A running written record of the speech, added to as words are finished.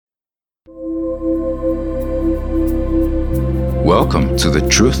Welcome to the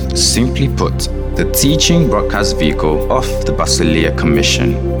Truth Simply Put, the teaching broadcast vehicle of the Basileia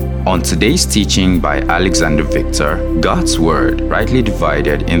Commission. On today's teaching by Alexander Victor, God's Word rightly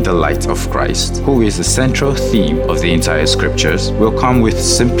divided in the light of Christ, who is the central theme of the entire scriptures, will come with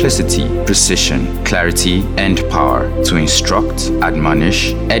simplicity, precision, clarity, and power to instruct,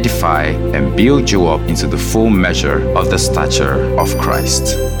 admonish, edify, and build you up into the full measure of the stature of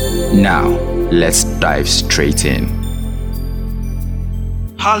Christ. Now, let's dive straight in.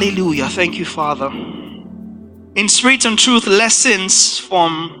 Hallelujah. Thank you, Father. In Spirit and Truth lessons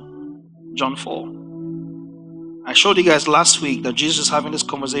from John 4. I showed you guys last week that Jesus is having this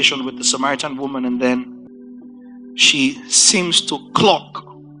conversation with the Samaritan woman, and then she seems to clock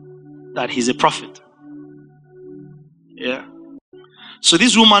that he's a prophet. Yeah. So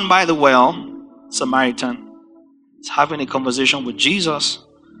this woman by the well, Samaritan, is having a conversation with Jesus,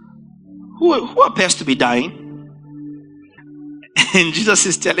 who appears to be dying. And Jesus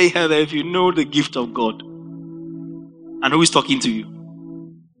is telling her that if you know the gift of God and who is talking to you,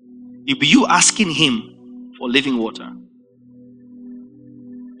 it'll be you asking him for living water.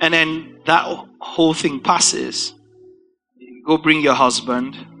 And then that whole thing passes. Go bring your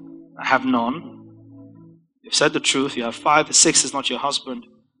husband. I have none. You've said the truth. You have 5. The 6 is not your husband.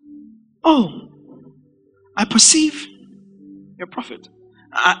 Oh, I perceive you're a prophet.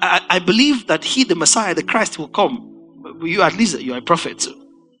 I believe that he, the Messiah, the Christ, will come. You at least you're a prophet.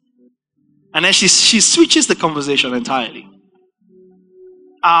 And then she switches the conversation entirely.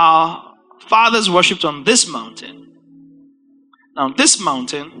 Our fathers worshipped on this mountain. Now this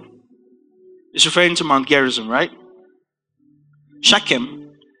mountain is referring to Mount Gerizim, right?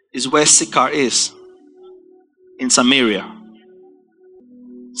 Shechem is where Sychar is in Samaria.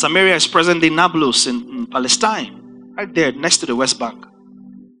 Samaria is present-day Nablus in Palestine, right there next to the West Bank.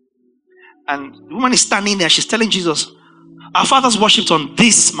 And the woman is standing there. She's telling Jesus, our fathers worshipped on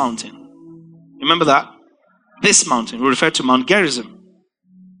this mountain. Remember that? This mountain. We refer to Mount Gerizim.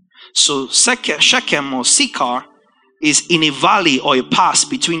 So Shechem or Sychar is in a valley or a pass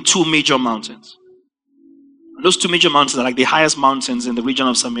between 2 major mountains. And those 2 major mountains are like the highest mountains in the region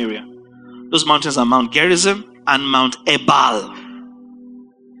of Samaria. Those mountains are Mount Gerizim and Mount Ebal.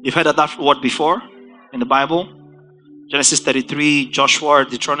 You've heard of that word before in the Bible? Genesis 33, Joshua,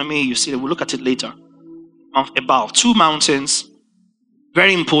 Deuteronomy, you see that. We'll look at it later. Mount Ebal, 2 mountains,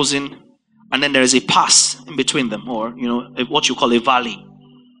 very imposing, and then there is a pass in between them, or what you call a valley.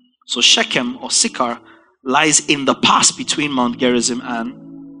 So Shechem or Sychar lies in the pass between Mount Gerizim and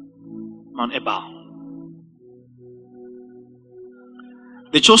Mount Ebal.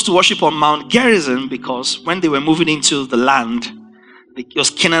 They chose to worship on Mount Gerizim because when they were moving into the land, it was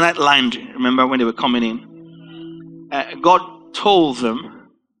Canaanite land, remember when they were coming in? God told them,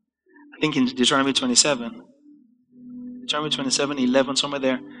 I think in Deuteronomy 27, 11, somewhere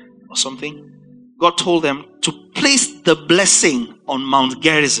there or something, God told them to place the blessing on Mount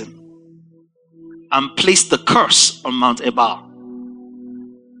Gerizim and place the curse on Mount Ebal.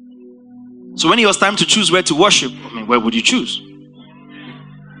 So when it was time to choose where to worship, where would you choose?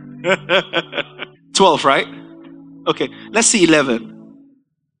 12, right? Okay, let's see 11.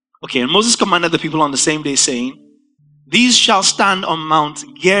 Okay, and Moses commanded the people on the same day, saying, these shall stand on Mount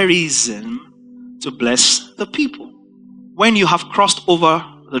Gerizim to bless the people. When you have crossed over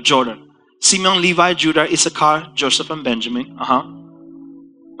the Jordan, Simeon, Levi, Judah, Issachar, Joseph, and Benjamin.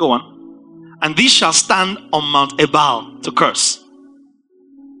 Go on. And these shall stand on Mount Ebal to curse.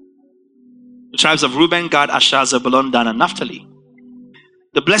 The tribes of Reuben, Gad, Asher, Zebulun, Dan, and Naphtali.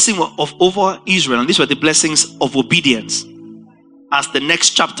 The blessing of over Israel, and these were the blessings of obedience, as the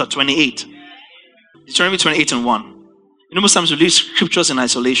next chapter 28. Deuteronomy 28 and 1. Most times we read scriptures in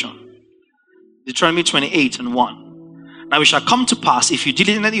isolation. Deuteronomy 28 and 1. Now it shall come to pass, if you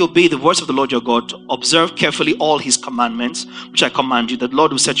diligently obey the voice of the Lord your God, to observe carefully all his commandments, which I command you, that the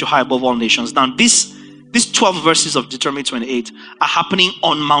Lord will set you high above all nations. Now these 12 verses of Deuteronomy 28 are happening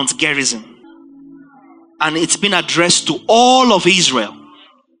on Mount Gerizim. And it's been addressed to all of Israel.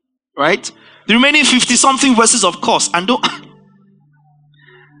 Right? The remaining 50-something verses, of course, and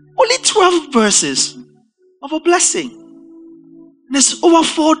only 12 verses of a blessing. There's over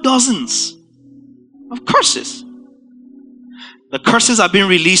 4 dozens of curses. The curses are being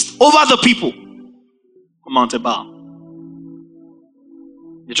released over the people on Mount Ebal.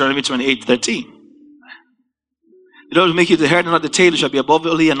 Deuteronomy 28:13. The Lord will make you the head and not the tail. You shall be above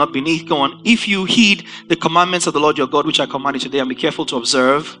only and not beneath. Go on. If you heed the commandments of the Lord your God, which I command you today, and be careful to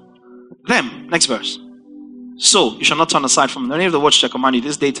observe them. Next verse. So you shall not turn aside from any of the words which I command you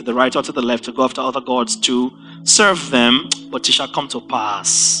this day to the right or to the left to go after other gods to serve them, but it shall come to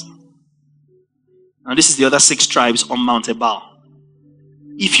pass. Now this is the other 6 tribes on Mount Ebal.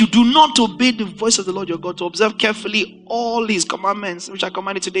 If you do not obey the voice of the Lord your God to observe carefully all his commandments, which I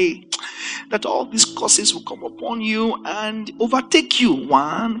commanded today, that all these curses will come upon you and overtake you.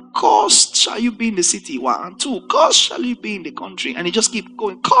 1, cursed shall you be in the city. 1, 2, cursed shall you be in the country. And he just keep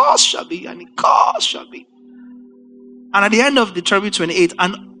going, cursed shall be, and cursed shall be. And at the end of Deuteronomy 28,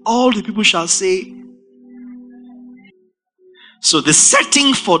 and all the people shall say. So the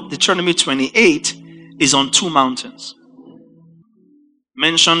setting for Deuteronomy 28 is on 2 mountains.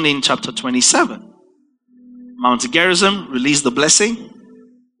 Mentioned in chapter 27. Mount Gerizim released the blessing.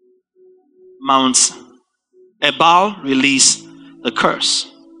 Mount Ebal released the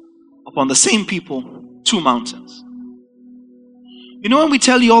curse upon the same people, 2 mountains. You know, when we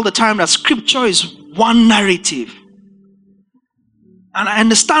tell you all the time that scripture is one narrative, and I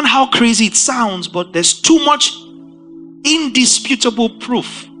understand how crazy it sounds, but there's too much indisputable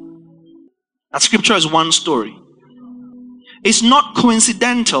proof that scripture is one story. It's not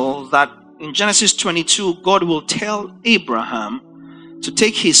coincidental that in Genesis 22, God will tell Abraham to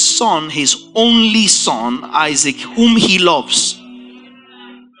take his son, his only son, Isaac, whom he loves,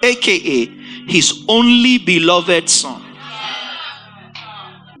 aka his only beloved son.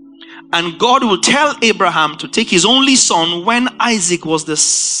 And God will tell Abraham to take his only son when Isaac was the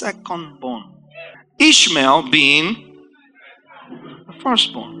second born, Ishmael being the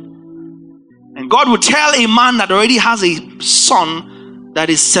firstborn. And God will tell a man that already has a son that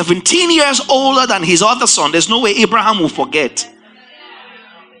is 17 years older than his other son. There's no way Abraham will forget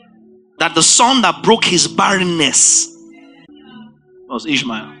that the son that broke his barrenness was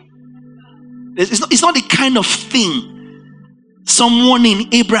Ishmael. It's not the kind of thing someone in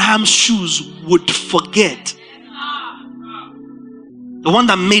Abraham's shoes would forget. The one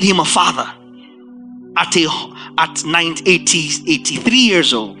that made him a father at 83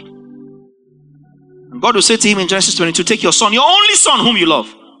 years old. And God will say to him in Genesis 22, take your son, your only son whom you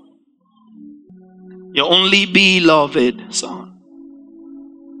love, your only beloved son,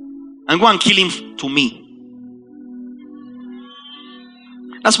 and go and kill him to me.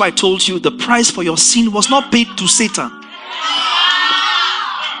 That's why I told you the price for your sin was not paid to Satan.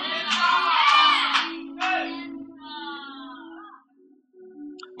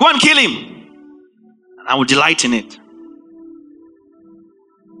 Go and kill him, and I will delight in it.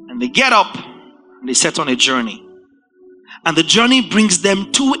 And they get up and they set on a journey. And the journey brings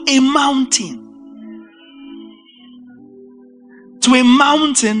them to a mountain. To a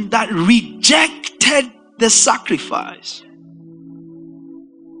mountain that rejected the sacrifice.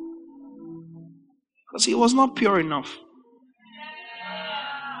 Because it was not pure enough.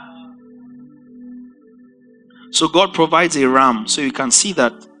 So God provides a ram. So you can see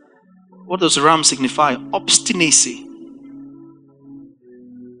that. What does ram signify? Obstinacy.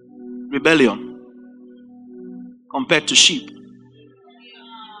 Rebellion. Compared to sheep.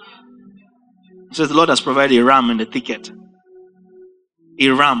 So the Lord has provided a ram in the thicket. A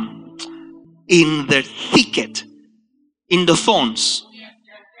ram in the thicket. In the thorns.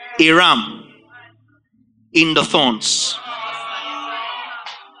 A ram in the thorns.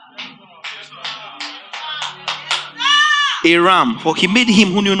 A ram, for he made him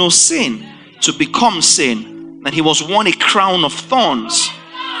who knew no sin to become sin, that he was worn a crown of thorns.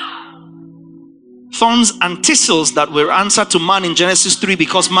 Thorns and thistles that were answered to man in Genesis 3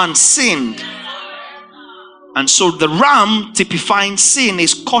 because man sinned. And so the ram typifying sin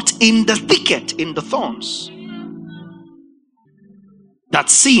is caught in the thicket, in the thorns. That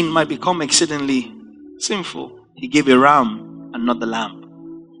sin might become exceedingly sinful. He gave a ram and not the lamb.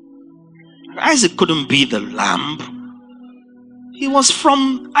 Isaac couldn't be the lamb. He was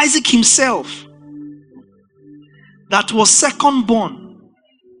from Isaac himself. That was second born.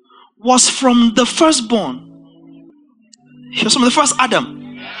 Was from the firstborn. He was from the first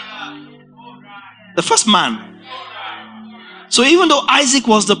Adam. The first man. So even though Isaac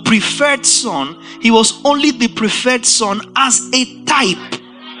was the preferred son, he was only the preferred son as a type.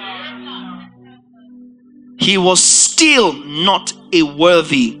 He was still not a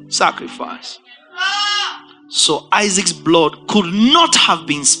worthy sacrifice. So Isaac's blood could not have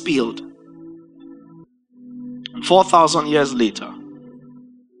been spilled. And 4,000 years later,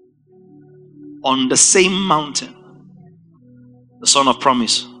 on the same mountain, the son of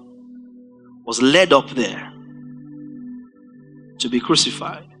promise was led up there to be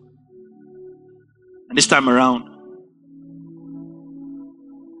crucified. And this time around,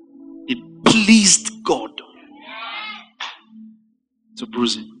 it pleased God to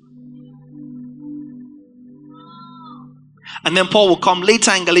bruise him. And then Paul will come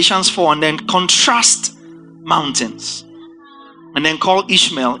later in Galatians 4 and then contrast mountains. And then call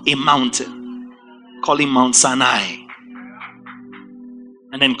Ishmael a mountain. Call him Mount Sinai.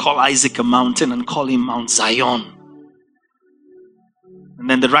 And then call Isaac a mountain and call him Mount Zion. And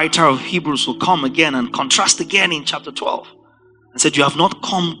then the writer of Hebrews will come again and contrast again in chapter 12 and said, you have not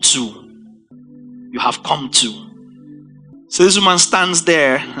come to, you have come to. So this woman stands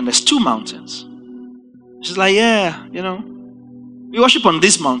there and there's two mountains. She's like, yeah, we worship on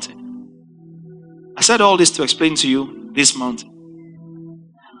this mountain. I said all this to explain to you this mountain.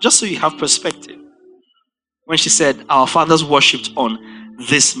 Just so you have perspective. When she said, our fathers worshipped on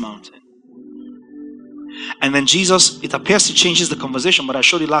this mountain. And then Jesus, it appears he changes the conversation, but I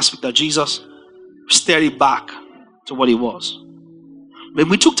showed you last week that Jesus steered it back to what it was. But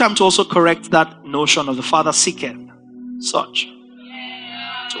we took time to also correct that notion of the Father seeketh such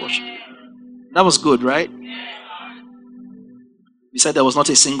to worship. That was good, right? We said there was not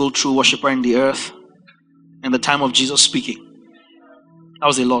a single true worshiper in the earth in the time of Jesus speaking. That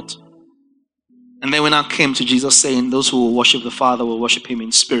was a lot. And then when I came to Jesus saying, those who will worship the Father will worship him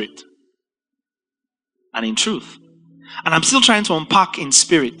in spirit and in truth. And I'm still trying to unpack in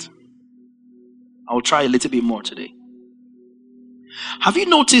spirit. I will try a little bit more today. Have you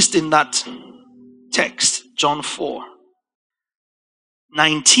noticed in that text, John 4,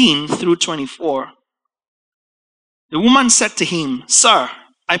 19 through 24, the woman said to him, Sir,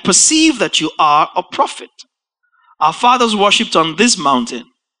 I perceive that you are a prophet. Our fathers worshipped on this mountain.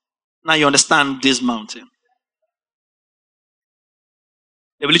 Now you understand this mountain.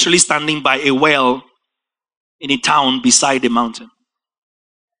 They were literally standing by a well in a town beside a mountain.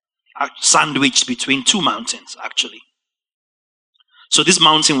 Sandwiched between two mountains, actually. So this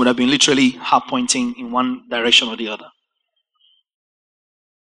mountain would have been literally her pointing in one direction or the other.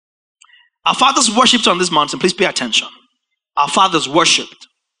 Our fathers worshipped on this mountain. Please pay attention. Our fathers worshipped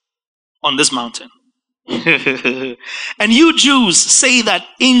on this mountain. And you Jews say that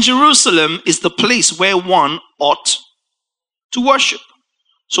in Jerusalem is the place where one ought to worship.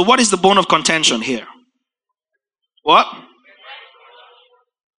 So what is the bone of contention here? What?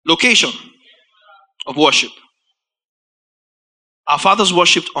 Location of worship. Our fathers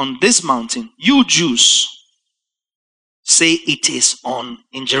worshipped on this mountain. You Jews say it is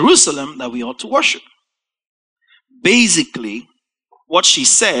in Jerusalem that we ought to worship. Basically, what she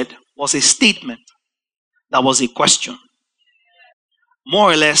said was a statement that was a question.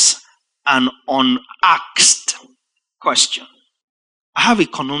 More or less an unasked question. I have a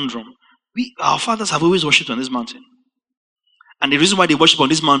conundrum. Our fathers have always worshipped on this mountain. And the reason why they worship on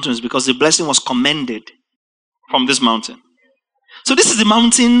this mountain is because the blessing was commended from this mountain. So this is the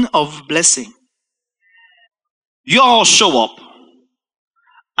mountain of blessing. You all show up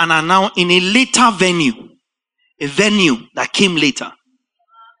and are now in a later venue. A venue that came later.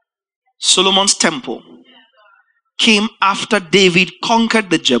 Solomon's temple came after David conquered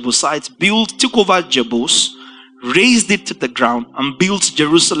the Jebusites, took over Jebus, raised it to the ground, and built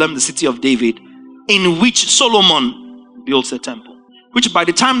Jerusalem, the city of David, in which Solomon built the temple. Which by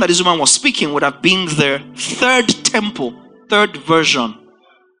the time that this woman was speaking would have been the third temple, third version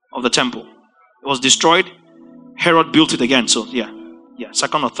of the temple. It was destroyed. Herod built it again. So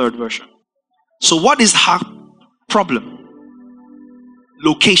second or third version. So what is her problem?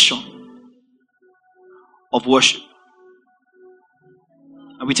 Location of worship.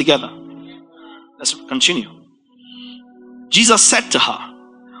 Are we together? Let's continue. Jesus said to her,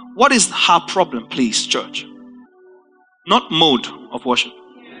 what is her problem, please, church? Not mode of worship.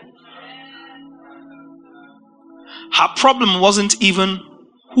 Her problem wasn't even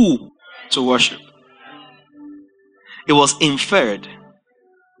who to worship. It was inferred.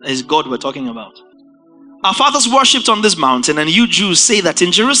 That is God we're talking about. Our fathers worshipped on this mountain, and you Jews say that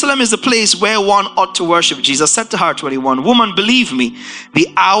in Jerusalem is the place where one ought to worship. Jesus said to her, 21, Woman, believe me, the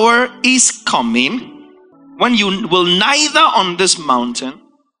hour is coming when you will neither on this mountain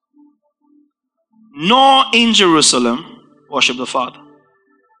nor in Jerusalem worship the Father.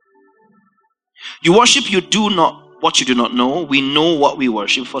 You worship what you do not know. We know what we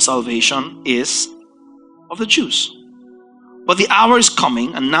worship, for salvation is of the Jews. But the hour is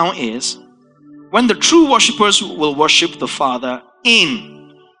coming, and now is, when the true worshippers will worship the Father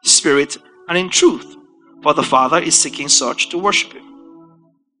in spirit and in truth. For the Father is seeking such to worship him.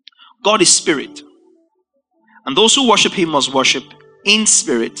 God is spirit. And those who worship him must worship in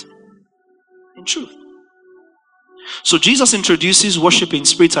spirit, in truth. So Jesus introduces worship in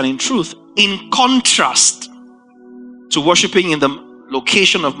spirit and in truth in contrast to worshiping in the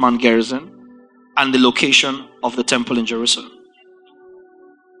location of Mount Gerizim and the location of the temple in Jerusalem.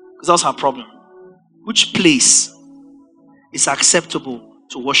 Because that's our problem. Which place is acceptable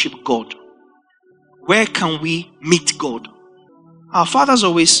to worship God? Where can we meet God? Our fathers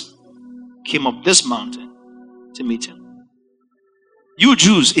always came up this mountain to meet him. You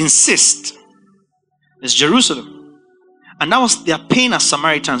Jews insist it's Jerusalem. And that was their pain as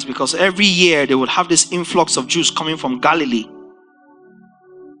Samaritans, because every year they would have this influx of Jews coming from Galilee,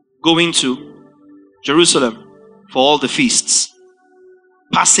 going to Jerusalem for all the feasts,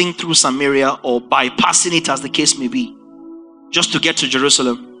 passing through Samaria or bypassing it as the case may be, just to get to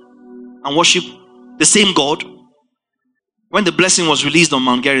Jerusalem and worship the same God. When the blessing was released on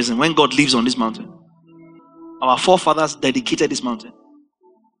Mount Gerizim, when God lives on this mountain, our forefathers dedicated this mountain.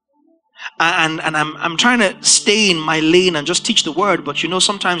 And I'm trying to stay in my lane and just teach the word, but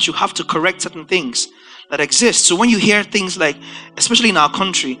sometimes you have to correct certain things that exist. So when you hear things like, especially in our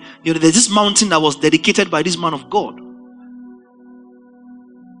country, there's this mountain that was dedicated by this man of God.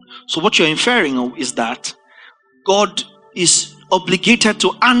 So what you're inferring is that God is obligated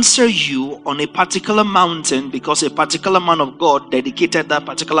to answer you on a particular mountain because a particular man of God dedicated that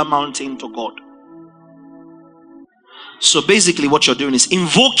particular mountain to God. So basically what you're doing is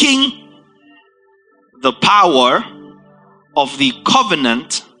invoking the power of the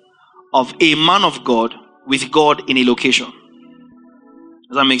covenant of a man of God with God in a location.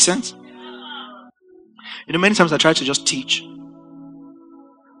 Does that make sense? Many times I try to just teach,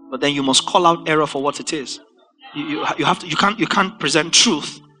 but then you must call out error for what it is. You can't present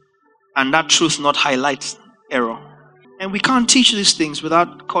truth and that truth not highlight error. And we can't teach these things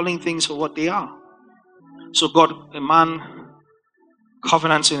without calling things for what they are. So God, a man,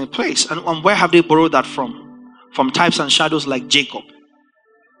 covenants in a place. And where have they borrowed that from? From types and shadows like Jacob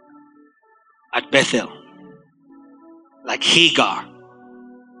at Bethel, like Hagar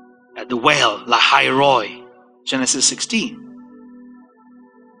at the well, Lahairoi, Genesis 16.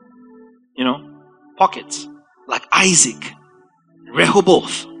 Pockets like Isaac,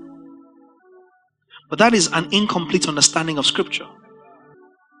 Rehoboth. But that is an incomplete understanding of scripture.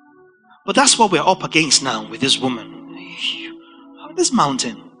 But that's what we're up against now with this woman. This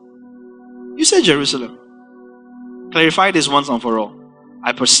mountain. You said Jerusalem. Clarify this once and for all.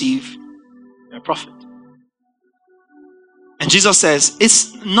 I perceive you're a prophet. And Jesus says,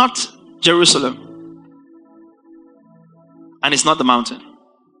 it's not Jerusalem. And it's not the mountain.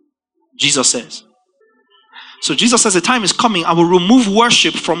 Jesus says. So Jesus says the time is coming. I will remove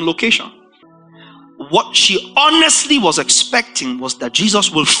worship from location. What she honestly was expecting was that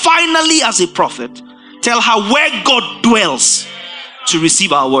Jesus will finally, as a prophet, tell her where God dwells to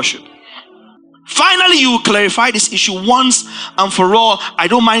receive our worship. Finally, you will clarify this issue once and for all. I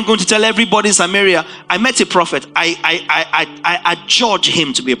don't mind going to tell everybody in Samaria, I met a prophet. I judge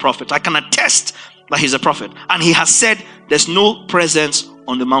him to be a prophet. I can attest that he's a prophet. And he has said there's no presence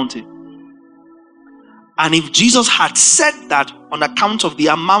on the mountain. And if Jesus had said that on account of the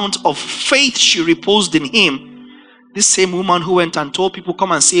amount of faith she reposed in him, this same woman who went and told people,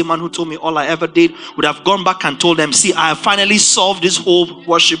 come and see a man who told me all I ever did, would have gone back and told them, see, I have finally solved this whole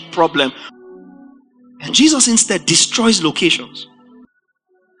worship problem. And Jesus instead destroys locations.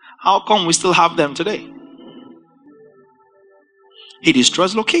 How come we still have them today? He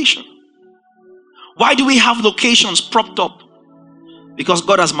destroys location. Why do we have locations propped up? Because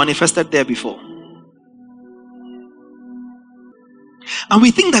God has manifested there before. And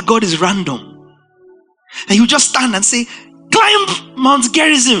we think that God is random. And you just stand and say, climb Mount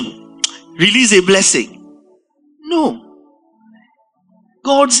Gerizim, release a blessing. No.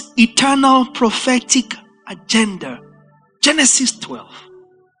 God's eternal prophetic agenda. Genesis 12.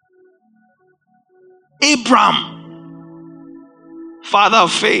 Abraham, father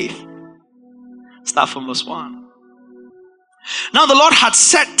of faith. Start from verse 1. Now the Lord had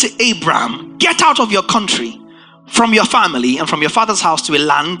said to Abraham, get out of your country, from your family and from your father's house to a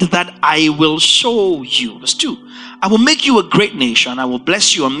land that I will show you. Verse 2. I will make you a great nation. I will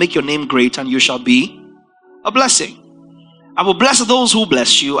bless you and make your name great, and you shall be a blessing. I will bless those who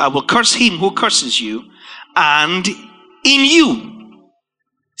bless you. I will curse him who curses you. And in you,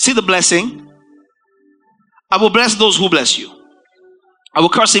 see the blessing? I will bless those who bless you. I will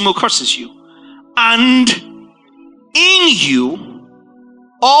curse him who curses you. And in you,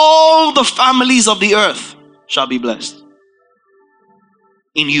 all the families of the earth shall be blessed.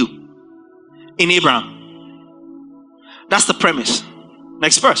 In you. In Abraham. That's the premise.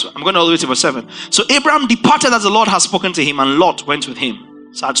 Next verse. I'm going all the way to verse 7. So Abraham departed as the Lord had spoken to him, and Lot went with him.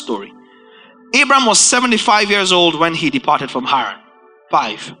 Sad story. Abraham was 75 years old when he departed from Haran.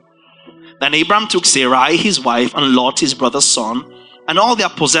 5. Then Abraham took Sarai his wife, and Lot his brother's son, and all their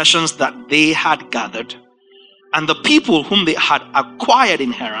possessions that they had gathered, and the people whom they had acquired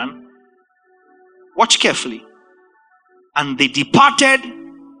in Haran. Watch carefully. And they departed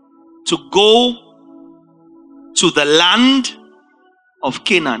to go to the land of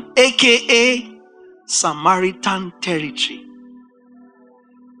Canaan, aka Samaritan territory.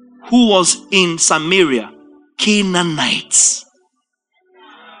 who was in Samaria? Canaanites.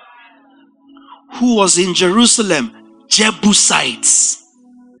 Who was in Jerusalem? Jebusites.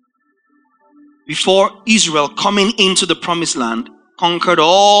 Before Israel coming into the promised land, conquered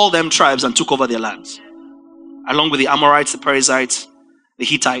all them tribes and took over their lands. Along with the Amorites, the Perizzites, the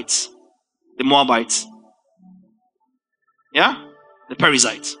Hittites, the Moabites. Yeah? The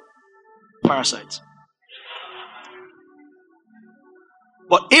Perizzites. Parasites.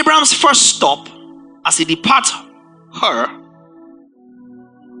 But Abraham's first stop as he departs her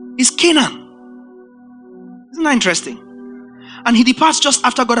is Canaan. Isn't that interesting? And he departs just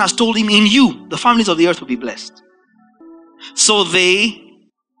after God has told him, in you, the families of the earth will be blessed. So they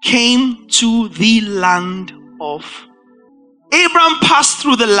came to the land of. Abraham passed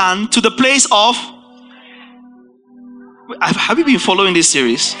through the land to the place of. Have you been following this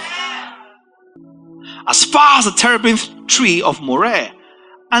series? As far as the terebinth tree of Moreh.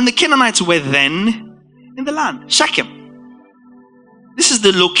 And the Canaanites were then in the land. Shechem. This is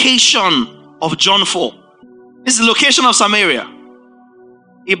the location of John 4. This is the location of Samaria.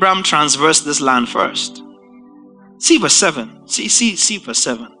 Abraham traversed this land first. See verse 7. See verse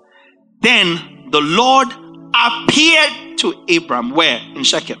 7. Then the Lord appeared to Abraham. Where? In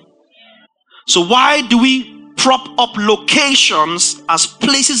Shechem. So why do we prop up locations as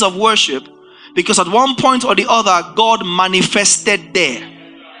places of worship? Because at one point or the other, God manifested there.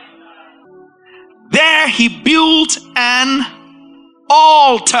 There he built an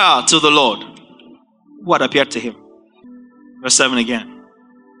altar to the Lord who had appeared to him. Verse 7 again.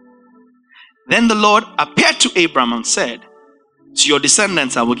 Then the Lord appeared to Abraham and said, to your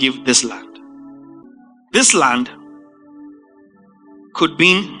descendants I will give this land. This land could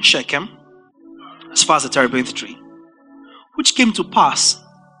be Shechem, as far as the terebinth tree, which came to pass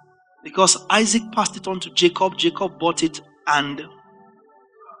because Isaac passed it on to Jacob. Jacob bought it and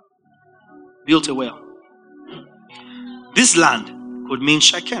built a well. This land could mean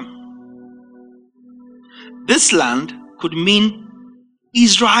Shechem. This land could mean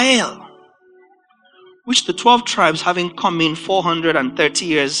Israel, which the 12 tribes, having come in 430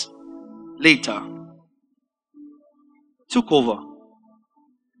 years later, took over.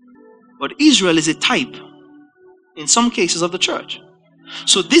 But Israel is a type, in some cases, of the church.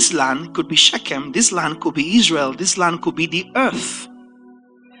 So this land could be Shechem, this land could be Israel, this land could be the earth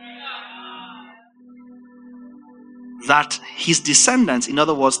that his descendants, in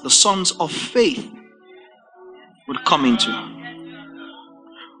other words, the sons of faith, would come into.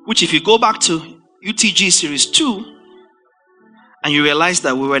 Which, if you go back to UTG series 2 and you realize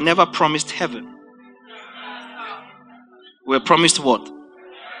that we were never promised heaven, we were promised what?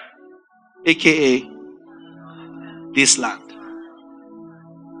 AKA this land.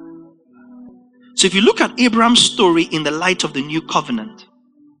 So if you look at Abraham's story in the light of the new covenant,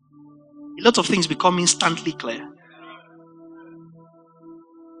 a lot of things become instantly clear.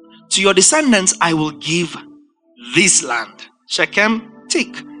 To your descendants I will give this land. Shechem,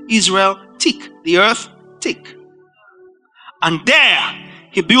 tick. Israel, tick. The earth, tick. And there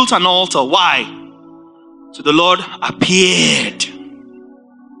he built an altar. Why? So the Lord appeared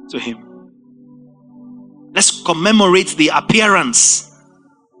to him. Let's commemorate the appearance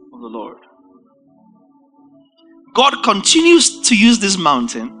of the Lord. God continues to use this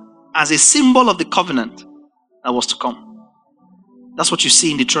mountain as a symbol of the covenant that was to come. That's what you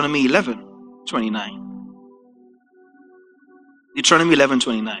see in Deuteronomy 11:29. Deuteronomy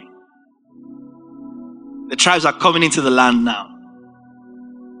 11:29. The tribes are coming into the land now.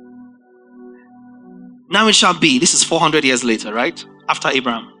 Now it shall be, this is 400 years later, right? After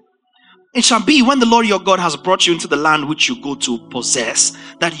Abraham. It shall be when the Lord your God has brought you into the land which you go to possess,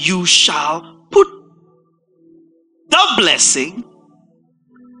 that you shall put the blessing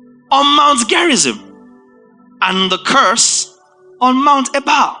on Mount Gerizim and the curse on Mount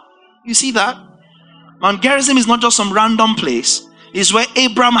Ebal. You see that? Mount Gerizim is not just some random place. It's where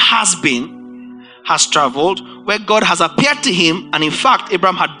Abraham has been, has traveled, where God has appeared to him, and in fact,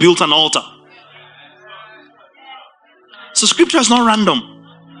 Abraham had built an altar. So scripture is not random.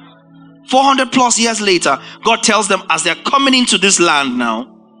 400 plus years later, God tells them as they're coming into this land now,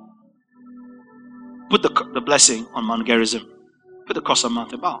 put the blessing on Mount Gerizim, put the curse on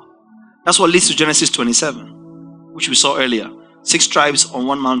Mount Ebal. That's what leads to Genesis 27, which we saw earlier. 6 tribes on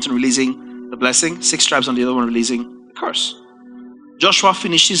one mountain releasing the blessing, 6 tribes on the other one releasing the curse. Joshua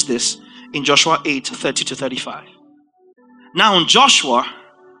finishes this in Joshua 8:30-35. Now Joshua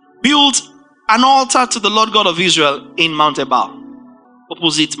built an altar to the Lord God of Israel in Mount Ebal,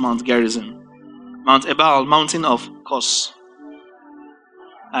 opposite Mount Gerizim. Mount Ebal, mountain of curse.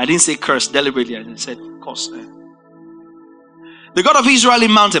 I didn't say curse deliberately, I said curse. The God of Israel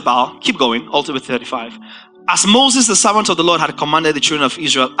in Mount Ebal, keep going, all to 35. As Moses, the servant of the Lord, had commanded the children of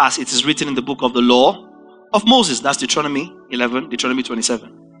Israel, as it is written in the book of the law of Moses, that's Deuteronomy 11, Deuteronomy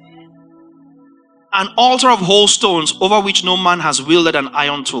 27. An altar of whole stones over which no man has wielded an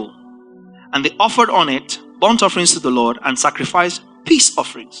iron tool. And they offered on it burnt offerings to the Lord and sacrificed peace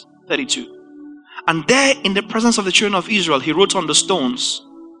offerings. 32. And there in the presence of the children of Israel, he wrote on the stones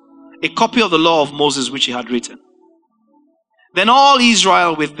a copy of the law of Moses which he had written. Then all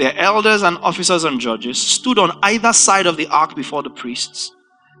Israel with their elders and officers and judges stood on either side of the ark before the priests,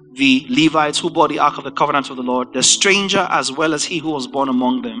 the Levites who bore the ark of the covenant of the Lord, the stranger as well as he who was born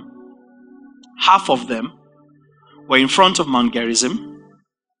among them. Half of them were in front of Mount Gerizim,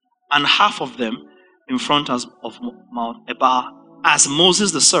 and half of them in front of Mount Ebal, as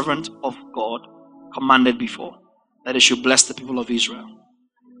Moses, the servant of God, commanded before, that he should bless the people of Israel.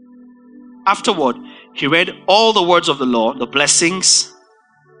 Afterward, he read all the words of the law, the blessings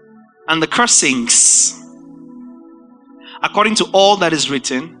and the cursings, according to all that is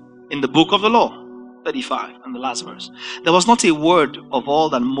written in the book of the law. 35 and the last verse. There was not a word of all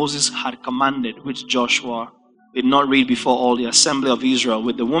that Moses had commanded which Joshua did not read before all the assembly of Israel,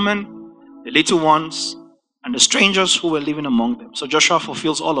 with the women, the little ones, and the strangers who were living among them. So Joshua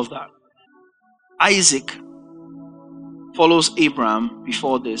fulfills all of that. Isaac follows Abraham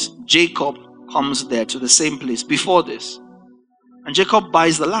before this. Jacob comes there to the same place before this. And Jacob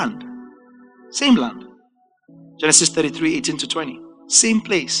buys the land. Same land. Genesis 33, 18 to 20. Same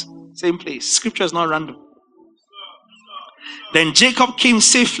place. Same place. Scripture is not random. Then Jacob came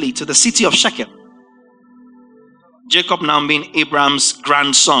safely to the city of Shechem. Jacob now being Abraham's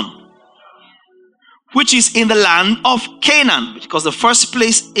grandson, which is in the land of Canaan, because the first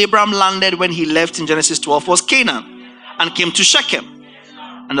place Abraham landed when he left in Genesis 12 was Canaan, and came to Shechem.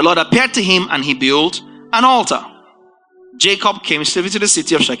 And the Lord appeared to him, and he built an altar. Jacob came safely to the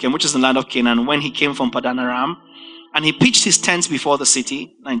city of Shechem, which is the land of Canaan, when he came from Paddan Aram, and he pitched his tents before the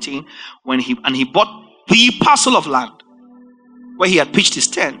city. 19. He bought the parcel of land where he had pitched his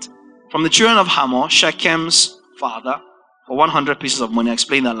tent from the children of Hamor, Shechem's father, for 100 pieces of money. I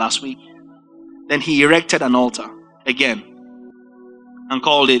explained that last week. Then he erected an altar again and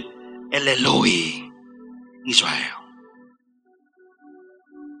called it El Eloi Israel,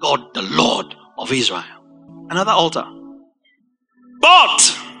 God the Lord of Israel. Another altar.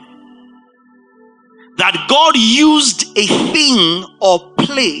 But that God used a thing or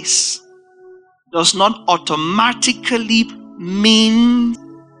place does not automatically mean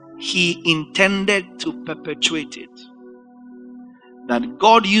he intended to perpetuate it. That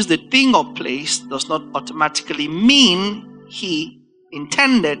God used a thing or place does not automatically mean he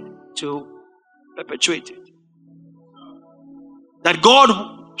intended to perpetuate it. That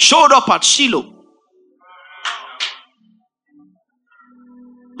God showed up at Shiloh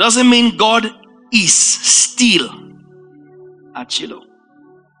doesn't mean God is still at Shiloh.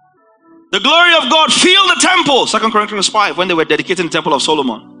 The glory of God filled the temple, 2 Corinthians 5, when they were dedicating the temple of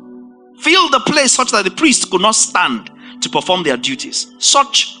Solomon. Filled the place such that the priests could not stand to perform their duties.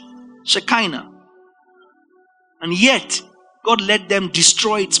 Such Shekinah. And yet, God let them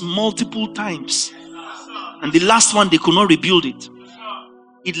destroy it multiple times. And the last one, they could not rebuild it.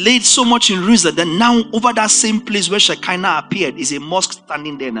 It laid so much in ruins that then now over that same place where Shekinah appeared is a mosque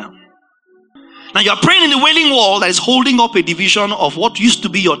standing there now. Now you are praying in the Wailing Wall that is holding up a division of what used to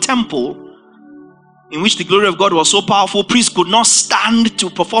be your temple, in which the glory of God was so powerful, priests could not stand to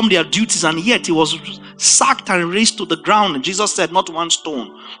perform their duties, and yet he was sacked and raised to the ground. And Jesus said, not one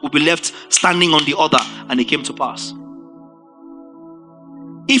stone will be left standing on the other, and it came to pass.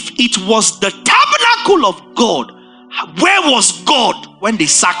 If it was the tabernacle of God, where was God when they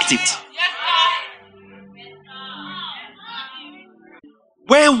sacked it?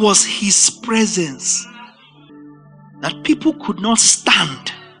 Where was his presence that people could not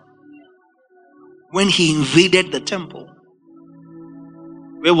stand when he invaded the temple?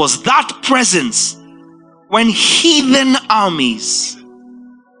 Where was that presence when heathen armies,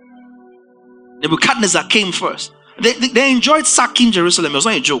 Nebuchadnezzar came first? They enjoyed sacking Jerusalem. It was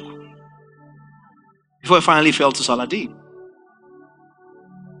not a joke. Before it finally fell to Saladin.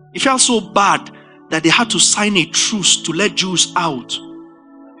 It felt so bad that they had to sign a truce to let Jews out.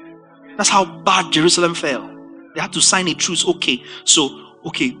 That's how bad Jerusalem fell. They had to sign a truce. We'll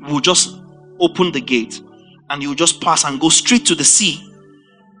just open the gate and you just pass and go straight to the sea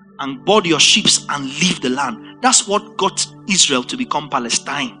and board your ships and leave the land. That's what got Israel to become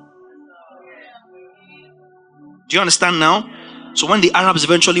Palestine. Do you understand now? So when the Arabs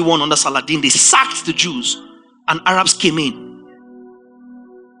eventually won under Saladin, they sacked the Jews and Arabs came in.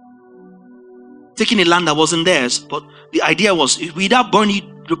 taking a land that wasn't theirs. But the idea was, we either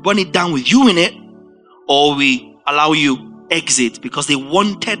burn it down with you in it, or we allow you exit, because they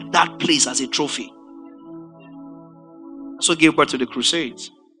wanted that place as a trophy. That's what gave birth to the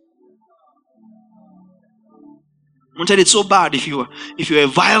Crusades. Wanted it so bad. If you're a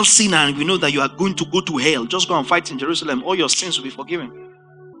vile sinner and we know that you are going to go to hell, just go and fight in Jerusalem. All your sins will be forgiven.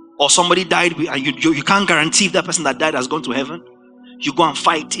 Or somebody died and you can't guarantee if that person that died has gone to heaven. You go and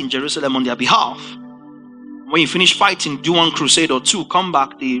fight in Jerusalem on their behalf. When you finish fighting, do one crusade or two, come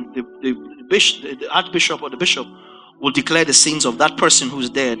back, the archbishop or the bishop will declare the sins of that person who's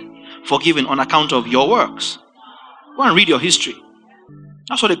dead forgiven on account of your works. Go and read your history.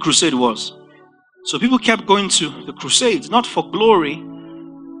 That's what a crusade was. So people kept going to the crusades, not for glory,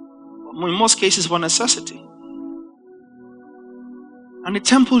 but in most cases for necessity. And the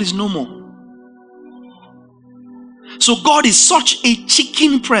temple is no more. So God is such a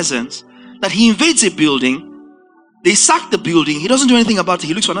chicken presence that he invades a building, they sack the building, he doesn't do anything about it,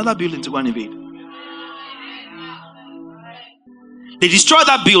 he looks for another building to go and invade. They destroy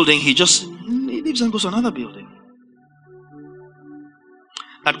that building, he leaves and goes to another building.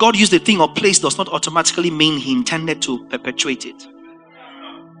 That God used a thing or place does not automatically mean he intended to perpetuate it.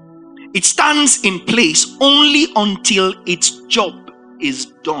 It stands in place only until its job is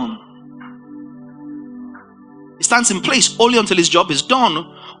done. It stands in place only until its job is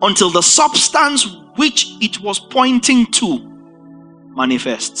done, until the substance which it was pointing to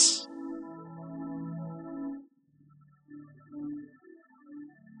manifests.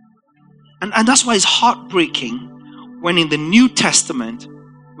 And that's why it's heartbreaking when in the New Testament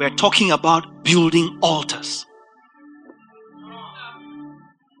we're talking about building altars.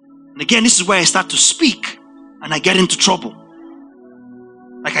 And again, this is where I start to speak and I get into trouble.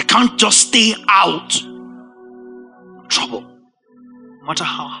 Like I can't just stay out of trouble, no matter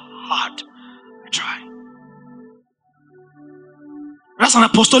how hard I try. That's an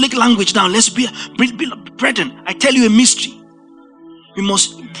apostolic language now. Let's be brethren. I tell you a mystery. We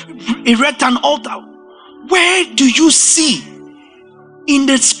must erect an altar. Where do you see in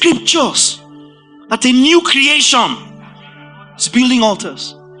the scriptures that a new creation is building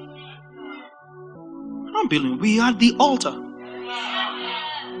altars? We're not building, we are the altar.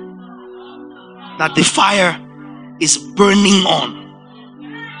 That the fire is burning on.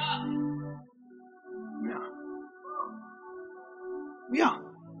 We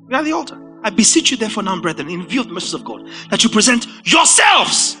are the altar. I beseech you therefore now, brethren, in view of the mercies of God, that you present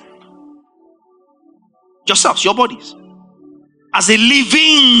yourselves, your bodies, as a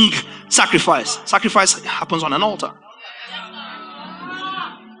living sacrifice. Sacrifice happens on an altar.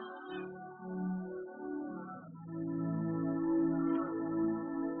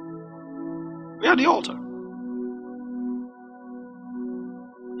 We are the altar.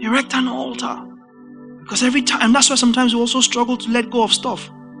 Erect an altar. Because every time, and that's why sometimes we also struggle to let go of stuff.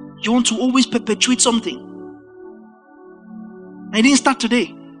 You want to always perpetuate something. And it didn't start today.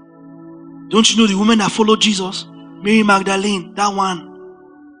 Don't you know the woman that followed Jesus? Mary Magdalene, that one,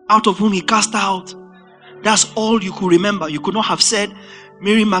 out of whom he cast out. That's all you could remember. You could not have said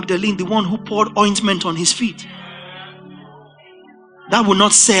Mary Magdalene, the one who poured ointment on his feet. That will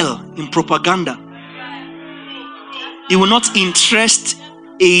not sell in propaganda. It will not interest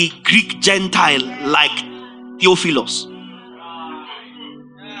a Greek Gentile like Theophilus.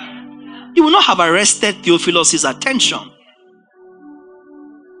 He will not have arrested Theophilus' attention.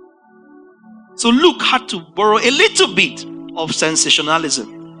 So Luke had to borrow a little bit of sensationalism.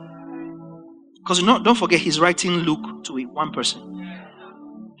 Because don't forget, he's writing Luke to one person,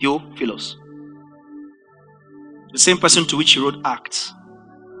 Theophilus. The same person to which he wrote Acts.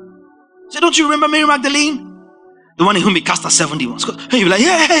 So don't you remember Mary Magdalene? The one in whom he cast out 7 demons. Hey, you're like,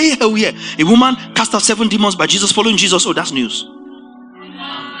 yeah. A woman cast out 7 demons by Jesus, following Jesus. Oh, that's news.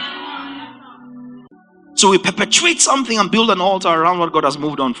 So we perpetuate something and build an altar around what God has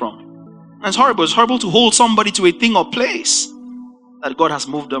moved on from. And it's horrible. It's horrible to hold somebody to a thing or place that God has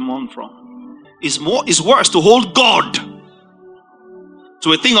moved them on from. It's worse to hold God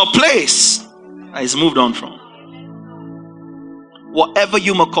to a thing or place that He's moved on from. Whatever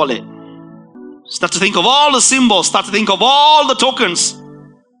you may call it. Start to think of all the symbols. Start to think of all the tokens.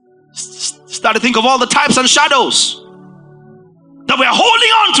 Start to think of all the types and shadows that we're holding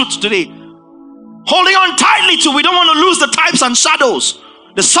on to today. Holding on tightly to. We don't want to lose the types and shadows.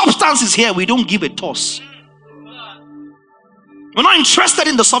 The substance is here. We don't give a toss. We're not interested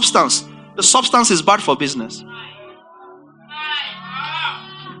in the substance. The substance is bad for business.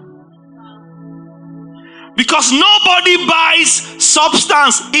 Because nobody buys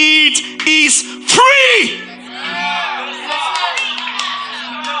substance. It is free.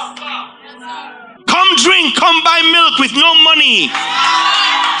 come buy milk with no money.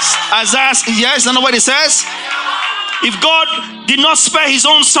 Isaiah, yes, I know what it says. If God did not spare his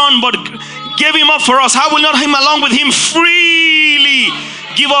own son but gave him up for us, how will not him along with him freely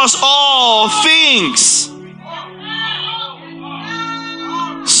give us all things?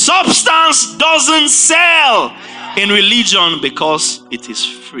 Substance doesn't sell in religion because it is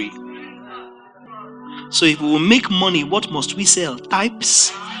free. So if we will make money, what must we sell?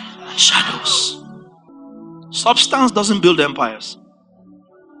 Types and shadows. Substance doesn't build empires.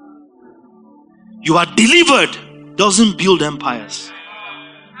 You are delivered doesn't build empires.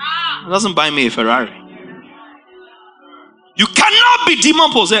 It doesn't buy me a Ferrari. You cannot be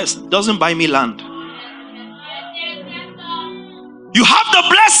demon possessed. Doesn't buy me land. You have the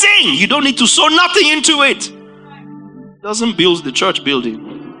blessing. You don't need to sow nothing into it. Doesn't build the church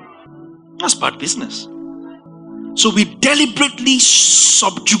building. That's bad business. So we deliberately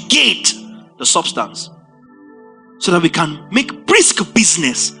subjugate the substance so that we can make brisk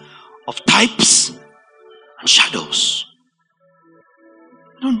business of types and shadows.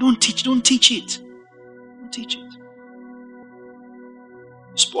 Don't teach it. Don't teach it.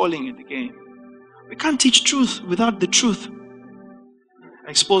 You're spoiling it again. We can't teach truth without the truth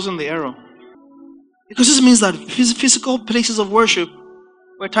exposing the error. Because this means that physical places of worship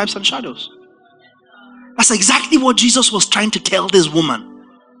were types and shadows. That's exactly what Jesus was trying to tell this woman.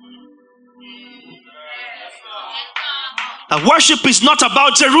 That worship is not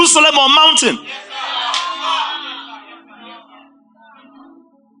about Jerusalem or mountain.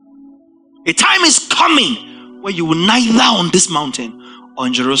 A time is coming where you will neither on this mountain or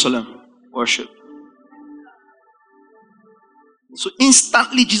in Jerusalem worship. So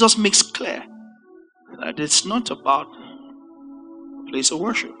instantly Jesus makes clear that it's not about a place of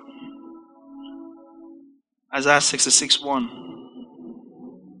worship. Isaiah 66:1.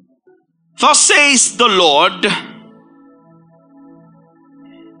 Thus says the Lord,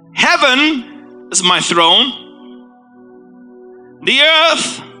 heaven is my throne, the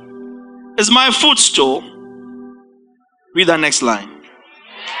earth is my footstool. Read that next line.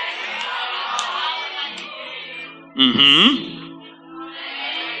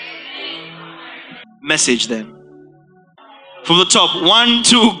 Message then. From the top. 1,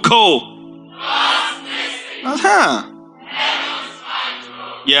 2, go.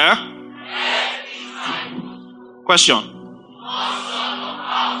 Yeah. Question.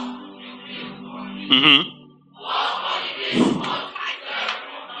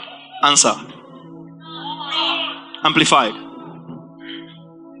 Answer. Amplified.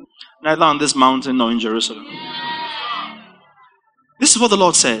 Neither on this mountain nor in Jerusalem. This is what the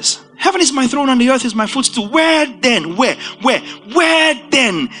Lord says. Heaven is my throne and the earth is my footstool. Where then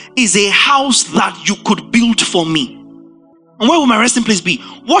is a house that you could build for me? And where will my resting place be?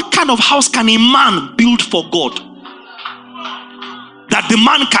 What kind of house can a man build for God? That the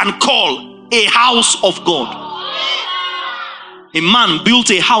man can call a house of God. A man built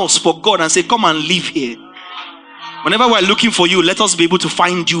a house for God and said, come and live here. Whenever we're looking for you, let us be able to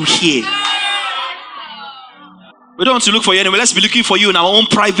find you here. We don't want to look for you anyway. Let's be looking for you in our own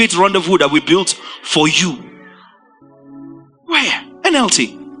private rendezvous that we built for you. Where?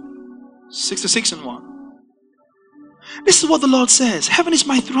 NLT 66:1. This is what the Lord says. Heaven is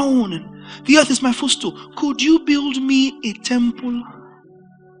my throne and the earth is my footstool. Could you build me a temple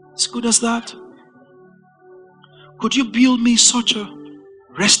as good as that? Could you build me such a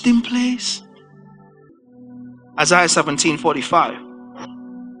resting place? Isaiah 17:45.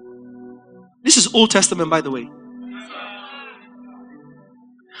 This is Old Testament, by the way.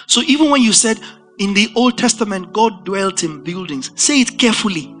 So even when you said in the Old Testament God dwelt in buildings, say it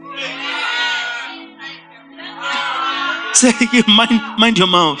carefully. Say mind your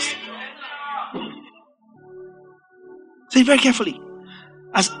mouth. Say it very carefully.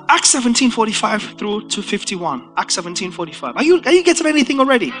 As Acts 17:45 through to 51. Acts 17:45. Are you getting anything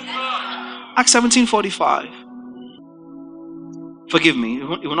already? Acts 17:45. Forgive me,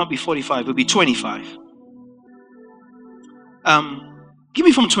 it will not be 45, it will be 25. Give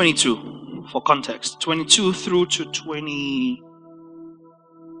me from 22 for context. 22 through to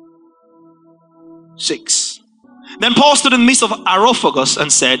 26. Then Paul stood in the midst of Areopagus and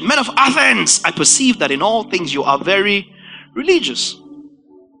said, men of Athens, I perceive that in all things you are very religious.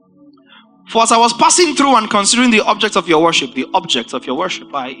 For as I was passing through and considering the object of your worship,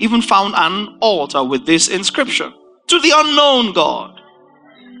 I even found an altar with this inscription: to the unknown God.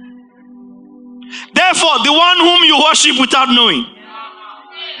 Therefore, the one whom you worship without knowing.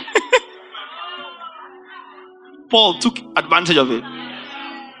 Paul took advantage of it.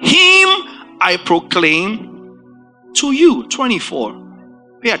 Him I proclaim to you. 24.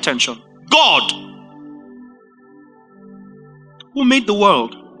 Pay attention. God, who made the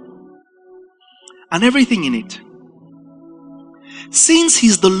world and everything in it, since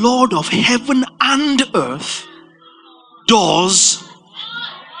he's the Lord of heaven and earth, does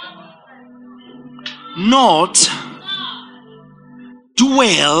not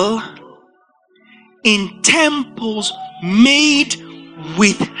dwell in temples made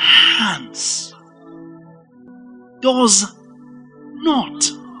with hands. Does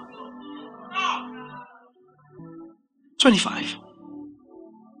not. 25.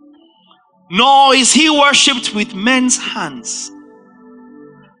 Nor is he worshipped with men's hands,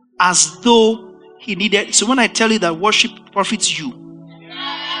 as though he needed. So when I tell you that worship profits you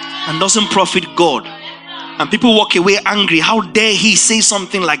and doesn't profit God, and people walk away angry, how dare he say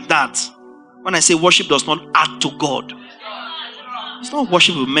something like that? When I say worship does not add to God, it's not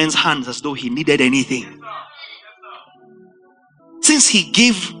worship with men's hands as though he needed anything. Since he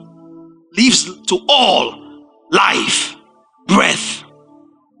lives to all life, breath,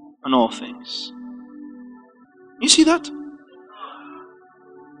 and all things. You see that?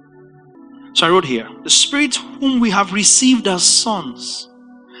 So I wrote here, the Spirit whom we have received as sons,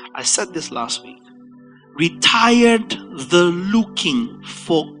 I said this last week, retired the looking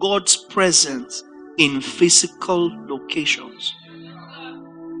for God's presence in physical locations.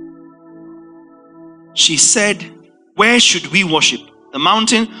 She said, where should we worship? The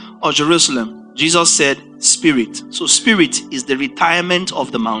mountain or Jerusalem? Jesus said, Spirit. So Spirit is the retirement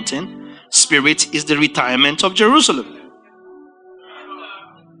of the mountain. Spirit is the retirement of Jerusalem.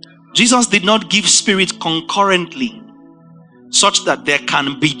 Jesus did not give Spirit concurrently, such that there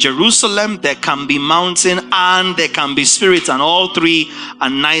can be Jerusalem, there can be mountain, and there can be Spirit, and all three are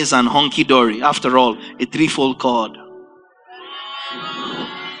nice and hunky-dory. After all, a threefold cord.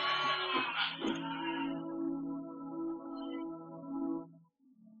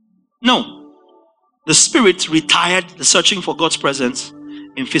 No. The Spirit retired the searching for God's presence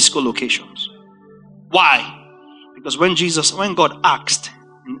in physical locations. Why? Because when God asked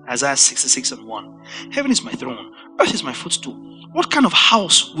in Isaiah 66:1, heaven is my throne, earth is my footstool. What kind of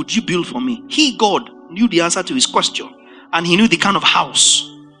house would you build for me? He, God, knew the answer to his question. And he knew the kind of house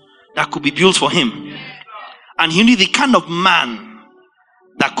that could be built for him. And he knew the kind of man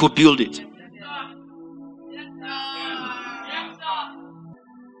that could build it.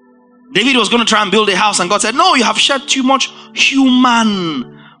 David was going to try and build a house, and God said, no, you have shed too much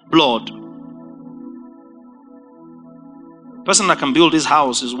human blood. The person that can build this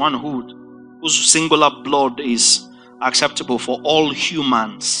house is one whose singular blood is acceptable for all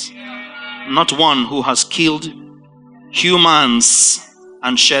humans, not one who has killed humans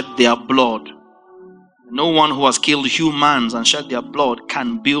and shed their blood. No one who has killed humans and shed their blood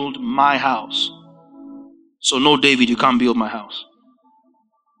can build my house. So no, David, you can't build my house.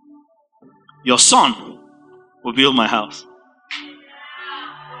 Your son will build my house.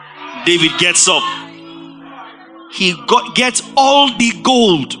 David gets up. He gets all the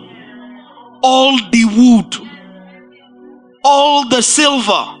gold, all the wood, all the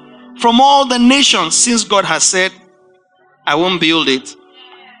silver from all the nations, since God has said, I won't build it.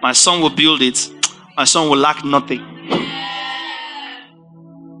 My son will build it. My son will lack nothing.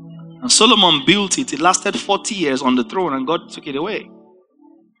 And Solomon built it. It lasted 40 years on the throne, and God took it away.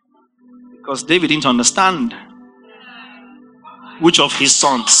 Because David didn't understand which of his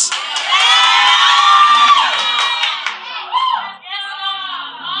sons.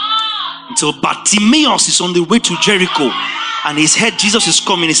 Until Bartimaeus is on the way to Jericho and he's heard Jesus is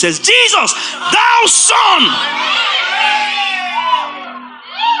coming. He says, Jesus, thou son.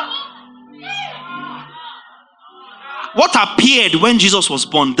 What appeared when Jesus was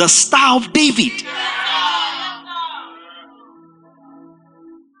born? The Star of David.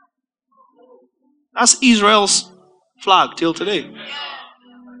 That's Israel's flag till today.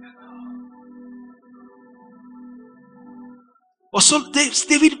 So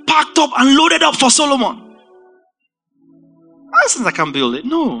David packed up and loaded up for Solomon. I said, I can build it.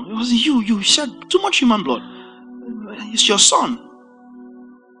 No, it was you. You shed too much human blood. It's your son.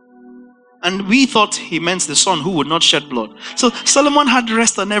 And we thought he meant the son who would not shed blood. So Solomon had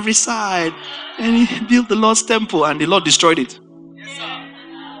rest on every side. And he built the Lord's temple, and the Lord destroyed it.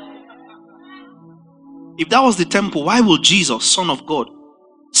 If that was the temple, why will Jesus, Son of God,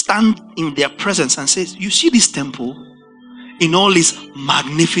 stand in their presence and say, you see this temple in all its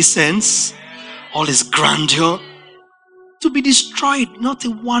magnificence, all its grandeur, to be destroyed? Not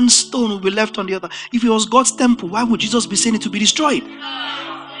a one stone will be left on the other. If it was God's temple, why would Jesus be saying it to be destroyed?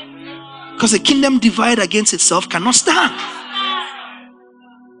 Because a kingdom divided against itself cannot stand.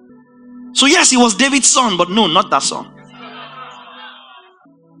 So yes, he was David's son, but no, not that son.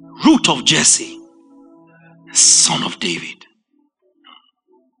 Root of Jesse, son of David.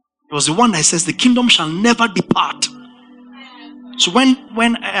 It was the one that says the kingdom shall never depart. So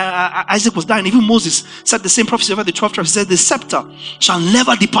when Isaac was dying, even Moses said the same prophecy over the 12 tribes. He said the scepter shall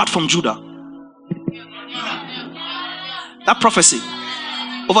never depart from Judah. That prophecy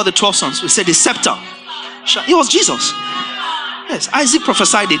over the 12 sons, we said the scepter. It was Jesus. Yes, Isaac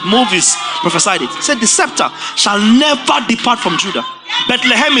prophesied it. Moses prophesied it. He said the scepter shall never depart from Judah.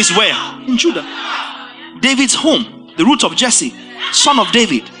 Bethlehem is where? In Judah. David's home, the root of Jesse, son of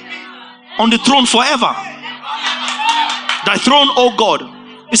David, on the throne forever. Thy throne, O God,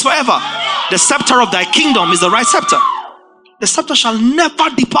 is forever. The scepter of thy kingdom is the right scepter. The scepter shall never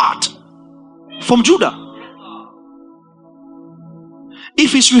depart from Judah.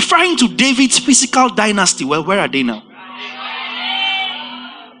 If it's referring to David's physical dynasty, well, where are they now?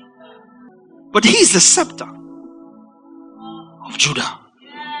 But he is the scepter of Judah.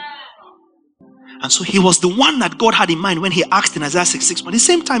 And so he was the one that God had in mind when he asked in Isaiah 66. But at the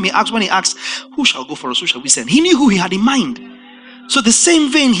same time when he asked, who shall go for us? Who shall we send? He knew who he had in mind. So the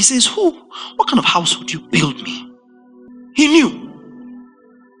same vein, he says, what kind of house would you build me? He knew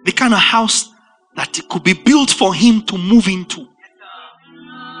the kind of house that could be built for him to move into.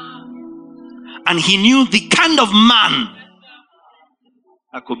 And he knew the kind of man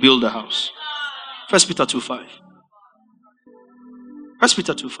that could build a house. 1 Peter 2:5. 1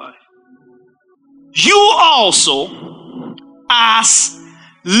 Peter 2:5. You also, as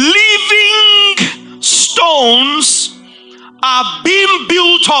living stones, are being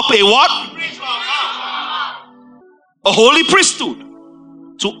built up a what? A holy priesthood,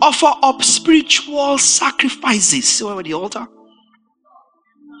 to offer up spiritual sacrifices. See over the altar?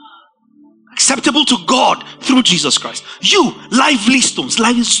 Acceptable to God through Jesus Christ. You, lively stones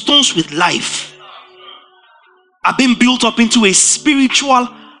with life, are being built up into a spiritual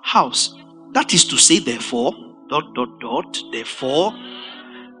house. That is to say, therefore, therefore,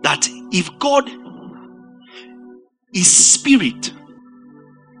 that if God is spirit,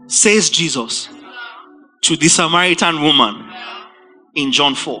 says Jesus to the Samaritan woman in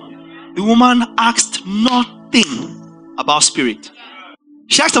John 4, the woman asked nothing about spirit.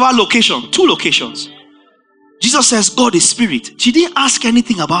 She asked about location, 2 locations. Jesus says God is spirit. She didn't ask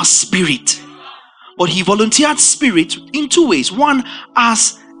anything about spirit, but he volunteered spirit in 2 ways. One,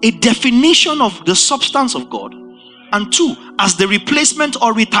 as a definition of the substance of God, and 2, as the replacement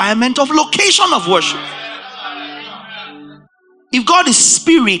or retirement of location of worship. If God is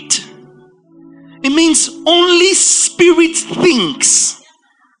spirit, it means only spirit things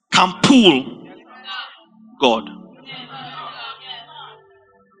can pull God.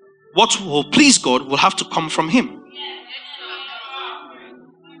 What will please God will have to come from him.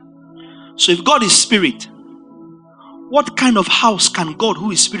 So if God is spirit, what kind of house can God,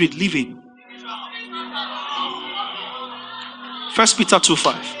 who is spirit, live in? 1 Peter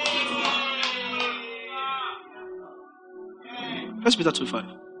 2:5. 1 Peter 2:5.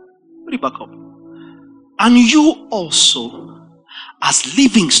 Put it back up. And you also, as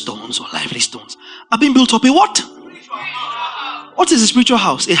living stones or lively stones, are being built up a what? What is a spiritual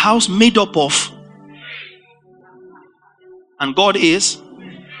house? A house made up of. And God is.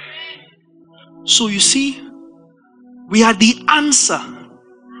 So you see, we are the answer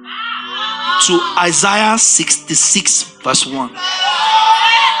to Isaiah 66 verse 1.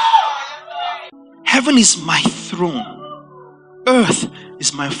 Heaven is my throne. Earth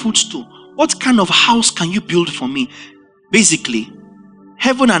is my footstool. What kind of house can you build for me? Basically,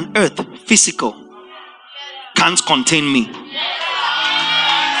 heaven and earth, physical, can't contain me.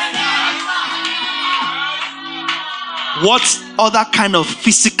 What other kind of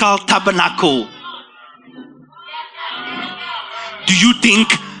physical tabernacle do you think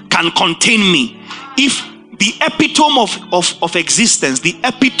can contain me? If the epitome of existence, the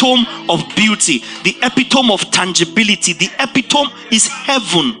epitome of beauty, the epitome of tangibility, the epitome is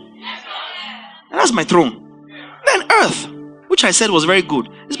heaven. And that's my throne. Then earth, which I said was very good,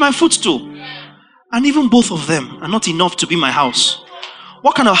 is my footstool. And even both of them are not enough to be my house.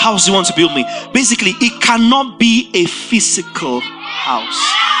 What kind of house do you want to build me? Basically, it cannot be a physical house.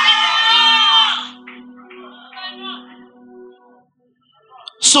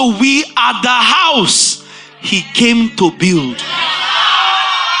 So we are the house he came to build.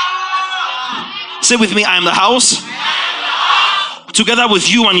 Say with me, I am the house. Together with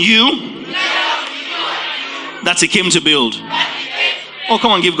you and you, that he came to build. Oh,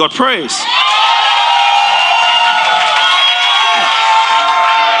 come on, give God praise.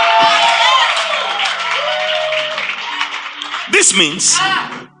 This means,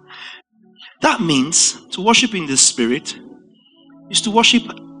 that means to worship in the spirit is to worship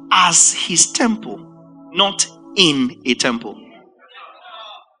as his temple, not in a temple.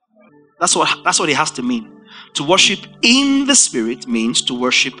 That's what it has to mean. To worship in the Spirit means to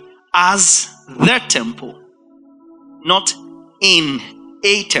worship as the temple, not in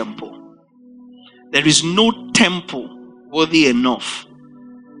a temple. There is no temple worthy enough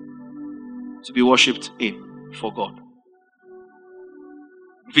to be worshipped in for God.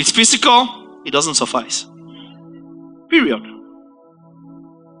 If it's physical, it doesn't suffice. Period.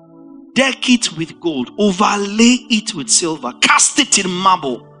 Deck it with gold, overlay it with silver, cast it in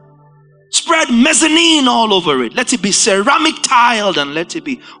marble, spread mezzanine all over it. Let it be ceramic tiled, and let it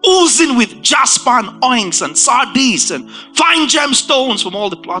be oozing with jasper and onyx and sardis and fine gemstones from all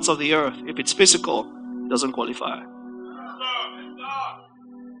the parts of the earth. If it's physical, it doesn't qualify.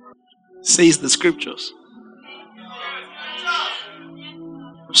 Says the scriptures.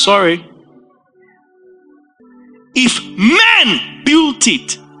 I'm sorry. If men built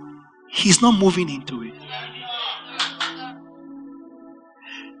it, he's not moving into it.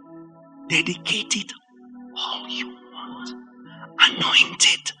 Dedicate it all you want. Anoint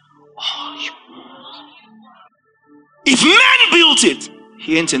it all you want. If men built it,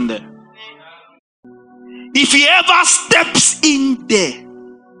 he ain't in there. If he ever steps in there,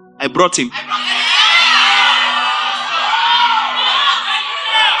 I brought him.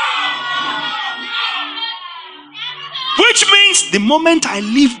 Which means the moment I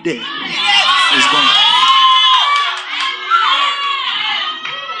leave there, he's gone.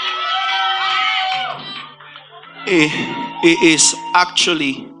 It is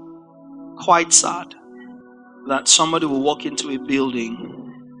actually quite sad that somebody will walk into a building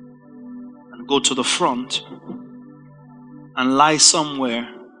and go to the front and lie somewhere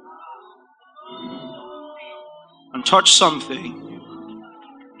and touch something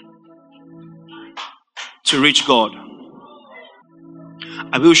to reach God.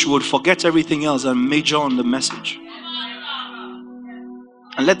 I wish we would forget everything else and major on the message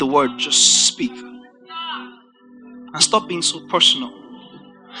and let the word just speak. And stop being so personal.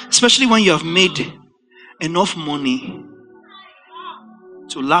 Especially when you have made enough money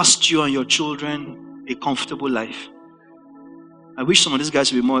to last you and your children a comfortable life. I wish some of these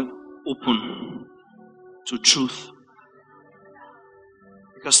guys would be more open to truth.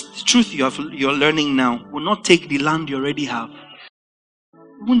 Because the truth you're learning now will not take the land you already have.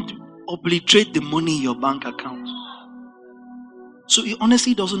 It won't obliterate the money in your bank account. So it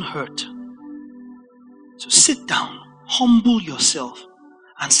honestly doesn't hurt. So sit down, humble yourself,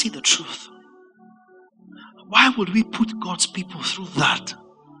 and see the truth. Why would we put God's people through that?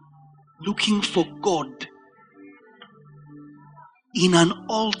 Looking for God in an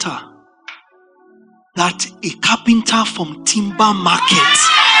altar that a carpenter from Timber Market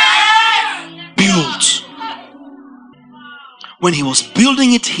built. When he was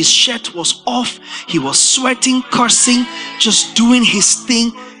building it, his shirt was off. He was sweating, cursing, just doing his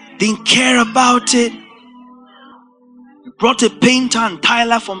thing. Didn't care about it. He brought a painter and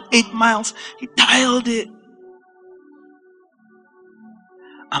tiler from 8 miles. He tiled it.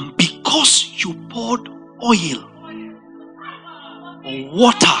 And because you poured oil or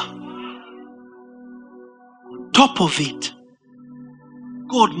water on top of it,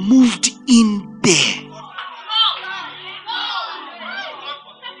 God moved in there.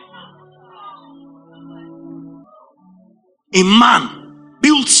 A man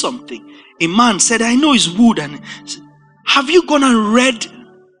built something. A man said, I know it's wood. And have you gone and read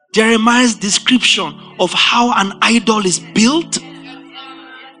Jeremiah's description of how an idol is built?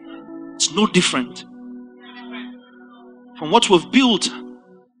 It's no different from what we've built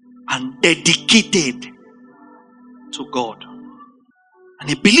and dedicated to God.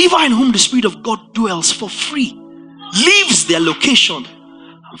 And a believer in whom the Spirit of God dwells for free leaves their location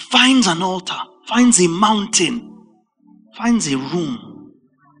and finds an altar, finds a mountain, finds a room.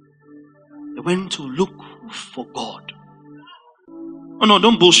 They went to look for God. Oh no,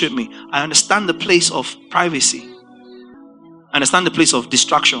 don't bullshit me. I understand the place of privacy. I understand the place of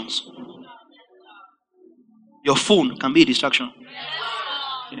distractions. Your phone can be a distraction.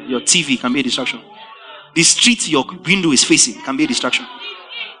 Your TV can be a distraction. The street your window is facing can be a distraction.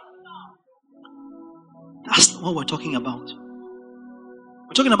 That's not what we're talking about.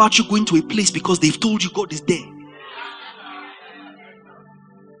 We're talking about you going to a place because they've told you God is there.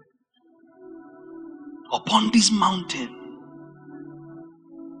 Upon this mountain,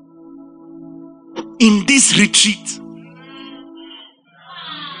 in this retreat,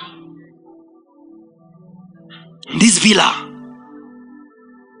 in this villa,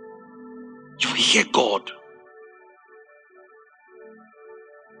 you hear God.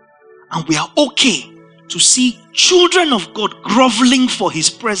 And we are okay to see children of God groveling for His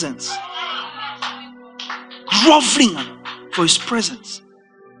presence. Groveling for His presence.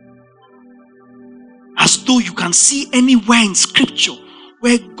 though you can see anywhere in scripture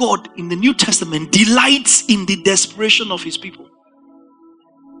where God in the New Testament delights in the desperation of his people.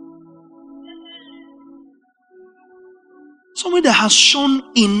 Somebody that has shone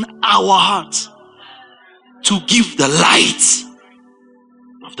in our hearts to give the light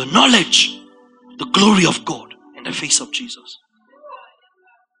of the knowledge, the glory of God in the face of Jesus.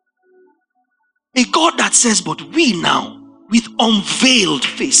 A God that says, but we now, with unveiled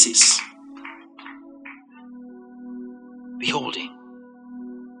faces, beholding.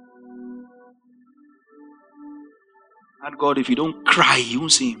 And God, if you don't cry, you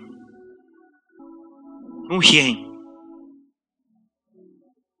won't see him. You won't hear him.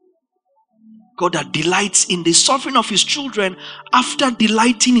 God that delights in the suffering of his children after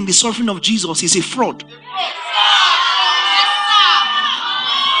delighting in the suffering of Jesus is a fraud.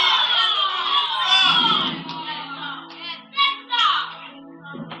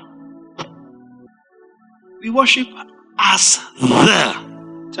 We worship as the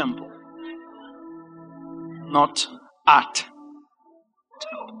temple, not at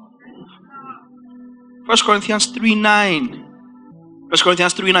temple. 1 Corinthians 3:9. 1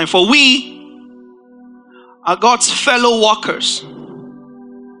 Corinthians 3:9. For we are God's fellow workers.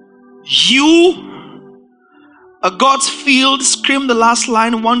 You are God's field. Scream the last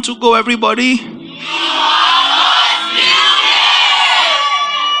line. 1, 2, go everybody.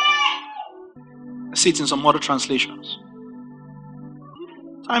 I see it in some other translations.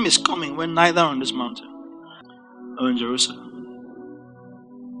 Time is coming when neither on this mountain nor in Jerusalem.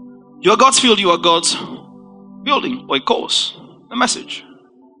 You are God's field, you are God's building, oikos, the message.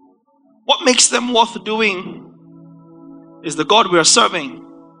 What makes them worth doing is the God we are serving.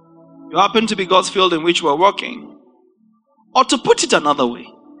 You happen to be God's field in which we are working. Or to put it another way,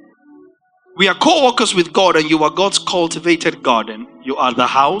 we are co-workers with God and you are God's cultivated garden. You are the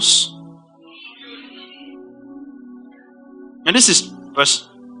house. And this is verse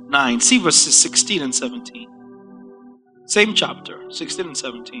 9. See verses 16 and 17. Same chapter, 16 and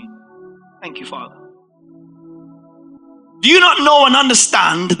 17. Thank you, Father. Do you not know and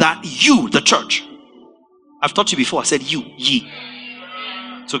understand that you, the church, I've taught you before, I said you, ye,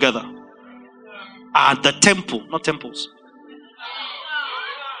 together, are the temple, not temples.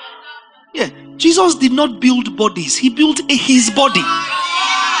 Yeah, Jesus did not build bodies, he built his body.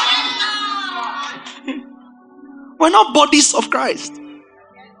 We're not bodies of Christ.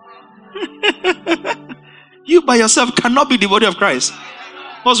 You by yourself cannot be the body of Christ.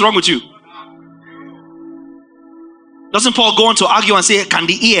 What's wrong with you? Doesn't Paul go on to argue and say, can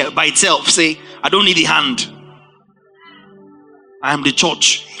the ear by itself say, I don't need the hand? I am the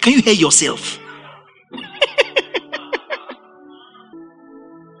church. Can you hear yourself?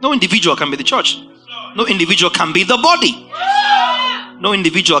 No individual can be the church. No individual can be the body. No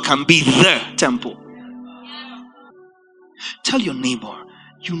individual can be the temple. Tell your neighbor,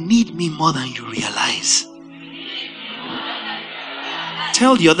 you need me more than you realize.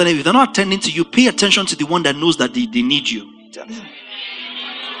 Tell the other neighbor, if they're not attending to you, pay attention to the one that knows that they need you.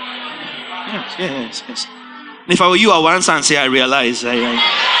 Yes. And if I were you, I would answer and say, I realize. Yes.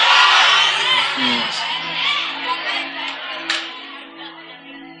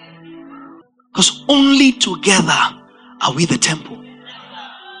 Because only together are we the temple.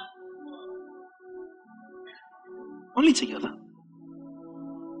 Only together.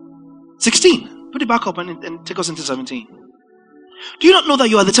 16. Put it back up and take us into 17. Do you not know that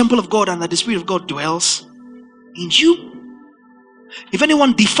you are the temple of God and that the Spirit of God dwells in you? If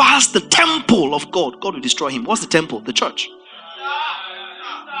anyone defiles the temple of God, God will destroy him. What's the temple? The church.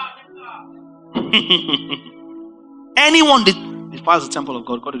 Anyone defiles the temple of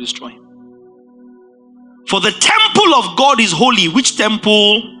God, God will destroy him. For the temple of God is holy. Which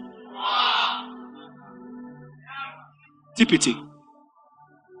temple? TPT.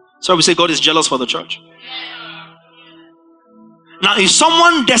 So we say God is jealous for the church. Now, if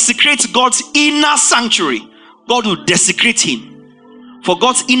someone desecrates God's inner sanctuary, God will desecrate him. For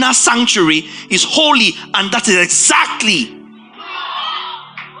God's inner sanctuary is holy, and that is exactly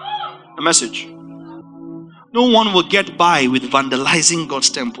the message. No one will get by with vandalizing God's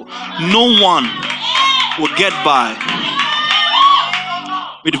temple. No one will get by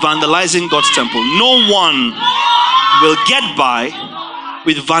with vandalizing God's temple. No one will get by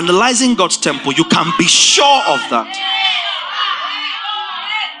with vandalizing God's temple. You can be sure of that.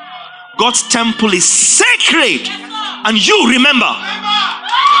 God's temple is sacred, and you remember.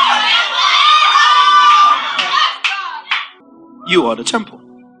 You are the temple.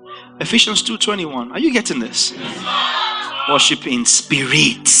 Ephesians 2:21. Are you getting this? Worship in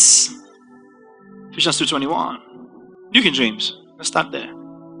spirit. Ephesians 2:21. New King James. Let's start there.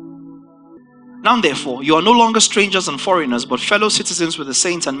 Now therefore, you are no longer strangers and foreigners, but fellow citizens with the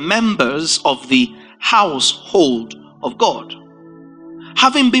saints and members of the household of God,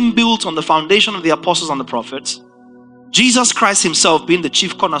 having been built on the foundation of the apostles and the prophets, Jesus Christ himself being the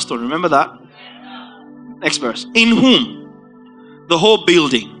chief cornerstone. Remember that? Next verse. In whom the whole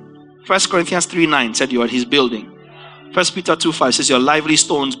building, 1 Corinthians 3:9 said you are his building. 1 Peter 2:5 says your lively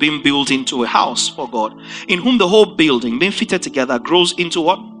stones being built into a house for God, in whom the whole building being fitted together grows into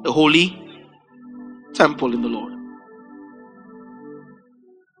what? The holy temple in the Lord.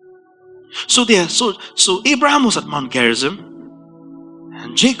 So Abraham was at Mount Gerizim,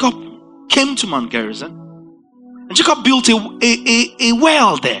 and Jacob came to Mount Gerizim, and Jacob built a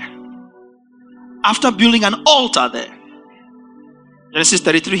well there after building an altar there. Genesis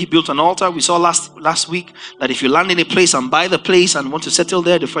 33, he built an altar. We saw last week that if you land in a place and buy the place and want to settle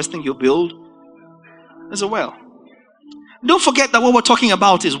there, the first thing you build is a well. Don't forget that what we're talking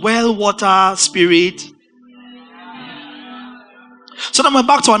about is well, water, spirit. So then we're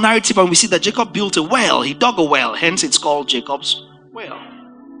back to our narrative and we see that Jacob built a well. He dug a well, hence it's called Jacob's well.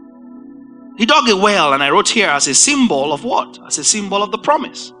 He dug a well, and I wrote here as a symbol of what? As a symbol of the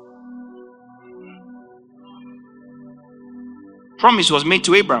promise. Promise was made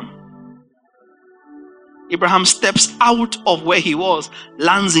to Abraham. Abraham steps out of where he was,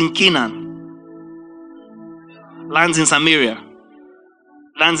 lands in Canaan, lands in Samaria,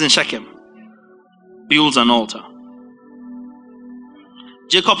 lands in Shechem, builds an altar.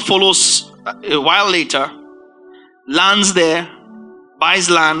 Jacob follows a while later, lands there, buys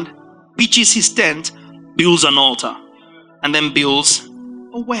land, pitches his tent, builds an altar, and then builds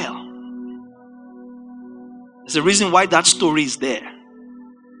a well. There's a reason why that story is there.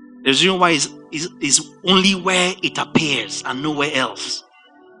 There's a reason why it's only where it appears and nowhere else.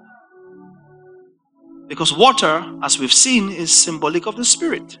 Because water, as we've seen, is symbolic of the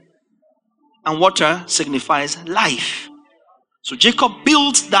Spirit. And water signifies life. So Jacob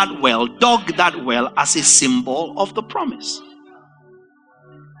built that well, dug that well as a symbol of the promise.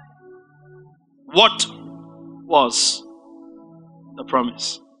 What was the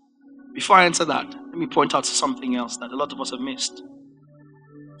promise? Before I answer that, let me point out something else that a lot of us have missed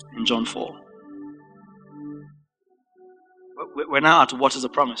in John 4. We're now at what is the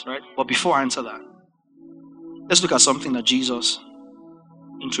promise, right? But before I answer that, let's look at something that Jesus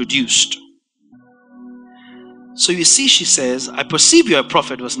introduced. So you see, she says, I perceive you're a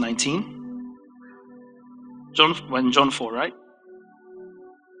prophet, verse 19. John 4, right?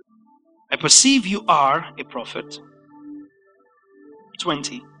 I perceive you are a prophet.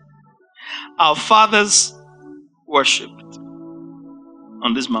 20. Our fathers worshipped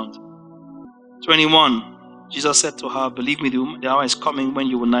on this mountain. 21. Jesus said to her, believe me, the hour is coming when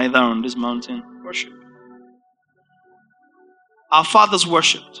you will neither on this mountain worship. Our fathers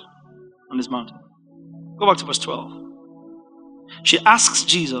worshipped on this mountain. Go back to verse 12. She asks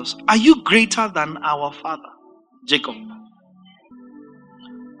Jesus, are you greater than our father, Jacob?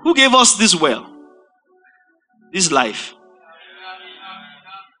 Who gave us this well, this life?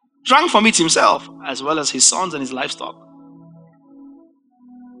 Drank from it himself, as well as his sons and his livestock.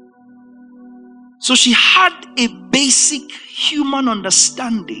 So she had a basic human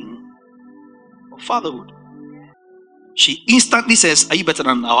understanding of fatherhood. She instantly says, are you better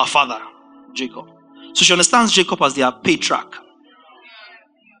than our father, Jacob? So she understands Jacob as their patriarch.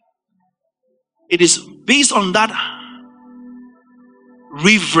 It is based on that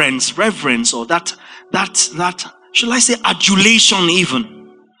reverence, or that shall I say adulation even,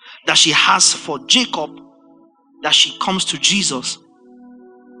 that she has for Jacob, that she comes to Jesus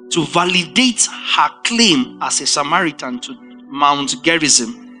to validate her claim as a Samaritan to Mount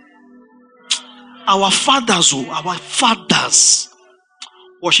Gerizim. Our fathers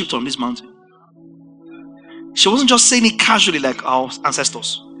worshipped on this mountain. She wasn't just saying it casually like our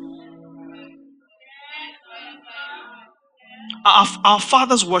ancestors. Our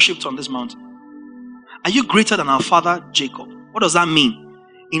fathers worshipped on this mountain. Are you greater than our father Jacob? What does that mean?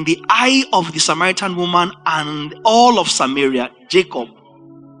 In the eye of the Samaritan woman and all of Samaria, Jacob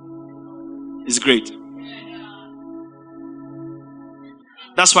is great.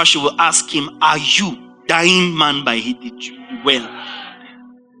 That's why she will ask him, are you, dying man by the well,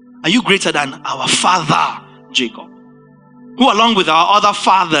 are you greater than our father Jacob, who along with our other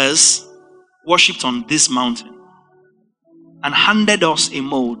fathers worshipped on this mountain and handed us a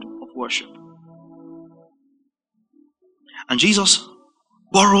mode of worship? And Jesus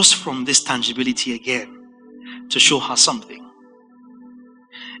borrows from this tangibility again to show her something.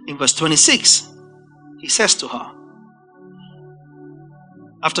 In verse 26, he says to her,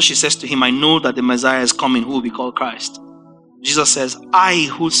 after she says to him, I know that the Messiah is coming who will be called Christ. Jesus says, I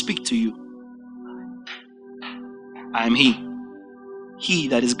who speak to you I am he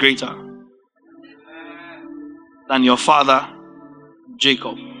that is greater than your father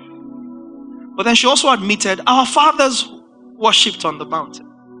Jacob. But then she also admitted our fathers worshipped on the mountain.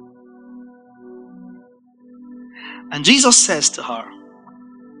 And Jesus says to her,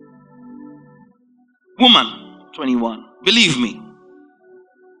 woman, 21, believe me.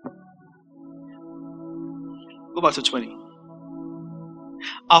 Go back to 20.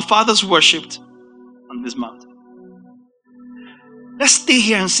 Our fathers worshipped on this mountain. Let's stay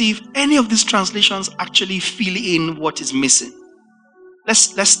here and see if any of these translations actually fill in what is missing.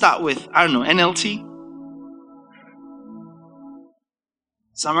 Let's start with, I don't know, NLT.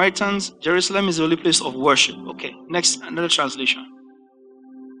 Samaritans, Jerusalem is the only place of worship. Okay, next, another translation.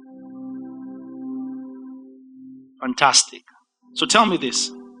 Fantastic. So tell me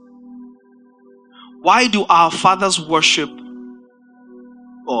this. Why do our fathers worship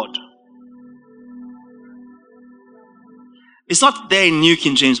God? It's not there in New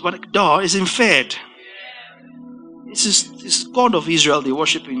King James, but it's inferred. This is God of Israel they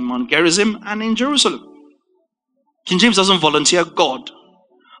worship in Mount Gerizim and in Jerusalem. King James doesn't volunteer God,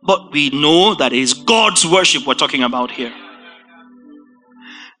 but we know that it is God's worship we're talking about here.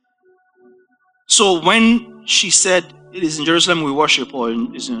 So when she said it is in Jerusalem we worship, or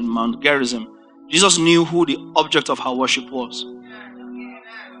it's in Mount Gerizim, Jesus knew who the object of her worship was.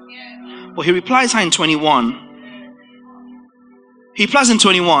 But he replies her in 21. He replies in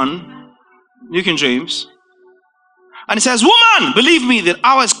 21, New King James, and he says, woman, believe me, the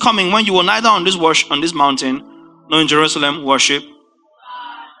hour is coming when you will neither on this mountain nor in Jerusalem worship.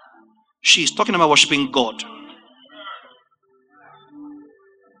 She's talking about worshiping God.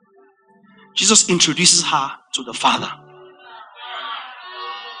 Jesus introduces her to the Father.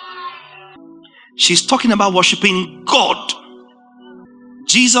 She's talking about worshiping God.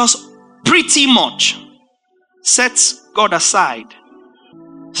 Jesus pretty much sets God aside.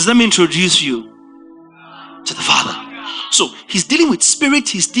 Says, let me introduce you to the Father. So he's dealing with spirit,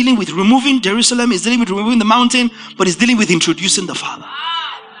 he's dealing with removing Jerusalem, he's dealing with removing the mountain, but he's dealing with introducing the Father.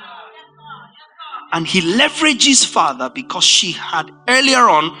 And he leverages Father because she had earlier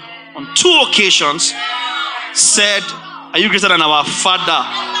on 2 occasions, said, are you greater than our father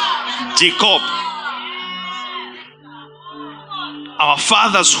Jacob? Our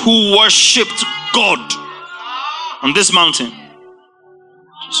fathers who worshipped God on this mountain.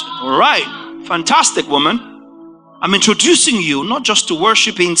 She said, all right, fantastic, woman. I'm introducing you not just to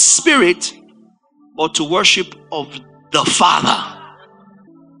worship in spirit, but to worship of the Father.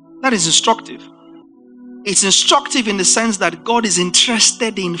 That is instructive. It's instructive in the sense that God is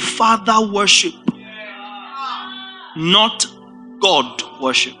interested in Father worship, not God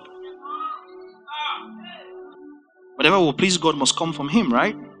worship. Whatever will please God must come from Him,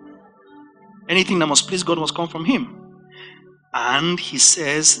 right? Anything that must please God must come from Him. And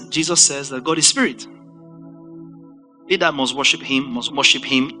Jesus says that God is spirit. They that must worship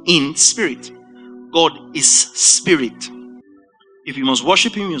Him in spirit. God is spirit. If you must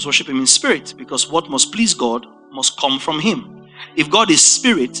worship Him, you must worship Him in spirit, because what must please God must come from Him. If God is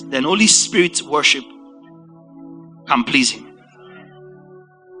spirit, then only spirit worship can please Him.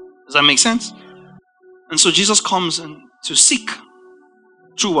 Does that make sense? And so Jesus comes to seek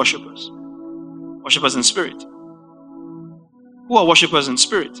true worshippers. Worshippers in spirit. Who are worshippers in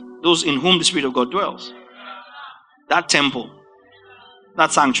spirit? Those in whom the Spirit of God dwells. That temple,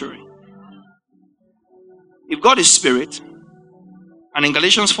 that sanctuary. If God is spirit, and in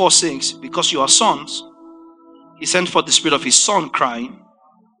Galatians 4:6, because you are sons, He sent forth the Spirit of His Son crying.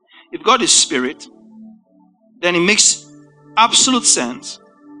 If God is spirit, then it makes absolute sense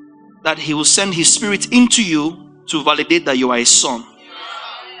that He will send His Spirit into you to validate that you are a son.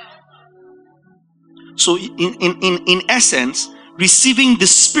 So in essence, receiving the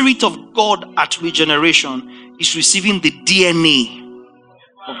Spirit of God at regeneration is receiving the DNA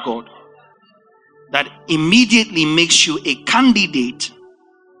of God. That immediately makes you a candidate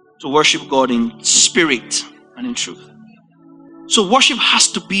to worship God in spirit and in truth. So worship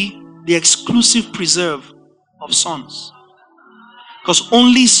has to be the exclusive preserve of sons. Because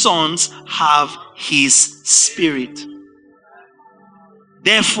only sons have His Spirit.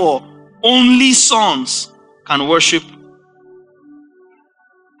 Therefore, only sons can worship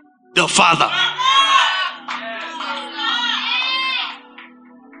the Father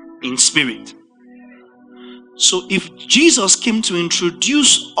in spirit. So if Jesus came to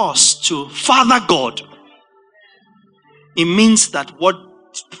introduce us to Father God, it means that what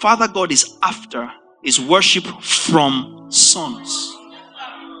Father God is after is worship from sons,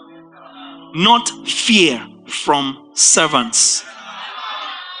 not fear from servants.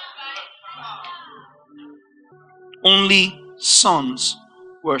 Only sons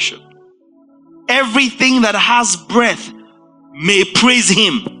worship. Everything that has breath may praise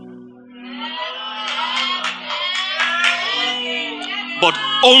him. But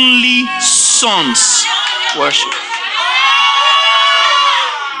only sons worship.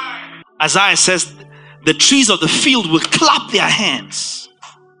 Isaiah says, the trees of the field will clap their hands.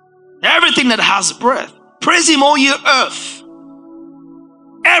 Everything that has breath, praise him, O ye earth.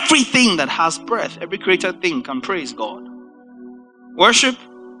 Everything that has breath, every created thing can praise God. Worship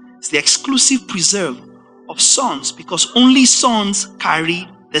is the exclusive preserve of sons, because only sons carry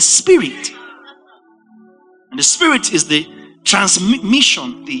the Spirit. And the Spirit is the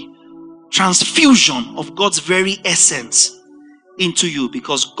transmission, the transfusion of God's very essence into you,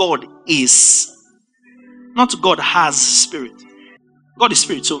 because God is, not God has Spirit. God is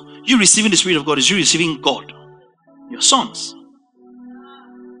Spirit. So you receiving the Spirit of God is you receiving God, your sons.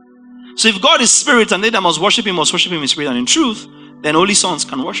 So if God is Spirit and they that must worship him in spirit and in truth, then only sons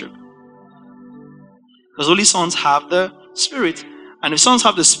can worship. Because only sons have the Spirit. And if sons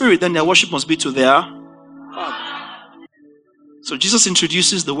have the Spirit, then their worship must be to their Father. So Jesus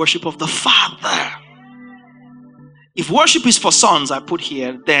introduces the worship of the Father. If worship is for sons, I put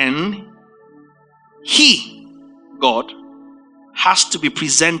here, then he, God, has to be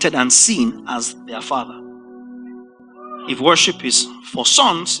presented and seen as their Father. If worship is for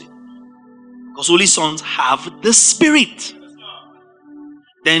sons, because only sons have the Spirit,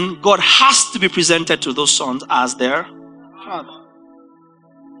 then God has to be presented to those sons as their Father.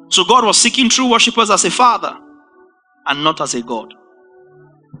 So God was seeking true worshippers as a Father and not as a God.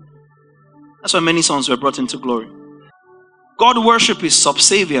 That's why many sons were brought into glory. God worship is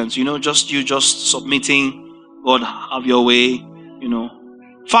subservience, just submitting, God have your way,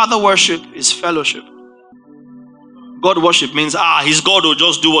 Father worship is fellowship. God worship means, he's God, will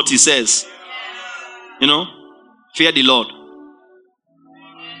just do what he says. Fear the Lord.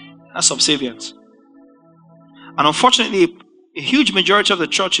 That's subservience. And unfortunately, a huge majority of the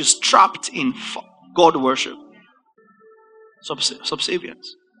church is trapped in God worship.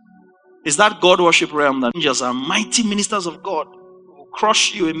 Subservience. Is that God worship realm that angels are mighty ministers of God who will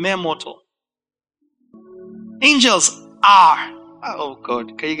crush you, a mere mortal. Angels are. Oh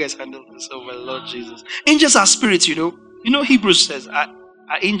God, can you guys handle this? Oh my Lord Jesus. Angels are spirits, Hebrews says, are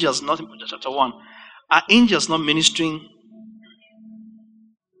angels, not in chapter 1, are angels not ministering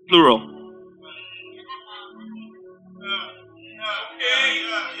plural?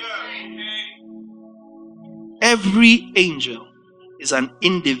 Every angel is an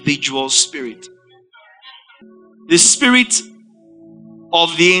individual spirit. The spirit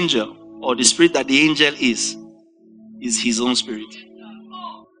of the angel, or the spirit that the angel is his own spirit.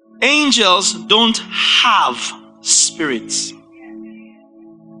 Angels don't have spirits.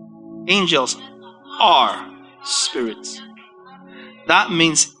 Angels are spirits. That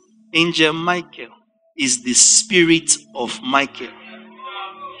means Angel Michael is the spirit of Michael.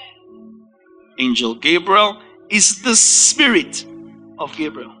 Angel Gabriel is the spirit of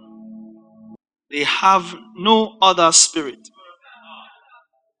Gabriel. They have no other spirit.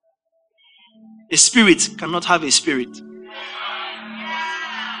 A spirit cannot have a spirit.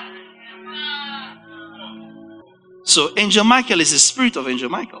 So Angel Michael is the spirit of Angel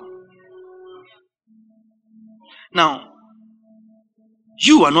Michael. Now,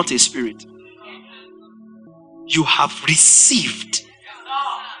 you are not a spirit. You have received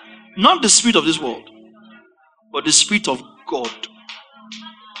not the spirit of this world, but the spirit of God.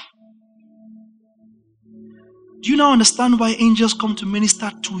 Do you now understand why angels come to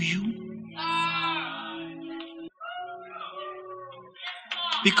minister to you?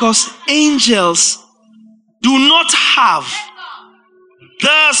 Because angels do not have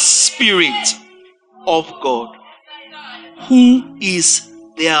the Spirit of God, who is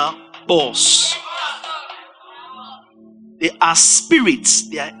their boss. They are spirits.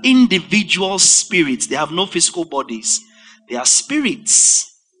 They are individual spirits. They have no physical bodies. They are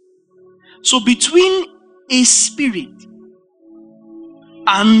spirits. So between a spirit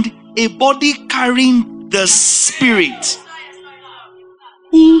and a body carrying the Spirit,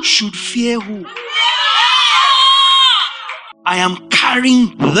 who should fear who? I am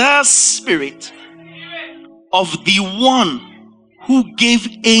carrying the Spirit of the one who gave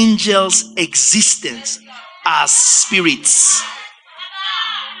angels existence as spirits.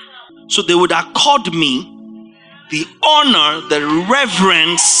 So they would accord me the honor, the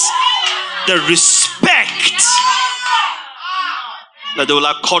reverence, the respect that they will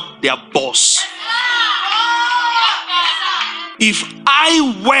accord their boss. If I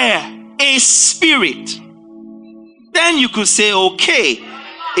were a spirit, then you could say, okay,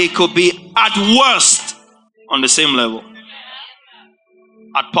 it could be at worst on the same level,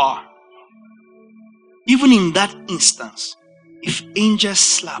 at par. Even in that instance, if angels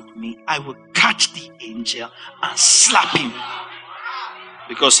slap me, I will catch the angel and slap him.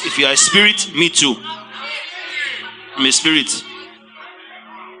 Because if you are a spirit, me too. I'm a spirit.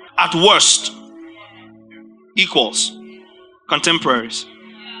 At worst, equals, contemporaries.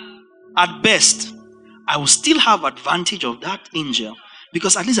 At best, I will still have advantage of that angel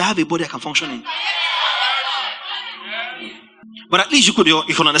because at least I have a body I can function in. But at least you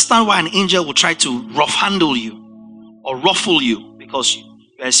can understand why an angel will try to rough handle you or ruffle you because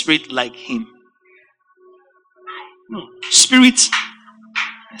you're a spirit like him. No, spirit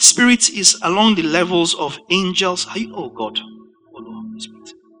is along the levels of angels. Oh God, oh Lord,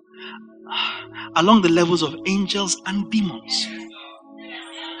 spirit. Along the levels of angels and demons.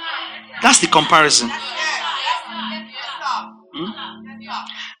 That's the comparison.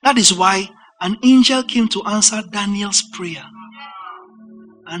 That is why an angel came to answer Daniel's prayer,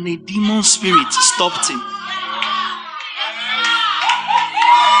 and a demon spirit stopped him.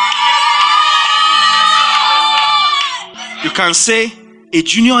 You can say a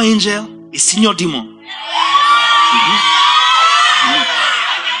junior angel, a senior demon.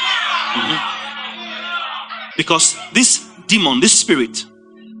 Because this demon, this spirit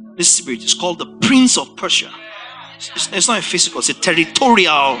is called the Prince of Persia. It's not a physical, it's a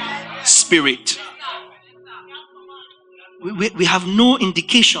territorial spirit. We have no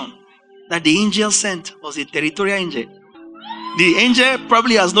indication that the angel sent was a territorial angel. The angel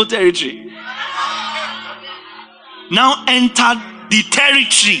probably has no territory. Now entered the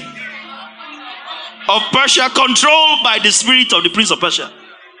territory of Persia, controlled by the spirit of the Prince of Persia.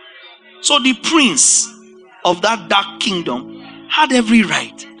 So the prince of that dark kingdom had every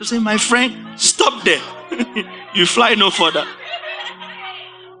right to say, my friend, stop there. You fly no further.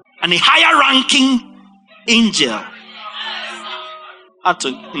 And a higher ranking angel had to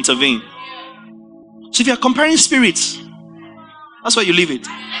intervene. So if you're comparing spirits, that's where you leave it.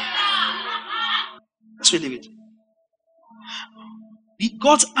 That's where you leave it.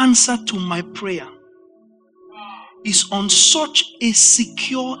 God's answer to my prayer is on such a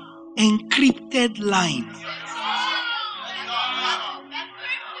secure, encrypted line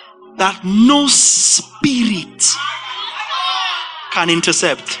that no spirit can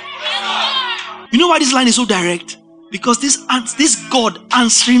intercept. You know why this line is so direct? Because this God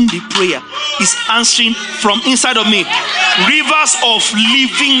answering the prayer is answering from inside of me. Rivers of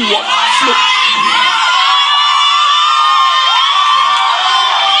living water flow.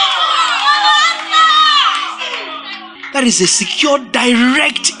 That is a secure,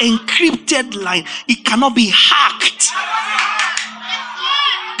 direct, encrypted line. It cannot be hacked.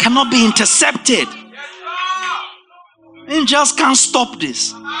 Cannot be intercepted. Angels can't stop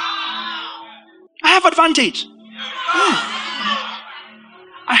this. I have advantage.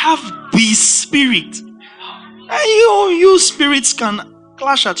 I have the spirit. And you spirits can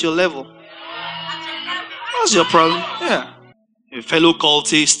clash at your level. What's your problem? Yeah. A fellow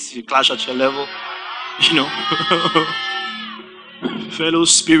cultist, you clash at your level. You know. Fellow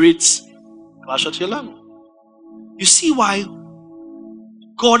spirits clash at your level. You see why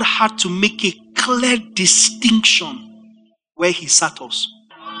God had to make a clear distinction where he sat us.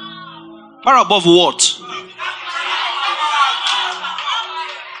 Far above what?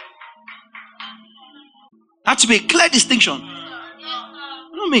 Had to be a clear distinction.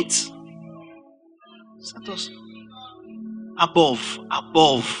 No, mate. Sat us above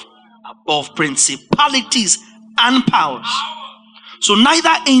principalities and powers. So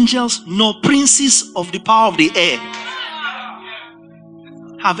neither angels nor princes of the power of the air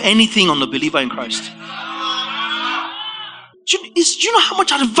have anything on the believer in Christ. Do you know how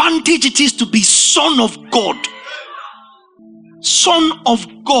much advantage it is to be son of God? Son of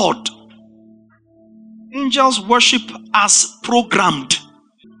God. Angels worship as programmed.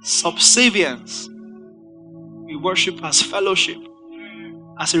 Subservience. We worship as fellowship.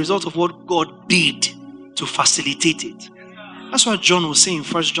 As a result of what God did to facilitate it. That's why John was saying in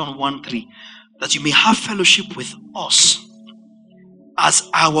 1 John 1:3 that you may have fellowship with us. As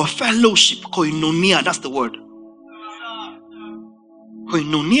our fellowship, koinonia, that's the word.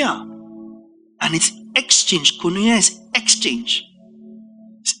 Koinonia. And it's exchange. Koinonia is exchange.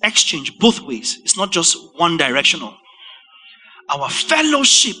 It's exchange both ways. It's not just one directional. Our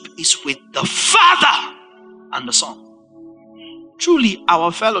fellowship is with the Father and the Son. Truly,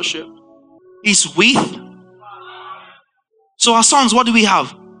 our fellowship is with. So our sons, what do we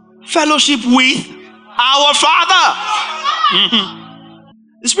have? Fellowship with our Father.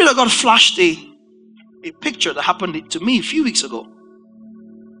 The Spirit of God flashed a picture that happened to me a few weeks ago.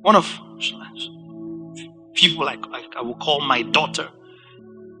 People like I will call my daughter.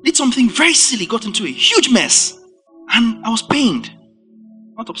 Did something very silly, got into a huge mess. And I was pained,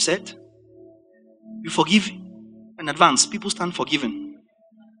 not upset. You forgive in advance. People stand forgiven.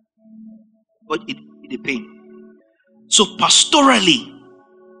 But it a pain. So pastorally,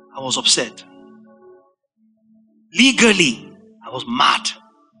 I was upset. Legally, I was mad.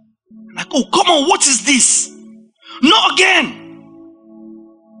 Like, oh, come on, what is this? Not again.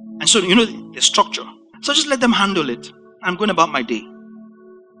 And so, the structure. So just let them handle it. I'm going about my day.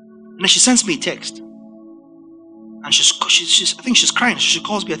 And then she sends me a text. And I think she's crying. She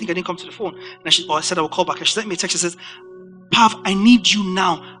calls me. I think I didn't come to the phone. And I said I will call back. And she sent me a text. She says, Pav, I need you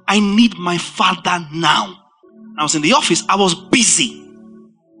now. I need my father now. I was in the office. I was busy.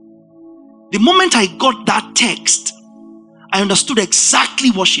 The moment I got that text, I understood exactly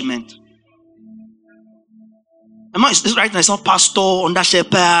what she meant. It's right now. It's not pastor, under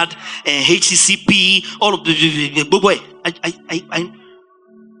shepherd, HCCP, all of the boy.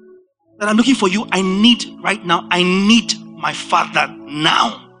 That I'm looking for you. I need right now. I need my father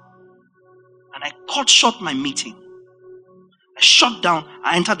now. And I cut short my meeting. I shut down.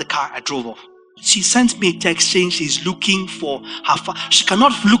 I entered the car. I drove off. She sent me a text saying she's looking for her father. She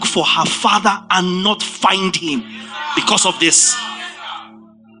cannot look for her father and not find him because of this.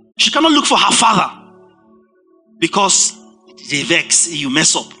 She cannot look for her father because they vex, you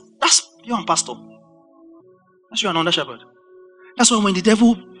mess up. You're a pastor. That's you're an under shepherd. That's why when the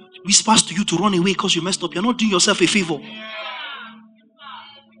devil whispers to you to run away because you messed up, you're not doing yourself a favor.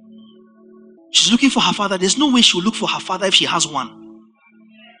 She's looking for her father. There's no way she'll look for her father if she has one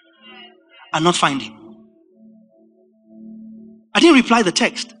and not find him. I didn't reply the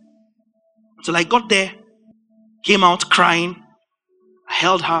text until I got there, came out crying. I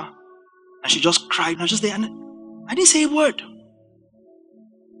held her and she just cried. I was just there and I didn't say a word.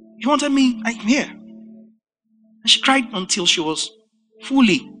 You wanted me, I'm here. And she cried until she was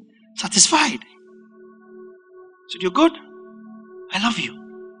fully satisfied. I said, you're good? I love you.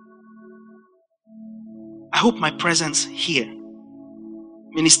 I hope my presence here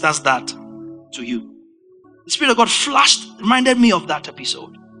ministers that to you. The Spirit of God reminded me of that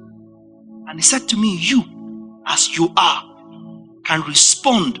episode. And He said to me, you, as you are, can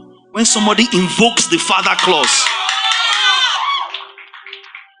respond when somebody invokes the Father clause.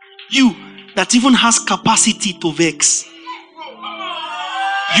 You that even has capacity to vex.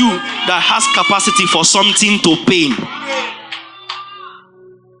 You that has capacity for something to pain.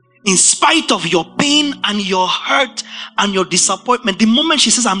 In spite of your pain and your hurt and your disappointment, the moment she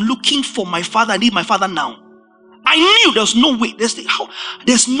says, I'm looking for my father, I need my father now. I knew there's no way.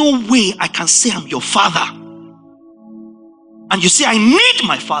 There's no way I can say I'm your father. And you say, I need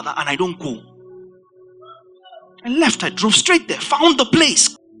my father, and I don't go. I left, I drove straight there, found the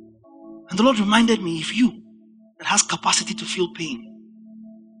place. And the Lord reminded me, if you that has capacity to feel pain,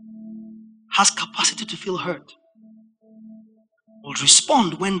 has capacity to feel hurt, will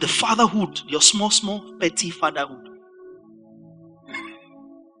respond when the fatherhood, your small, petty fatherhood,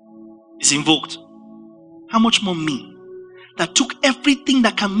 is invoked. How much more me, that took everything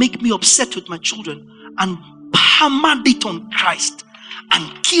that can make me upset with my children and hammered it on Christ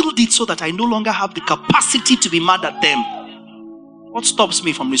and killed it so that I no longer have the capacity to be mad at them. What stops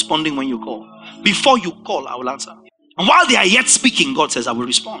me from responding when you call? Before you call, I will answer. And while they are yet speaking, God says, I will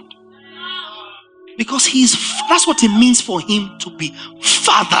respond. Because that's what it means for Him to be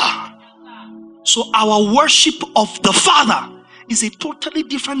Father. So our worship of the Father is a totally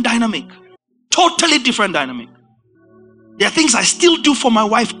different dynamic. Totally different dynamic. There are things I still do for my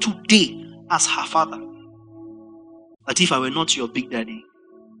wife today as her father. But if I were not your big daddy,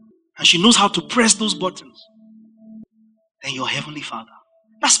 and she knows how to press those buttons, then your heavenly Father.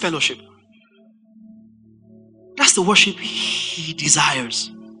 That's fellowship. That's the worship He desires.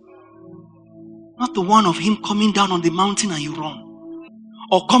 Not the one of Him coming down on the mountain and you run.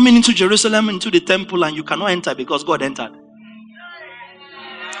 Or coming into Jerusalem, into the temple, and you cannot enter because God entered.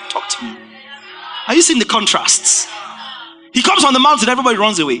 Talk to me. Are you seeing the contrasts? He comes on the mountain, everybody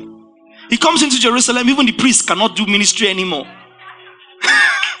runs away. He comes into Jerusalem, even the priest cannot do ministry anymore.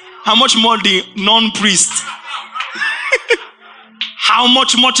 How much more the non-priest? How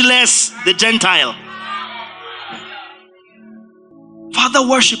much less the Gentile? Father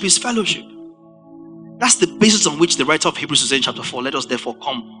worship is fellowship. That's the basis on which the writer of Hebrews says in chapter 4, let us therefore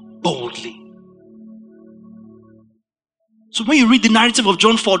come boldly. So when you read the narrative of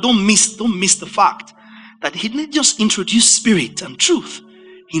John 4, don't miss the fact that He didn't just introduce spirit and truth.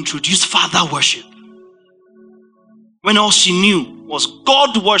 He introduced Father worship. When all she knew was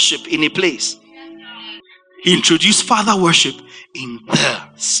God worship in a place, He introduced Father worship in the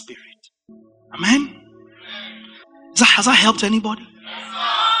Spirit. Amen? Has that helped anybody?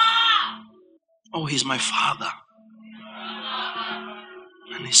 Oh, he's my father.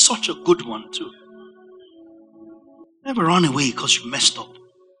 And he's such a good one too. Never run away because you messed up.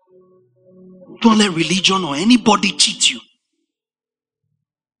 Don't let religion or anybody cheat you.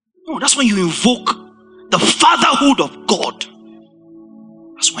 No, that's when you invoke the fatherhood of God.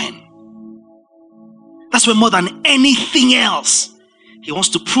 That's when. That's when more than anything else, he wants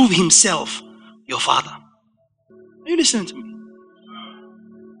to prove himself your father. Are you listening to me?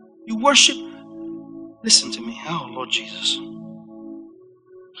 You worship. Listen to me. Oh, Lord Jesus.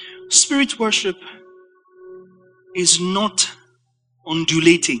 Spirit worship is not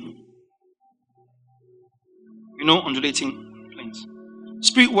undulating. You know, undulating planes.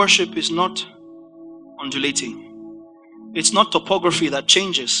 Spirit worship is not undulating. It's not topography that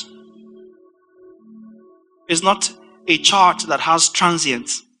changes. It's not a chart that has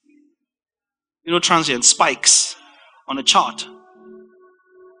transients. You know, transient spikes on a chart.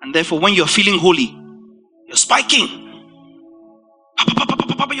 And therefore, when you're feeling holy, you're spiking.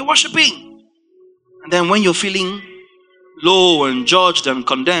 You're worshiping. And then when you're feeling low and judged and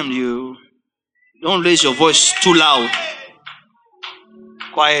condemned, you don't raise your voice too loud.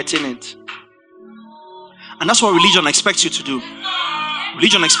 Quieten it. And that's what religion expects you to do.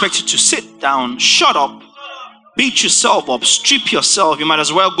 Religion expects you to sit down, shut up, beat yourself up, strip yourself. You might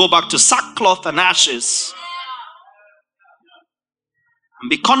as well go back to sackcloth and ashes and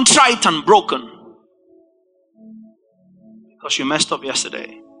be contrite and broken because you messed up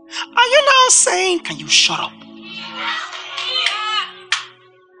yesterday. Are you now saying, can you shut up?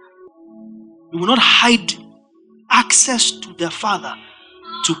 You will not hide access to the Father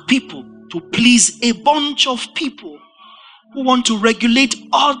to people to please a bunch of people who want to regulate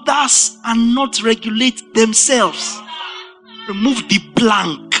others and not regulate themselves. Remove the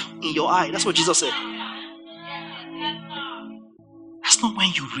blank in your eye. That's what Jesus said. That's not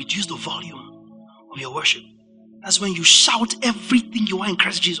when you reduce the volume of your worship. That's when you shout everything you are in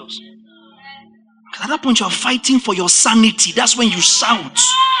Christ Jesus. Because at that point you are fighting for your sanity. That's when you shout.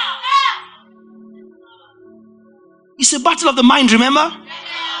 It's a battle of the mind, remember?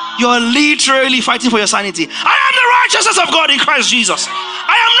 You're literally fighting for your sanity. I am the righteousness of God in Christ Jesus.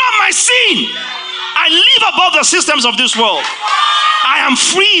 I am not my sin. I live above the systems of this world. I am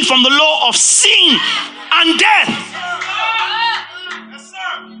free from the law of sin and death.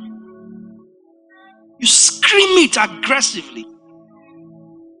 You scream it aggressively,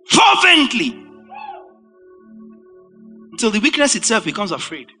 fervently, until the weakness itself becomes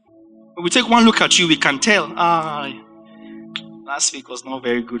afraid. When we take one look at you, we can tell, last week was not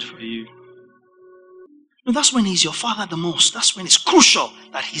very good for you. No, that's when he's your father the most. That's when it's crucial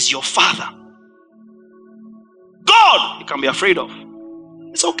that he's your father. God, you can be afraid of.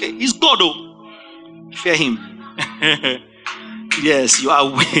 It's okay. He's God, oh. Fear him. Yes, you are.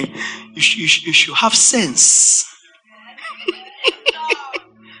 You should have sense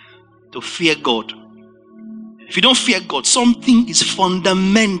to fear God. If you don't fear God, something is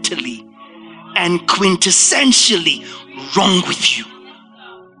fundamentally and quintessentially wrong with you.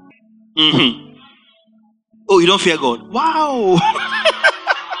 Oh, you don't fear God? Wow.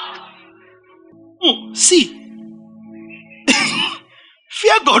 Oh, see.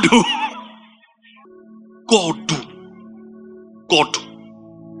 Fear God. God.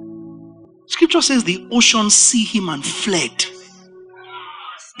 Scripture says the ocean see him and fled.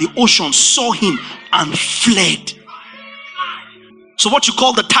 The ocean saw him and fled. So what you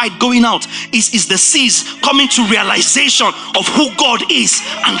call the tide going out is the seas coming to realization of who God is,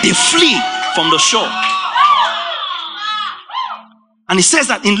 and they flee from the shore. And it says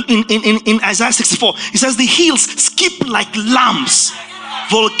that in Isaiah 64, it says the hills skip like lambs.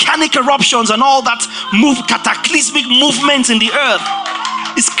 Volcanic eruptions and all that cataclysmic movements in the earth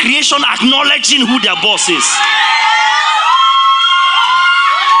is creation acknowledging who their boss is.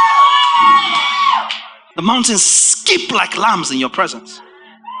 The mountains skip like lambs in your presence.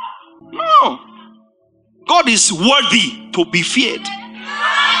 No. God is worthy to be feared.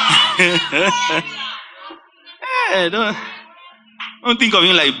 Hey, don't think of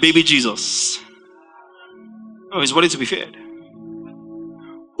him like baby Jesus. No, he's worthy to be feared.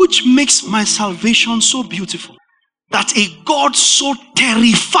 Which makes my salvation so beautiful, that a God so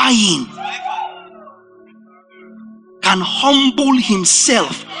terrifying can humble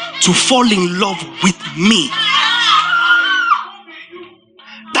himself to fall in love with me.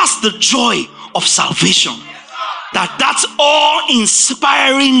 That's the joy of salvation. That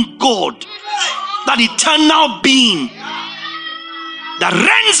awe-inspiring God, that eternal being that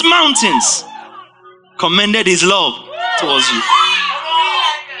rends mountains, commended his love towards you.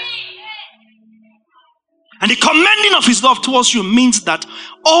 And the commending of his love towards you means that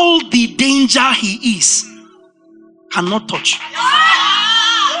all the danger he is cannot touch.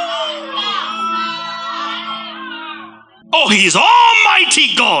 Oh, he is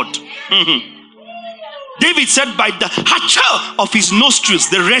Almighty God. David said, by the hatcher of his nostrils,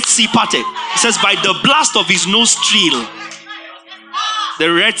 the Red Sea parted. He says, by the blast of his nostril,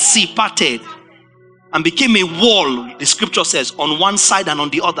 the Red Sea parted and became a wall, the scripture says, on one side and on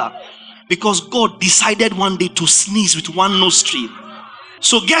the other. Because God decided one day to sneeze with one nostril.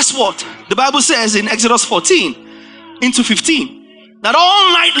 So guess what? The Bible says in Exodus 14 into 15 that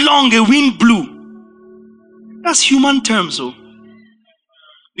all night long a wind blew. That's human terms, though.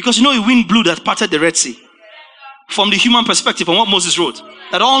 Because you know a wind blew that parted the Red Sea. From the human perspective, from what Moses wrote,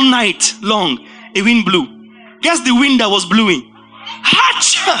 that all night long a wind blew. Guess the wind that was blowing?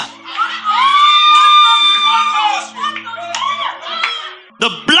 Hatcha! The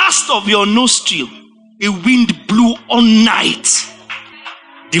blast of your nostril, a wind blew all night,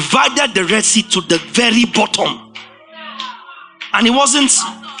 divided the Red Sea to the very bottom. And it wasn't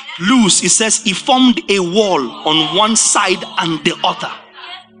loose. It says he formed a wall on one side and the other.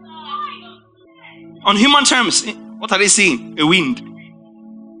 On human terms, what are they saying? A wind.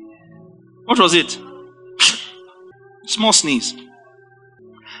 What was it? Small sneeze.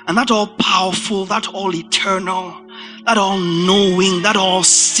 And that all powerful, that all eternal, that all knowing, that all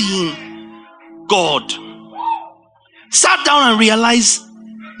seeing God sat down and realized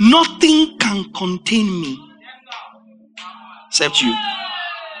nothing can contain me except you.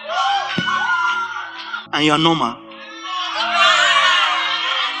 And you are normal.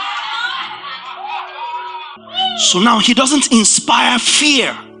 So now he doesn't inspire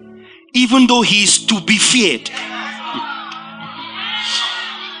fear, even though he is to be feared.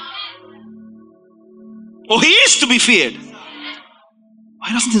 Oh, he is to be feared. But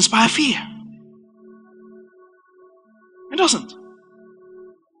he doesn't inspire fear. He doesn't.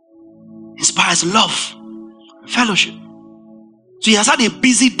 He inspires love and fellowship. So he has had a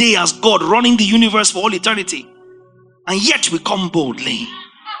busy day as God running the universe for all eternity. And yet we come boldly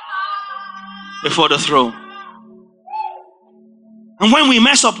before the throne. And when we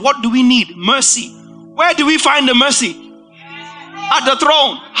mess up, what do we need? Mercy. Where do we find the mercy? At the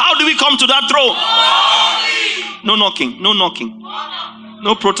throne. How do we come to that throne? No knocking. No knocking.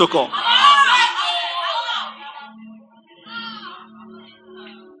 No protocol.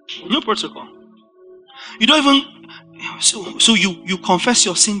 No protocol. You don't even... So you confess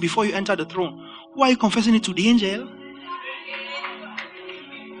your sin before you enter the throne. Who are you confessing it to? The angel?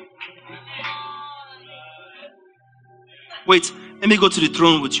 Wait, let me go to the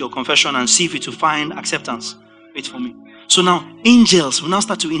throne with your confession and see if it will find acceptance. Wait for me. So now, angels will now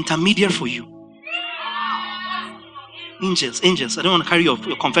start to intermediate for you. Angels. I don't want to carry your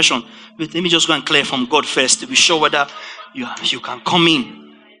confession. Wait, let me just go and clear from God first to be sure whether you can come in.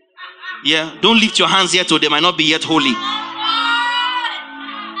 Yeah, don't lift your hands yet, or they might not be yet holy.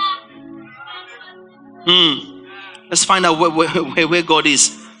 Let's find out where God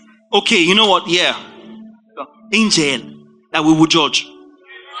is. Okay, you know what? Yeah. Angel that we will judge.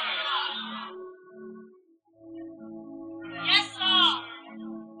 Yes, sir.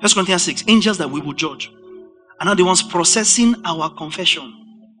 1 Corinthians 6. Angels that we will judge. And now the ones processing our confession.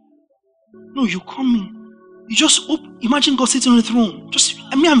 No, you come in. You just imagine God sitting on the throne.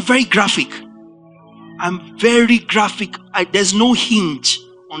 I'm very graphic. I'm very graphic. There's no hinge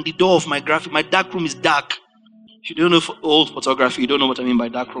on the door of my graphic. My dark room is dark. If you don't know old photography, you don't know what I mean by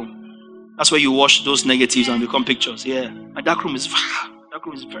dark room. That's where you wash those negatives and become pictures. Yeah. My dark room is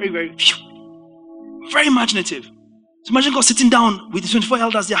very, very, very imaginative. So imagine God sitting down with the 24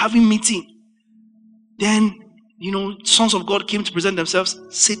 elders. They're having meeting. Then, sons of God came to present themselves.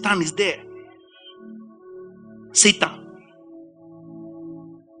 Satan is there. Satan.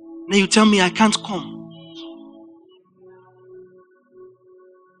 Then you tell me I can't come.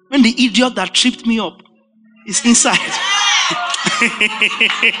 When the idiot that tripped me up is inside.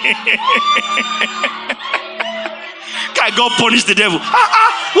 Can God punish the devil?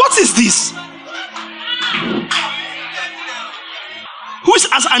 What is this? Who is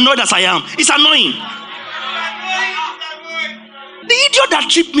as annoyed as I am? It's annoying. The idiot that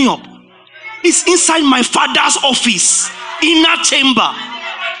tripped me up is inside my father's office, inner chamber.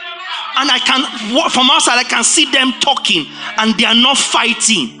 And I can, from outside, I can see them talking and they are not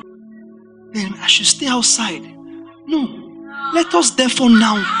fighting. Then I should stay outside. No. Let us therefore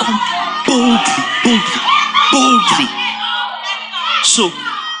now come boldly. So,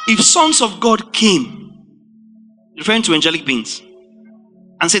 if sons of God came, referring to angelic beings,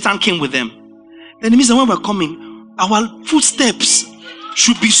 and Satan came with them, then it means that when we're coming, our footsteps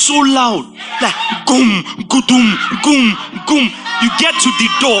should be so loud. Like, goom, goom, goom, goom. You get to the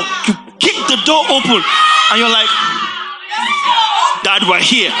door, you kick the door open, and you're like, Dad, we're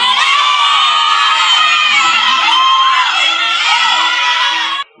here.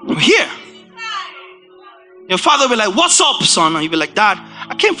 We're here. Your father will be like, what's up, son? And you'll be like, Dad,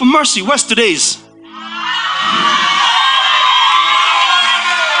 I came for mercy. Where's today's?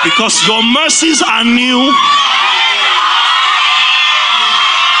 Because your mercies are new.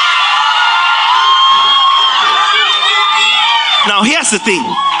 Now here's the thing.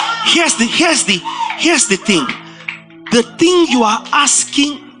 Here's the thing. The thing you are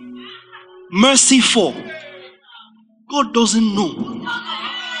asking mercy for, God doesn't know.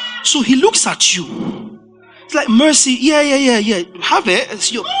 So he looks at you. It's like, mercy, yeah. Have it.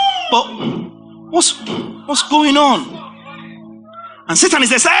 It's your, but what's going on? And Satan is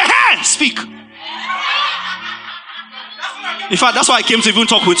there saying, hey, speak. In fact, that's why I came to even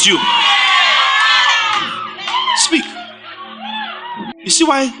talk with you. Speak. You see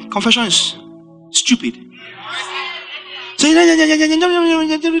why confession is stupid? Say,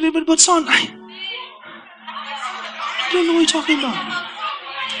 but son, I don't know what you're talking about.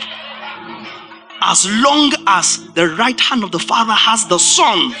 As long as the right hand of the Father has the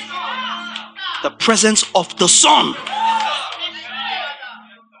Son, the presence of the Son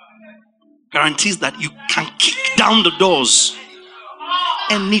guarantees that you can kick down the doors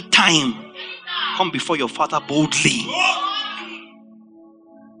anytime. Come before your Father boldly.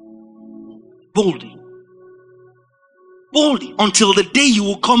 Boldly until the day you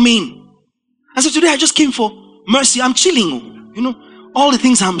will come in. And so today I just came for mercy. I'm chilling. You know, all the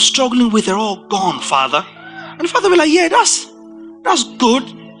things I'm struggling with are all gone, Father. And the Father will be like, yeah, that's good.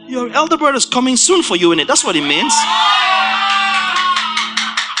 Your elder brother is coming soon for you in it. That's what it means.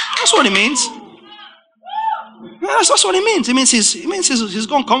 That's what it means. That's what it means. It means he's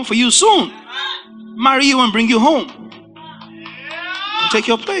going to come for you soon. Marry you and bring you home. And take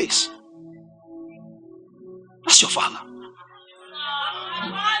your place. That's your Father.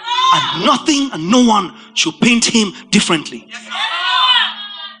 And nothing and no one should paint him differently.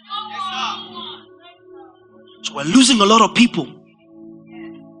 So we're losing a lot of people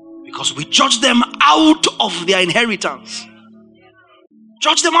because we judge them out of their inheritance.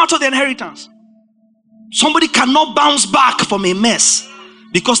 Judge them out of their inheritance. Somebody cannot bounce back from a mess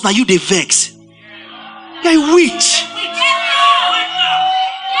because now you they vex. You're a witch.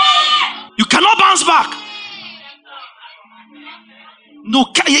 You cannot bounce back. No,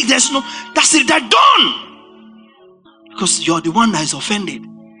 there's no, that's it, they're done. Because you're the one that is offended.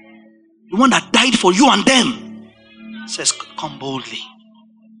 The one that died for you and them. Says, come boldly.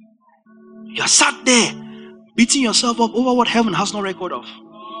 You're sat there beating yourself up over what heaven has no record of.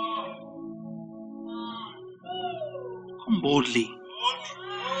 Come boldly.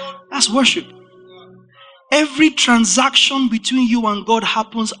 That's worship. Every transaction between you and God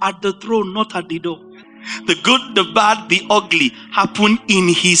happens at the throne, not at the door. The good, the bad, the ugly happen in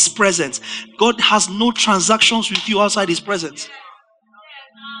his presence. God has no transactions with you outside his presence.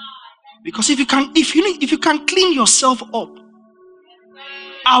 Because if you can clean yourself up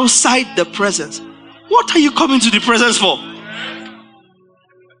outside the presence, what are you coming to the presence for?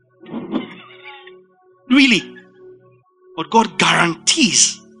 Really? But God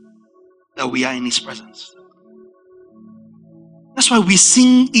guarantees that we are in his presence. That's why we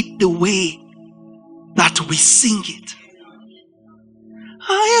sing it the way that we sing it.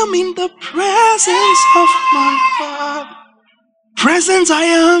 I am in the presence of my Father. Presence I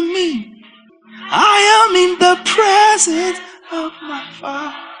am in. I am in the presence of my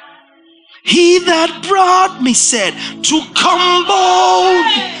Father. He that brought me said to come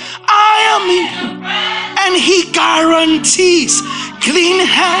boldly. I am in, and he guarantees clean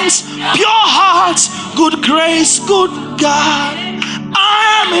hands, pure hearts, good grace, good God. I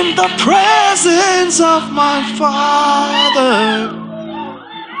am in the presence of my Father.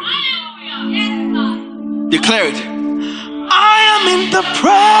 Declare it. I am in the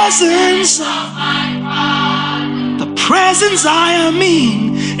presence of my Father. The presence I am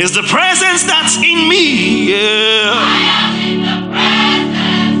in is the presence that's in me. Yeah. I am in the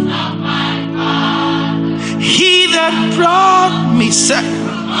presence of my Father. He that brought me said, I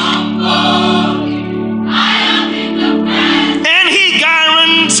am in the presence. And he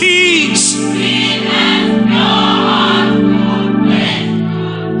guarantees.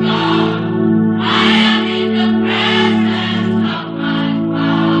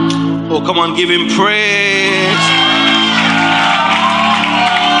 Oh, come on, give him praise.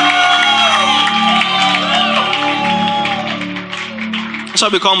 So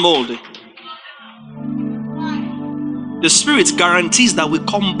become bold. The Spirit guarantees that we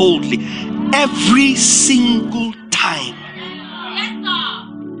come boldly every single time.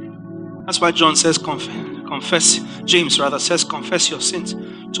 That's why John says, James says, confess your sins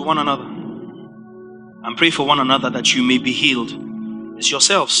to one another and pray for one another that you may be healed. It's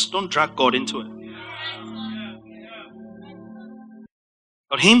yourselves. Don't drag God into it.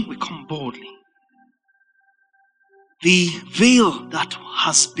 But Him, we come boldly. The veil that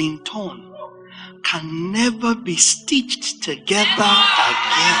has been torn can never be stitched together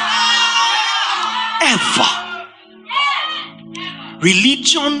again. Ever.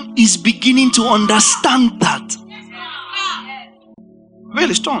 Religion is beginning to understand that. Veil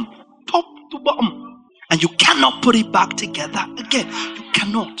is torn, top to bottom, and you cannot put it back together again. You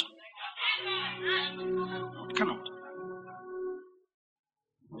cannot. You cannot.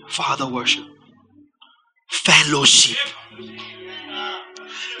 Father worship, fellowship.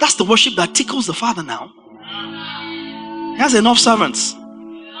 That's the worship that tickles the Father now. He has enough servants.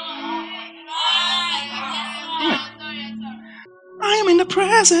 Yeah. I am in the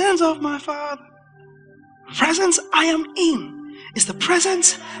presence of my Father. The presence I am in is the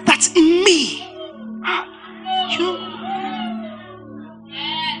presence that's in me.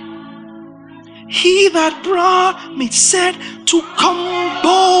 He that brought me said to come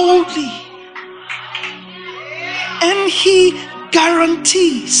boldly, and He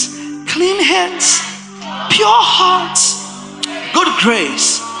guarantees clean hands, pure hearts, good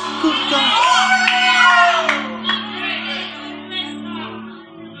grace, good God.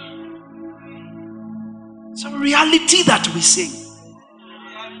 It's a reality that we sing.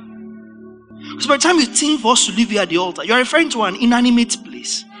 Because by the time you think for us to live here at the altar, you're referring to an inanimate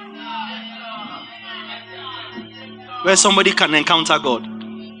place where somebody can encounter God.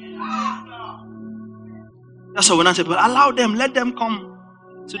 That's what we're not saying, but allow them, let them come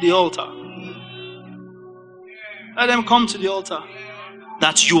to the altar. Let them come to the altar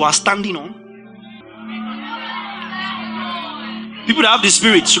that you are standing on. People that have the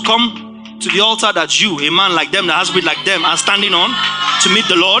Spirit should come to the altar that you, a man like them that has Spirit like them, are standing on to meet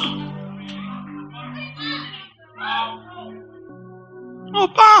the Lord. Oh,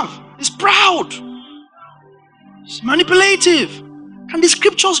 Pav is proud. It's manipulative. Can the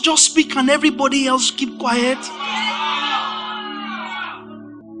scriptures just speak and everybody else keep quiet?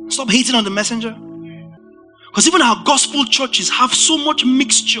 Stop hating on the messenger. Because even our gospel churches have so much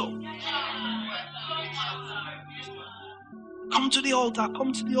mixture. Come to the altar,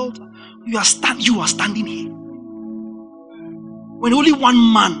 come to the altar. You are standing here. When only one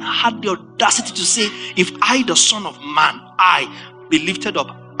man had the audacity to say, if I, the Son of Man, I be lifted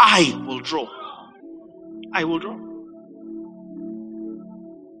up, I will draw. I will draw.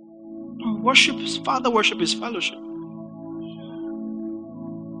 Worship, Father worship is fellowship.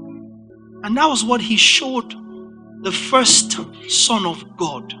 And that was what He showed the first Son of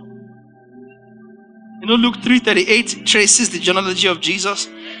God. You know, Luke 3:38 traces the genealogy of Jesus,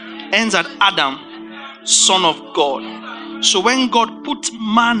 ends at Adam, Son of God. So when God put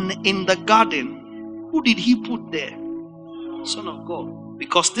man in the garden, who did He put there? Son of God.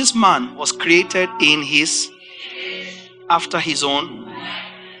 Because this man was created after His own.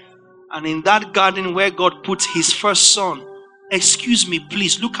 And in that garden where God put His first son, excuse me,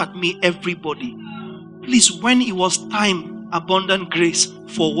 please look at me, everybody. Please, when it was time, abundant grace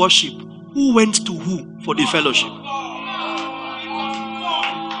for worship, who went to who for the fellowship?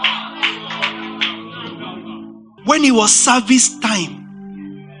 When it was service time,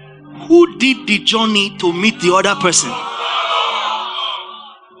 who did the journey to meet the other person?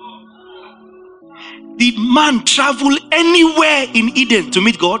 Did man travel anywhere in Eden to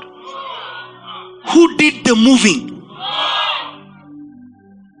meet God? Who did the moving?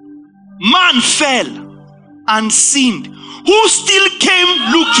 Man fell and sinned. Who still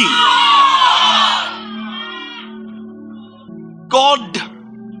came looking? God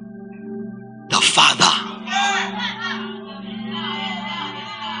the Father.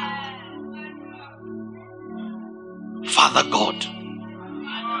 Father God.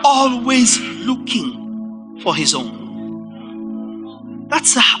 Always looking for His own.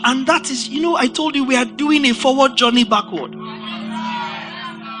 That is, you know, I told you we are doing a forward journey backward.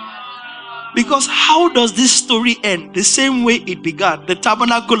 Because how does this story end? The same way it began. The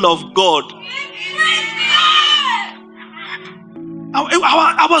tabernacle of God.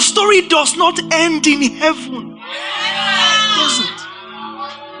 Our story does not end in heaven.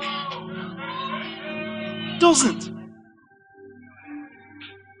 It doesn't.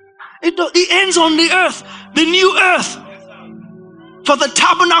 It ends on the earth, the new earth. For the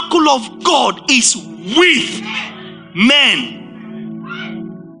tabernacle of God is with men.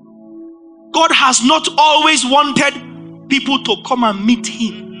 God has not always wanted people to come and meet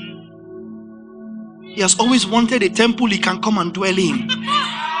him. He has always wanted a temple he can come and dwell in.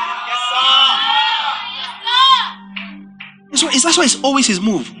 That's why it's always his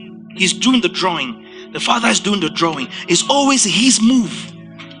move. He's doing the drawing. The Father is doing the drawing. It's always his move.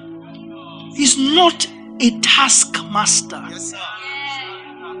 He's not a taskmaster.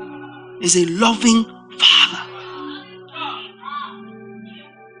 He's a loving Father.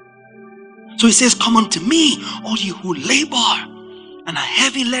 So he says, come unto me, all you who labor and are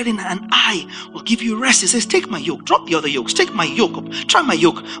heavy laden, and I will give you rest. He says, take my yoke, drop the other yokes, take my yoke up, try my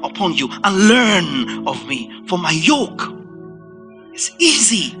yoke upon you and learn of me. For my yoke is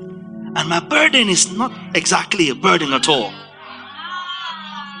easy and my burden is not exactly a burden at all.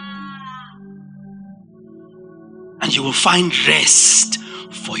 And you will find rest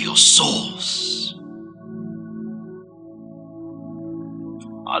for your souls.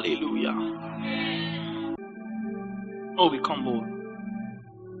 Hallelujah. Oh, become bold.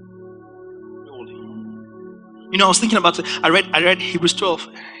 You know, I was thinking about it. I read Hebrews 12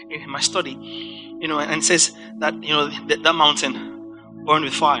 in my study. You know, and it says that, you know, that mountain burned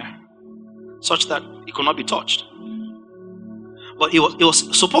with fire, such that it could not be touched. But it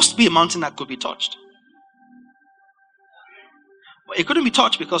was supposed to be a mountain that could be touched. But it couldn't be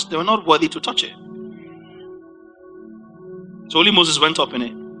touched because they were not worthy to touch it. So only Moses went up in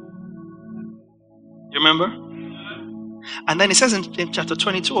it. You remember? And then it says in chapter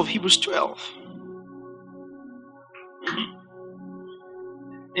 22 of Hebrews 12,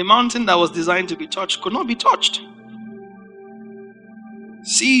 a mountain that was designed to be touched could not be touched.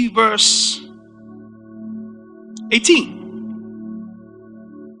 See verse 18.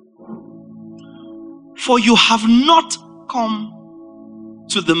 For you have not come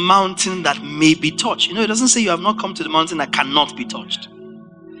to the mountain that may be touched. You know, it doesn't say you have not come to the mountain that cannot be touched.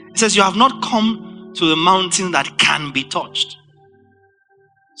 It says you have not come to the mountain that can be touched.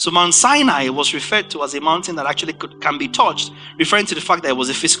 So Mount Sinai was referred to as a mountain that actually can be touched, referring to the fact that it was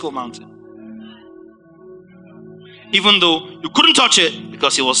a physical mountain. Even though you couldn't touch it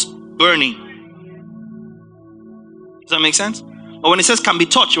because it was burning. Does that make sense? But when it says can be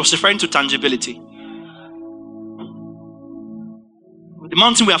touched, it was referring to tangibility. The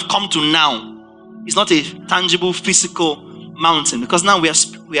mountain we have come to now is not a tangible physical mountain, because now we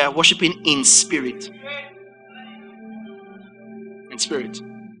are worshiping in spirit. In spirit.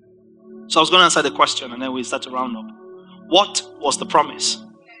 So I was going to answer the question and then we start to round up. What was the promise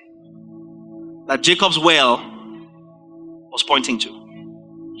that Jacob's well was pointing to?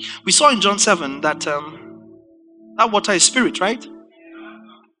 We saw in John 7 that that water is spirit, right?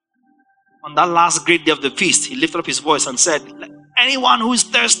 On that last great day of the feast, he lifted up his voice and said, anyone who is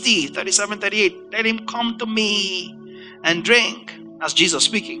thirsty, 37, 38, let him come to me and drink. That's Jesus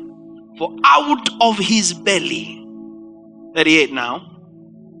speaking. For out of his belly, 38 now,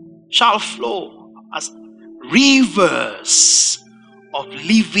 shall flow as rivers of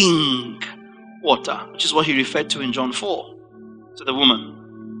living water, which is what he referred to in John 4 to the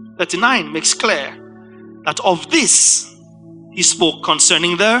woman. 39 makes clear that of this he spoke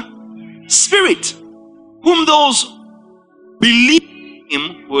concerning the Spirit, whom those believe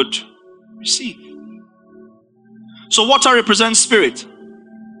him would receive. So water represents spirit.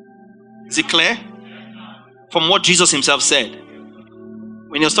 Is it clear? From what Jesus himself said.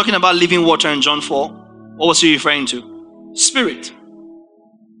 When he was talking about living water in John 4, what was he referring to? Spirit.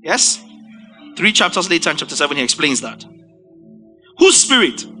 Yes? 3 chapters later in chapter 7 he explains that. Whose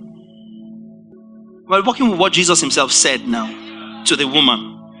spirit? We're working with what Jesus himself said now to the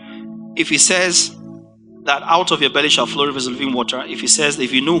woman. If he says that out of your belly shall flow rivers of living water, if he says that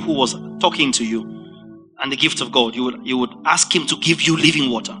if you knew who was talking to you and the gift of God, you would ask him to give you living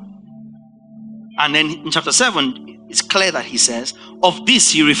water. And then in chapter 7 it's clear that he says of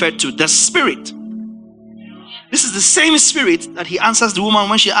this he referred to the Spirit. This is the same Spirit that he answers the woman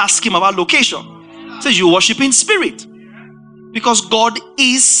when she asks him about location. He says you worship in spirit because God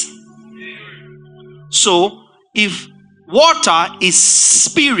is. So if water is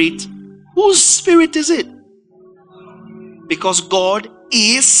spirit, whose spirit is it? Because God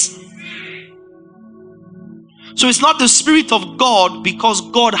is. So it's not the Spirit of God because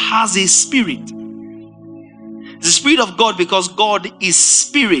God has a spirit. It's the Spirit of God because God is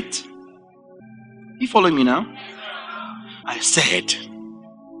spirit. You following me now? I said,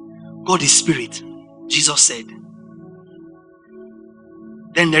 God is spirit. Jesus said.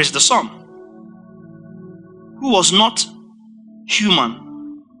 Then there's the Son, who was not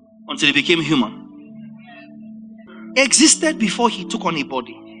human until he became human. He existed before he took on a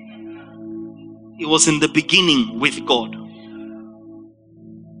body. He was in the beginning with God.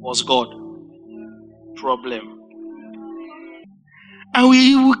 Was God. Problem. And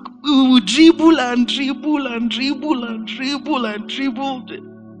we would dribble and dribble and dribble and dribble and dribble.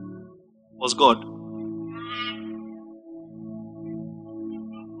 Was God.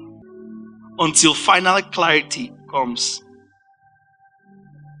 Until final clarity comes.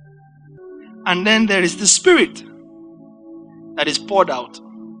 And then there is the Spirit that is poured out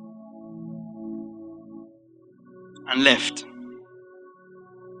and left.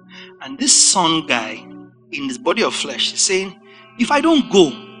 And this Son guy in his body of flesh is saying, if I don't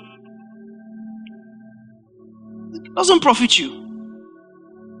go, it doesn't profit you.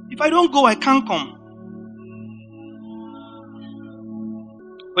 If I don't go, I can't come.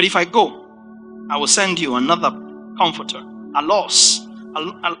 But if I go, I will send you another comforter, allos.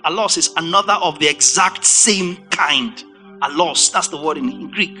 Allos is another of the exact same kind. Allos, that's the word in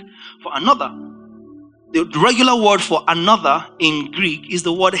Greek. For another, the regular word for another in Greek is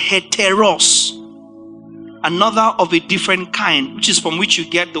the word heteros. Another of a different kind, which is from which you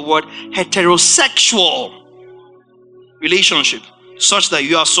get the word heterosexual relationship, such that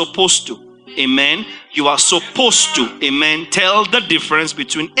you are supposed to, amen, you are supposed to, amen, tell the difference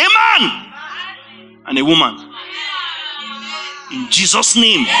between a man and a woman. In Jesus'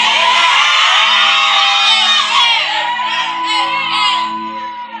 name.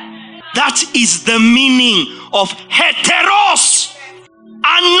 That is the meaning of heteros.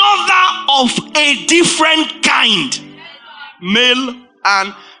 Another of a different kind. Male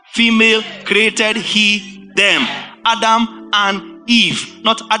and female created he them. Adam and Eve.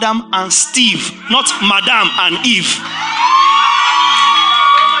 Not Adam and Steve. Not Madam and Eve.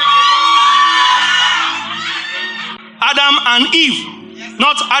 Adam and Eve.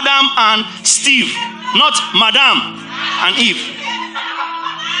 Not Adam and Steve. Not Madam and Eve.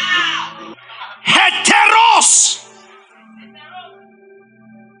 Heteros.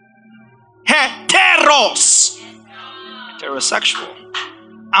 Heteros. Heterosexual.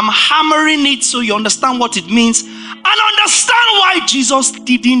 I'm hammering it so you understand what it means and understand why Jesus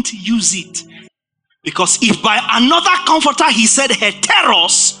didn't use it. Because if by another comforter he said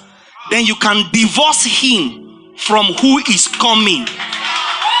heteros, then you can divorce him from who is coming.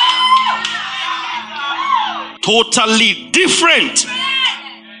 Totally different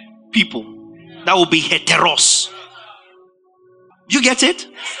people. That will be heteros. You get it?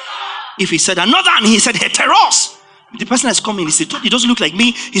 If he said another and he said heteros, the person that's coming, he doesn't look like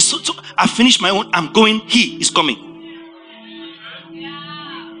me. I finished my own. I'm going. He is coming.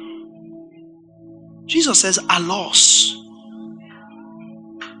 Jesus says allos.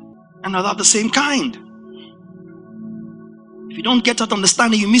 Another of the same kind. If you don't get that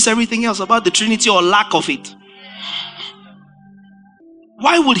understanding, you miss everything else about the Trinity or lack of it.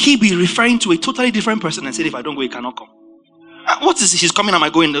 Why would he be referring to a totally different person and say, if I don't go, he cannot come? What is he's coming, am I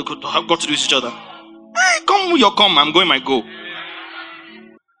going? Have got to do with each other. Hey, come, you come, I'm going, I go.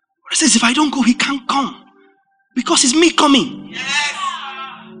 But it says, if I don't go, he can't come. Because it's me coming. Yes.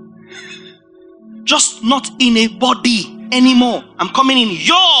 Just not in a body anymore. I'm coming in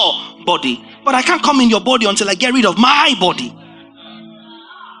your body. But I can't come in your body until I get rid of my body.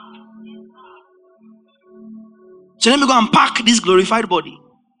 So let me go and pack this glorified body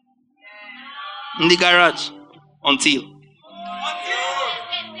in the garage until.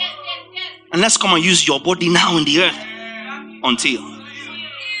 And let's come and use your body now in the earth until.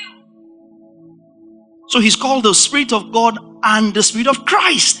 So he's called the Spirit of God and the Spirit of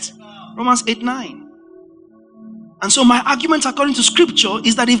Christ. Romans 8:9. And so my argument according to scripture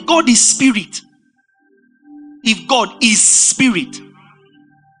is that if God is spirit, if God is spirit,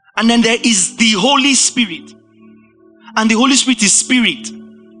 and then there is the Holy Spirit, and the Holy Spirit is spirit,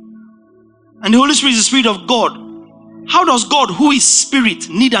 and the Holy Spirit is the Spirit of God, how does God, who is spirit,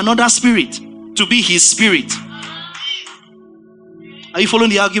 need another spirit to be his spirit? Are you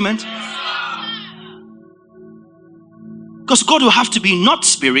following the argument? Because God will have to be not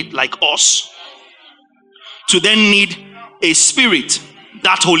spirit like us to then need a spirit,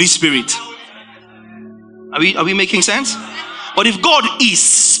 that Holy Spirit. Are we making sense? But if God is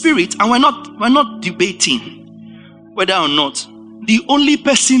spirit, and we're not debating whether or not the only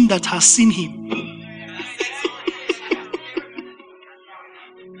person that has seen him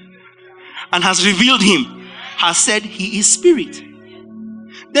and has revealed him has said he is spirit,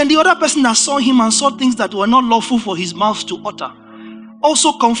 then the other person that saw him and saw things that were not lawful for his mouth to utter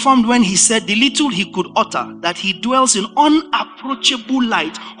also confirmed when he said the little he could utter, that he dwells in unapproachable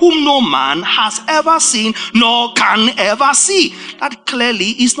light, whom no man has ever seen nor can ever see. That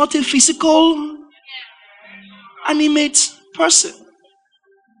clearly is not a physical animate person.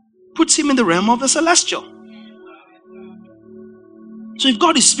 Puts him in the realm of the celestial. So if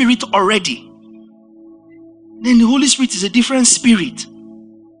God is spirit already, then the Holy Spirit is a different spirit.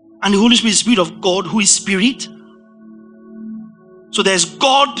 And the Holy Spirit is the Spirit of God who is spirit. So there's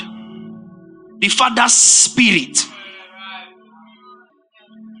God, the Father's Spirit.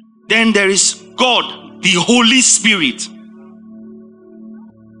 Then there is God, the Holy Spirit.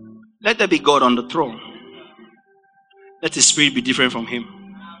 Let there be God on the throne. Let His Spirit be different from Him.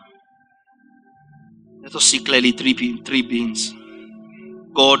 Let us see clearly three beings.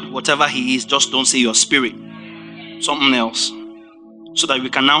 God, whatever He is, just don't say your spirit. Something else. So that we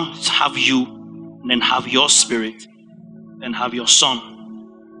can now have you, and then have your spirit, then have your Son.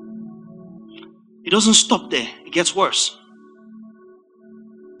 It doesn't stop there. It gets worse.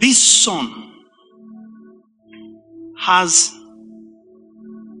 This Son has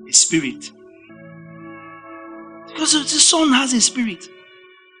a spirit. Because the Son has a spirit.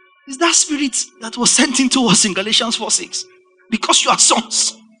 It's that spirit that was sent into us in Galatians 4:6. Because you are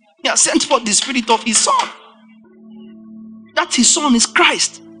sons, He has sent forth the Spirit of His Son. That His Son is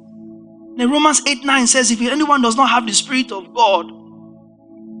Christ. Then Romans 8:9 says, if anyone does not have the Spirit of God,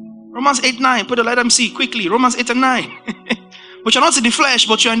 Romans 8:9, let them see quickly. Romans 8 and 9. But you're not in the flesh,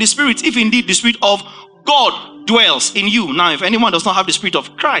 but you're in the Spirit. If indeed the Spirit of God dwells in you. Now, if anyone does not have the Spirit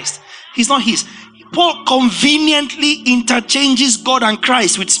of Christ, he's not his. Paul conveniently interchanges God and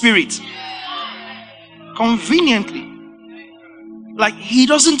Christ with Spirit. Conveniently. Like he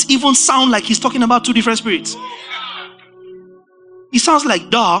doesn't even sound like he's talking about two different spirits. He sounds like,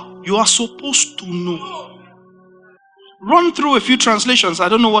 you are supposed to know. Run through a few translations. I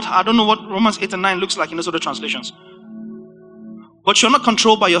don't know what Romans 8 and 9 looks like in those other translations. But you're not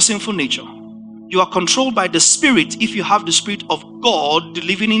controlled by your sinful nature. You are controlled by the Spirit if you have the Spirit of God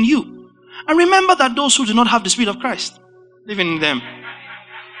living in you. And remember that those who do not have the Spirit of Christ living in them,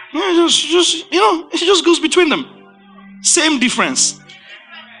 it just goes between them. Same difference.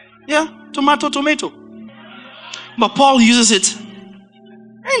 Yeah, tomato. But Paul uses it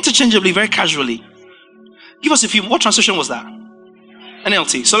interchangeably, very casually. Give us a few. What translation was that?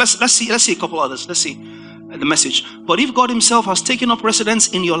 NLT. So let's see a couple others. Let's see the Message. But if God Himself has taken up residence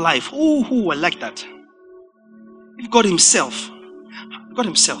in your life, I like that. If God Himself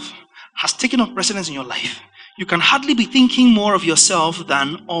has taken up residence in your life, you can hardly be thinking more of yourself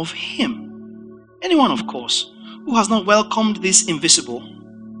than of Him. Anyone, of course, who has not welcomed this invisible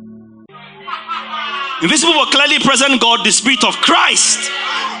but clearly present God, the Spirit of Christ.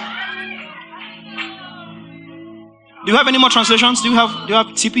 Do you have any more translations? Do you have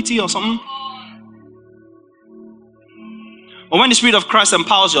TPT or something? Or when the Spirit of Christ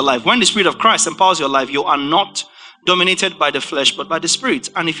empowers your life, you are not dominated by the flesh, but by the Spirit.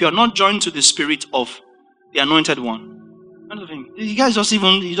 And if you are not joined to the Spirit of the Anointed One, you guys just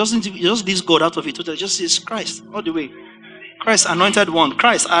leaves God out of it. It just says Christ all the way. Christ, Anointed One.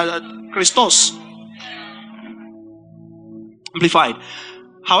 Christ, Christos. Amplified.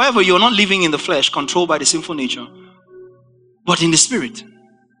 However, you are not living in the flesh, controlled by the sinful nature, but in the Spirit.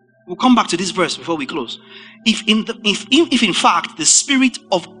 We'll come back to this verse before we close. If in fact the Spirit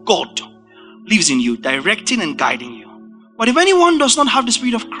of God lives in you, directing and guiding you. But if anyone does not have the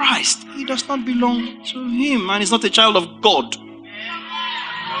Spirit of Christ, he does not belong to Him and is not a child of God.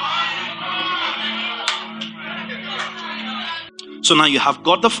 So now you have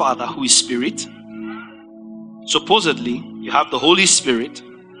God the Father who is Spirit. Supposedly, you have the Holy Spirit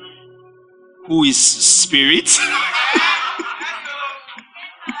who is Spirit.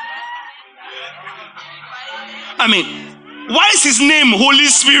 I mean, why is His name Holy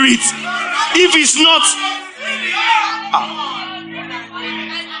Spirit if it's not?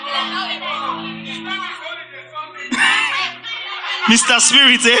 Mr.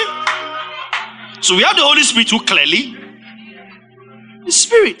 Spirit, eh? So we have the Holy Spirit who clearly is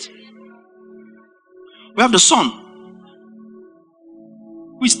Spirit. We have the Son,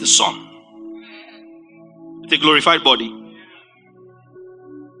 who is the Son with a glorified body.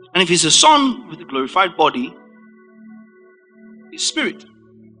 And if He's a Son with a glorified body, He's Spirit.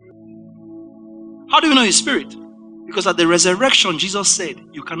 How do we know He's Spirit? Because at the resurrection, Jesus said,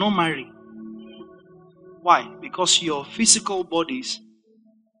 you cannot marry. Why? Because your physical bodies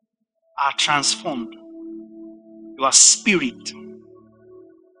are transformed. You are spirit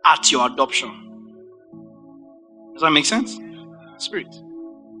at your adoption. Does that make sense? Spirit.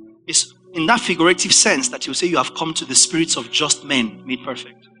 It's in that figurative sense that you say you have come to the spirits of just men made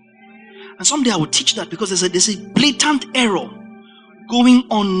perfect. And someday I will teach that, because there's a blatant error going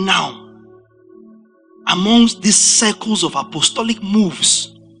on now amongst these circles of apostolic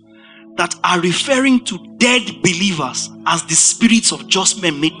moves that are referring to dead believers as the spirits of just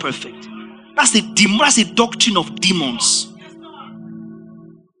men made perfect. That's a doctrine of demons.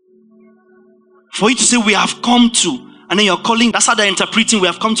 For you to say we have come to, and then you're calling, that's how they're interpreting, we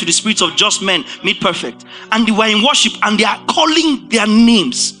have come to the spirits of just men made perfect. And they were in worship and they are calling their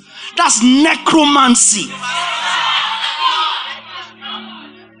names. That's necromancy.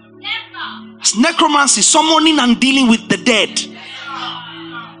 It's necromancy, summoning and dealing with the dead.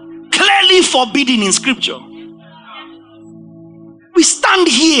 Clearly forbidden in scripture. We stand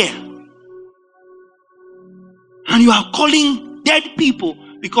here and you are calling dead people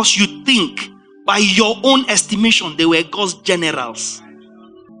because you think by your own estimation they were God's generals.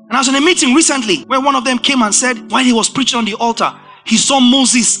 And I was in a meeting recently where one of them came and said, while he was preaching on the altar, he saw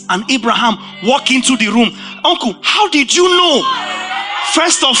Moses and Abraham walk into the room. Uncle, how did you know?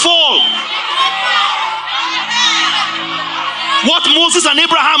 First of all, what Moses and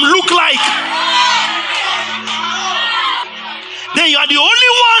Abraham look like. Then you are the only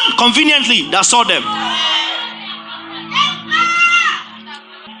one, conveniently, that saw them.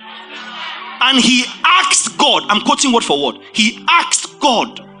 And he asked God, I'm quoting word for word, he asked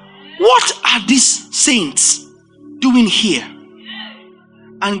God, what are these saints doing here?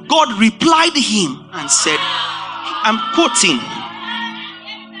 And God replied him and said, I'm quoting,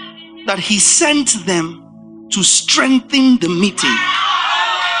 that he sent them to strengthen the meeting.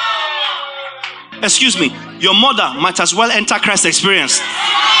 Excuse me, your mother might as well enter Christ Experience.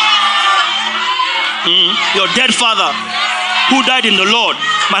 Your dead father who died in the Lord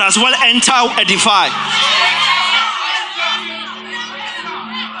might as well enter Edify.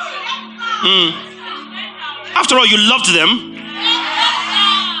 After all, you loved them.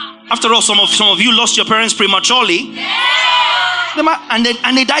 After all, some of you lost your parents prematurely. And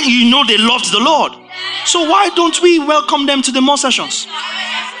they died, you know they loved the Lord. So why don't we welcome them to the more sessions?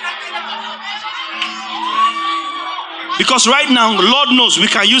 Because right now, the Lord knows we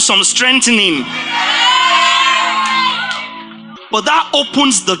can use some strengthening. But that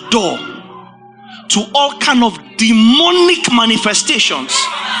opens the door to all kind of demonic manifestations.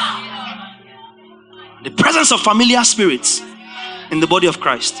 The presence of familiar spirits in the body of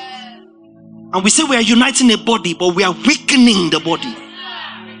Christ. And we say we are uniting a body, but we are weakening the body.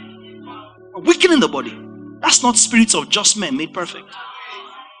 We're weakening the body. That's not spirits of just men made perfect.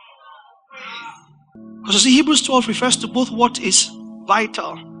 Because you see, Hebrews 12 refers to both what is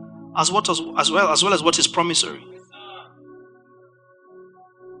vital as well as what is promissory.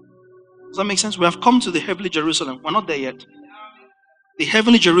 Does that make sense? We have come to the heavenly Jerusalem. We're not there yet. The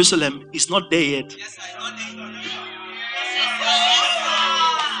heavenly Jerusalem is not there yet.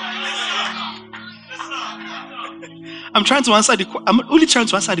 I'm only trying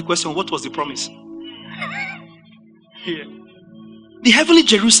to answer the question, what was the promise? Yeah. The heavenly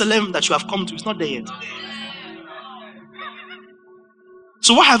Jerusalem that you have come to is not there yet.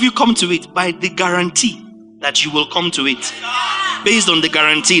 So why have you come to it? By the guarantee that you will come to it. Based on the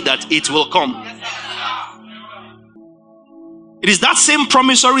guarantee that it will come. It is that same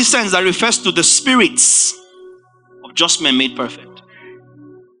promissory sense that refers to the spirits of just men made perfect.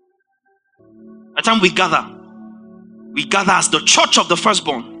 At the time we gather as the church of the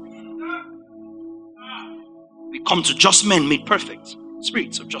firstborn. We come to just men made perfect.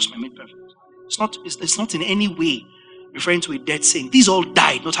 Spirits of just men made perfect. It's not in any way referring to a dead saint. These all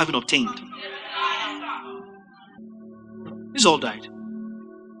died, not having obtained. These all died.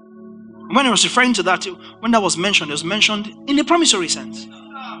 And when I was referring to that, when that was mentioned, it was mentioned in a promissory sense.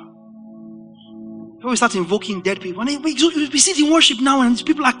 When we start invoking dead people, and we sit in worship now and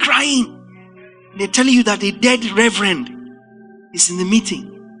people are crying. They're telling you that a dead reverend is in the meeting.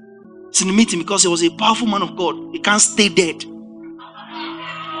 It's in the meeting because he was a powerful man of God. He can't stay dead. Do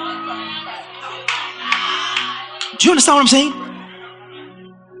you understand what I'm saying?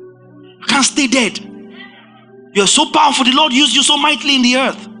 You can't stay dead. You're so powerful. The Lord used you so mightily in the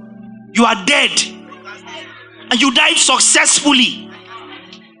earth. You are dead. And you died successfully.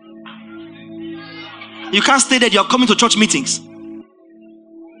 You can't stay dead. You're coming to church meetings.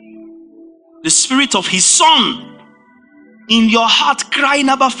 The spirit of his son in your heart crying,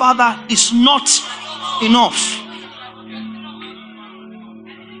 Abba Father, is not enough.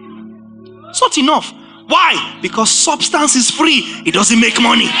 It's not enough. Why? Because substance is free. It doesn't make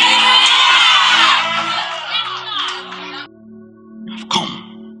money. You've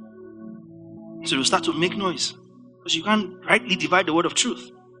come. So you start to make noise. Because you can't rightly divide the word of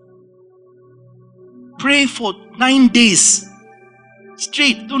truth. Pray for 9 days.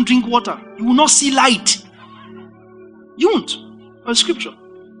 Straight. Don't drink water. You will not see light. You won't. Well, scripture.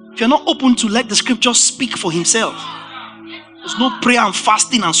 If you're not open to let the scripture speak for himself, there's no prayer and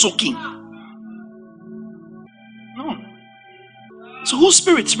fasting and soaking. No. So whose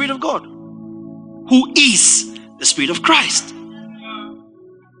spirit? Spirit of God. Who is the Spirit of Christ.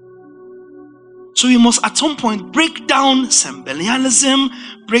 So we must at some point break down Sembelianism,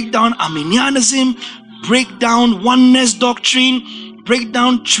 break down Arminianism, break down oneness doctrine, break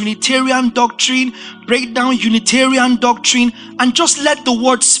down Trinitarian doctrine, break down Unitarian doctrine, and just let the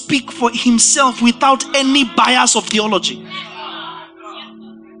word speak for himself without any bias of theology.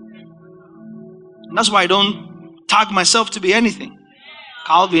 And that's why I don't tag myself to be anything.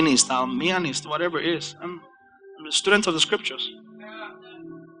 Calvinist, Arminianist, whatever it is. I'm a student of the scriptures.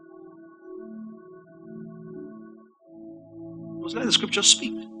 Let's let the scriptures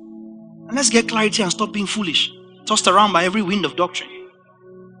speak. And let's get clarity and stop being foolish, tossed around by every wind of doctrine.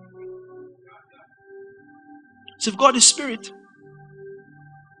 So if God is spirit,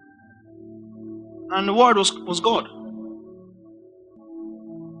 and the word was God,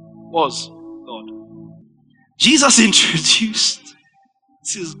 was God. Jesus introduced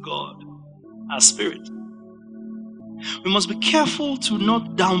this God as spirit. We must be careful to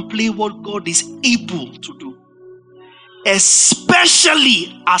not downplay what God is able to do,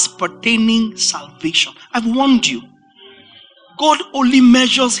 especially as pertaining salvation. I've warned you, God only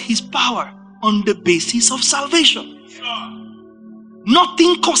measures his power on the basis of salvation.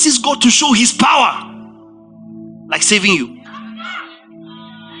 Nothing causes God to show his power like saving you.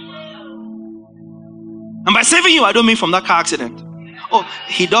 And by saving you, I don't mean from that car accident. Oh,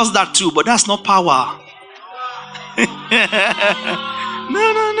 he does that too, but that's not power.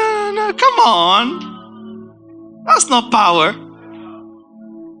 No. Come on. That's not power.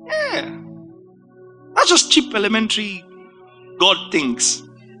 Yeah. That's just cheap, elementary God things.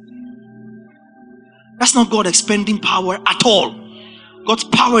 That's not God expending power at all. God's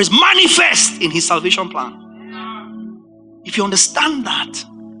power is manifest in his salvation plan. If you understand that,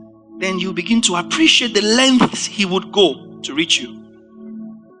 then you begin to appreciate the lengths he would go to reach you.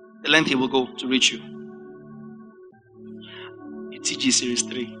 The length he will go to reach you. UTG Series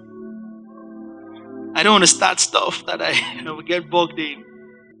 3. I don't want to start stuff that I will get bogged in.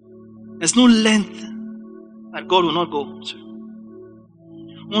 There's no length that God will not go to.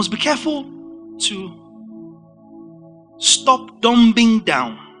 We must be careful to stop dumbing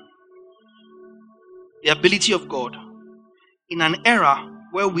down the ability of God in an era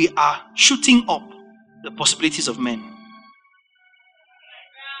where we are shooting up the possibilities of men.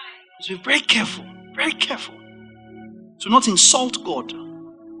 So be very careful to not insult God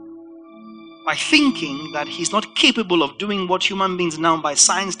by thinking that he's not capable of doing what human beings now by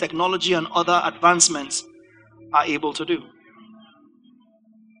science, technology, and other advancements are able to do.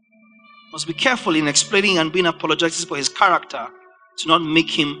 Must be careful in explaining and being apologetic for his character to not make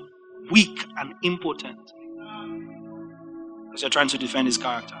him weak and impotent because you're trying to defend his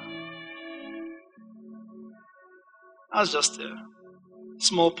character. That's just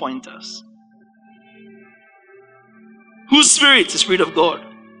small pointers. Whose spirit? The Spirit of God.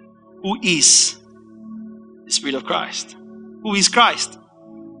 Who is the Spirit of Christ? Who is Christ?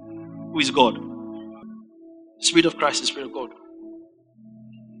 Who is God? The Spirit of Christ is the Spirit of God.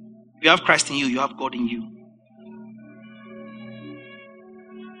 If you have Christ in you, you have God in you.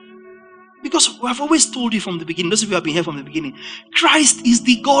 Because we have always told you from the beginning, those of you who have been here from the beginning, Christ is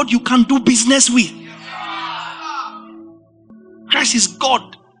the God you can do business with. Christ is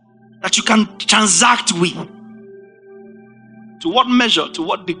God that you can transact with. To what measure, to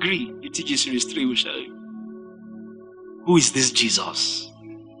what degree, UTG Series 3 will show you. Who is this Jesus?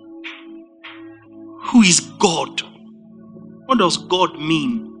 Who is God? What does God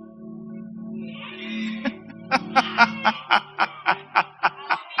mean?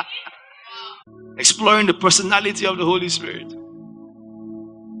 Exploring the personality of the Holy Spirit.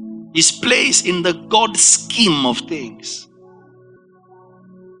 His place in the God scheme of things.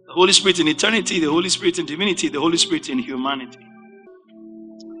 The Holy Spirit in eternity, the Holy Spirit in divinity, the Holy Spirit in humanity.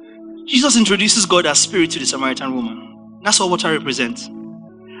 Jesus introduces God as spirit to the Samaritan woman. That's what water represents.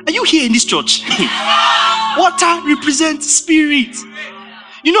 Are you here in this church? Water represents spirit.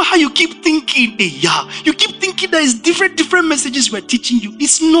 You know how you keep thinking, you keep thinking there is different messages we're teaching you.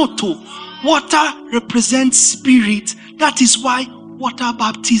 It's not. Water represents spirit. That is why water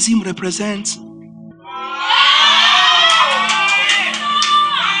baptism represents.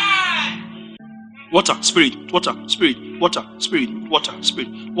 Water, spirit, water, spirit, water, spirit, water, spirit.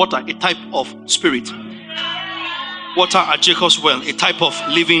 Water, a type of spirit. Water at Jacob's well, a type of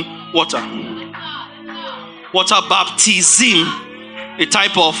living water. Water baptism, a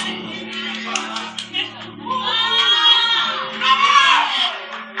type of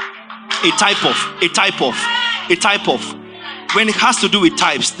when it has to do with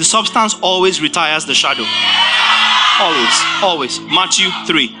types, the substance always retires the shadow. Always. Matthew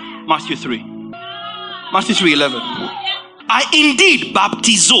 3:11. I indeed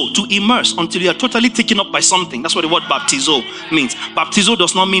baptizo, to immerse until you are totally taken up by something. That's what the word baptizo means. Baptizo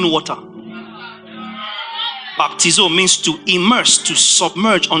does not mean water. Baptizo means to immerse, to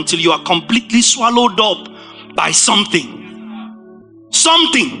submerge until you are completely swallowed up by something.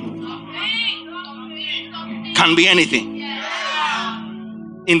 Something can be anything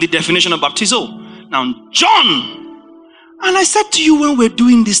in the definition of baptizo. Now, John, and I said to you when we're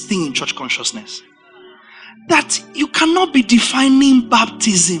doing this thing in church consciousness, that you cannot be defining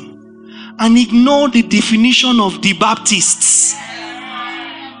baptism and ignore the definition of the Baptists.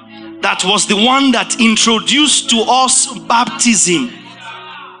 That was the one that introduced to us baptism.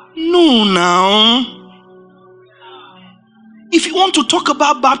 No, now. If you want to talk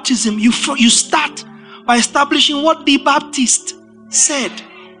about baptism, you start by establishing what the Baptist said.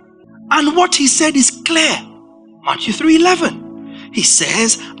 And what he said is clear. Matthew 3:11. He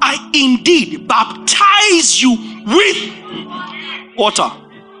says, I indeed baptize you with water.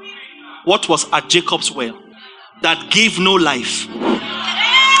 What was at Jacob's well that gave no life?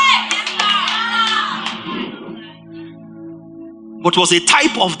 But was a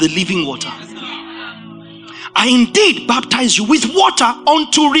type of the living water. I indeed baptize you with water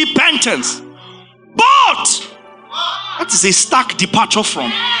unto repentance. But that is a stark departure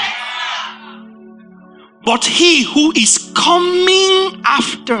from. But he who is coming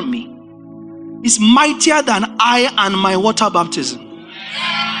after me is mightier than I and my water baptism,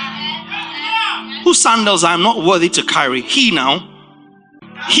 whose sandals I am not worthy to carry. He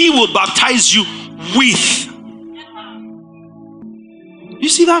will baptize you with. You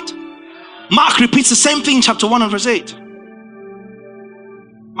see that? Mark repeats the same thing in chapter 1 and verse 8.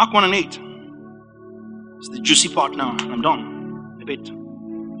 Mark 1 and 8. It's the juicy part now. I'm done. A bit.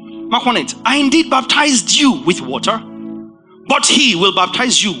 Mark 1:8. I indeed baptized you with water, but he will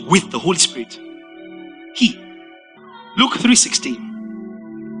baptize you with the Holy Spirit. He. Luke 3:16.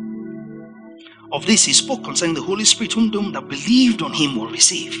 Of this he spoke concerning the Holy Spirit, whom them that believed on him will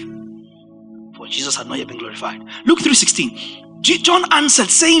receive. For Jesus had not yet been glorified. Luke 3:16. John answered,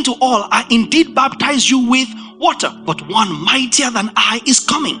 saying to all, I indeed baptize you with water, but one mightier than I is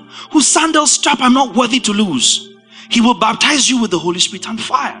coming, whose sandals strap I'm not worthy to loose. He will baptize you with the Holy Spirit and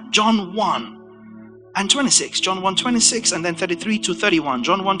fire. John 1 and 26. John 1:26 and then 33 to 31.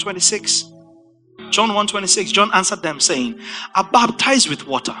 John 1:26. John 1:26. John answered them, saying, I baptize with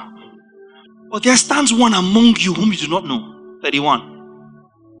water, but there stands one among you whom you do not know. 31.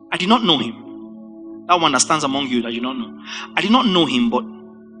 I did not know him. That one that stands among you that you don't know. I did not know him, but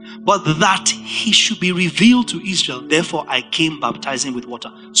that he should be revealed to Israel. Therefore I came baptizing with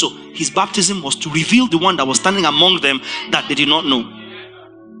water. So his baptism was to reveal the one that was standing among them that they did not know.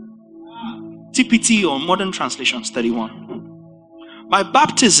 TPT or modern translations 31. My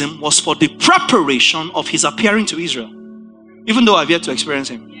baptism was for the preparation of his appearing to Israel, even though I've yet to experience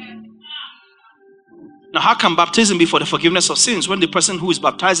him. Now how can baptism be for the forgiveness of sins when the person who is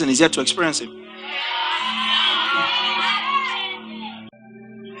baptizing is yet to experience him?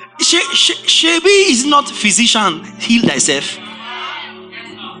 Shebi is not physician, heal thyself.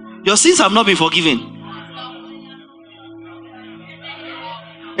 Your sins have not been forgiven.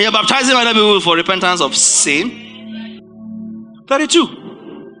 And you're baptizing other people for repentance of sin. 32.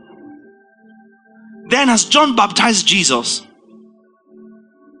 Then as John baptized Jesus,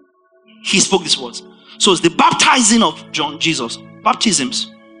 he spoke these words. So it's the baptizing of Jesus.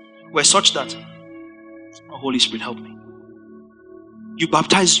 Baptisms were such that, oh, Holy Spirit, help me. You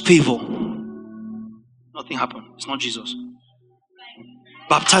baptize favor. Nothing happened. It's not Jesus.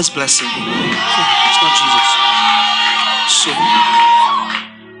 Baptize blessing. It's not Jesus. So,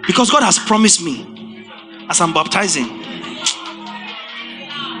 because God has promised me, as I'm baptizing,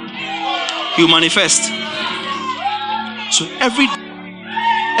 He will manifest. So every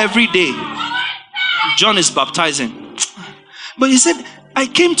day, John is baptizing. But he said, I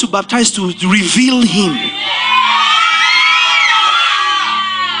came to baptize to reveal Him.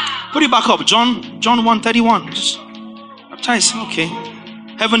 Put it back up. John 1:31. Just baptize. Okay.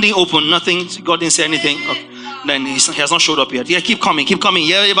 Heaven didn't open. Nothing. God didn't say anything. Okay. Then he has not showed up yet. Yeah, keep coming.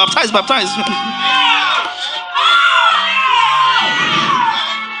 Yeah, baptize.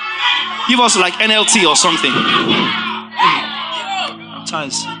 Give us like NLT or something.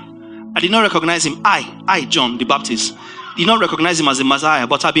 Baptize. I did not recognize him. I, John the Baptist, did not recognize him as the Messiah,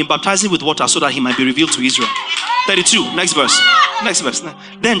 but I've been baptizing with water so that he might be revealed to Israel. 32. Next verse.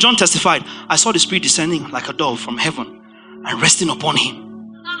 Then John testified, I saw the Spirit descending like a dove from heaven and resting upon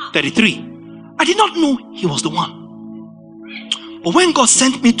him. 33. I did not know he was the one. But when God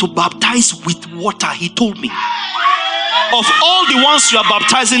sent me to baptize with water, He told me, of all the ones you are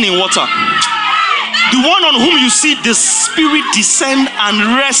baptizing in water, The one on whom you see the Spirit descend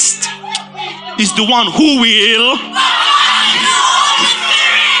and rest is the one who will.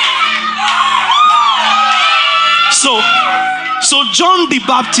 So John the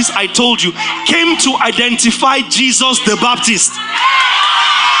Baptist, I told you, came to identify Jesus the Baptist.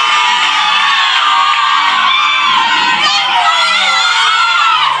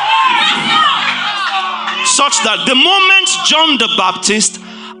 Such that the moment John the Baptist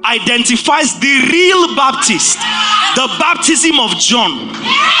identifies the real Baptist, the baptism of John,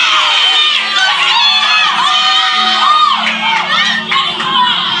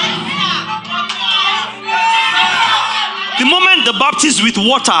 the moment the Baptist with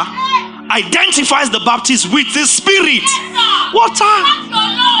water identifies the Baptist with the Spirit, water.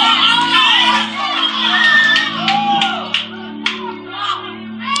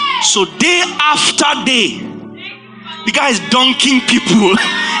 So day after day, the guy is dunking people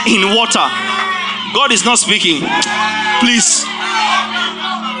in water. God is not speaking. Please.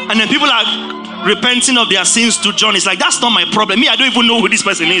 And then people are repenting of their sins to John. It's like, that's not my problem. Me, I don't even know who this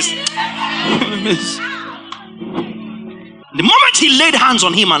person is. The moment he laid hands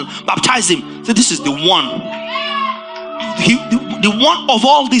on him and baptized him, said, this is the one. The one of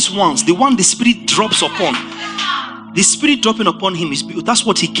all these ones, the one the Spirit drops upon. The Spirit dropping upon him is, that's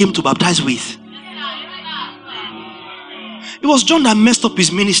what he came to baptize with. It was John that messed up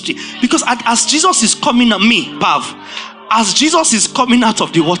his ministry, because as Jesus is coming at me, Pav, as Jesus is coming out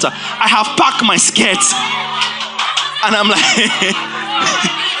of the water, I have packed my skirt and I'm like,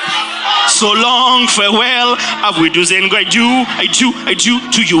 so long, farewell, I will do then I do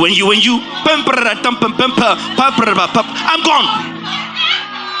to you and you. I'm gone.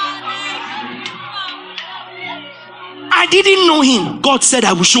 I didn't know him. God said,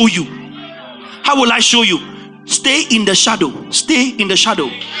 I will show you. How will I show you? Stay in the shadow. Stay in the shadow.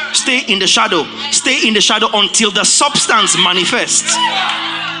 Stay in the shadow. Stay in the shadow until the substance manifests.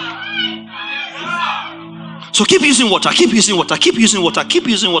 So keep using water, keep using water, keep using water, keep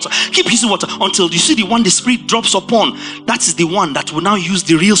using water, keep using water until you see the one the Spirit drops upon. That is the one that will now use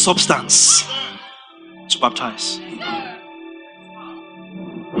the real substance to baptize.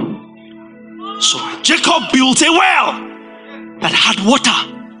 So Jacob built a well that had water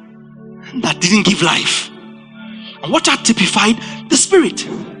that didn't give life. And water typified the Spirit.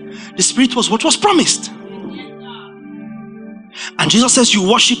 The Spirit was what was promised. And Jesus says you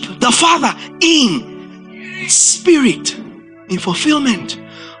worship the Father in Spirit, in fulfillment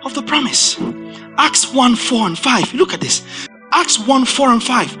of the promise. Acts 1, 4 and 5. Look at this. Acts 1, 4 and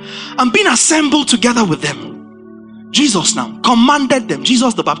 5. And being assembled together with them, Jesus now commanded them,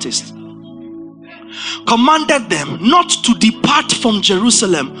 Jesus the Baptist, commanded them not to depart from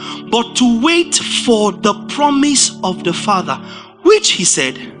Jerusalem, but to wait for the promise of the Father, which he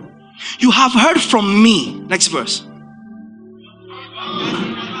said, you have heard from me. Next verse.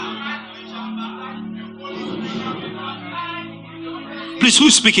 Please,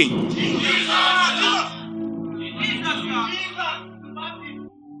 who's speaking?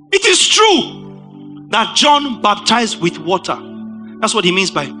 It is true that John baptized with water. That's what he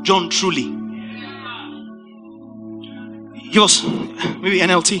means by John truly. He was maybe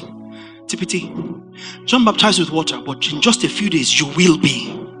NLT, TPT. John baptized with water, but in just a few days you will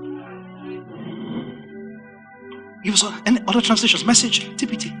be. He was other translations, message,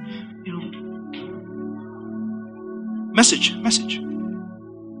 TPT. You know, message.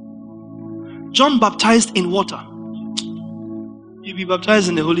 John baptized in water. You'll be baptized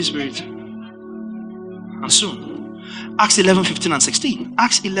in the Holy Spirit. And soon. Acts 11, 15 and 16.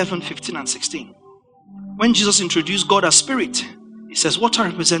 Acts 11, 15 and 16. When Jesus introduced God as Spirit, he says water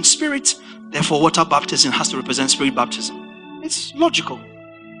represents Spirit, therefore water baptism has to represent Spirit baptism. It's logical.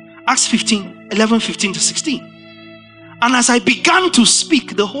 Acts 15, 11, 15 to 16. And as I began to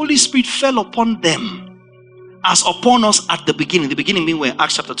speak, the Holy Spirit fell upon them as upon us at the beginning. The beginning being where?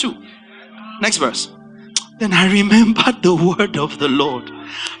 Acts chapter 2. Next verse. Then I remembered the word of the Lord,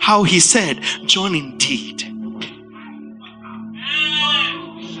 how he said, John indeed.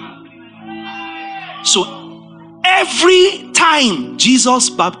 So every time Jesus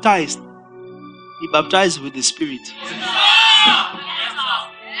baptized, he baptized with the Spirit.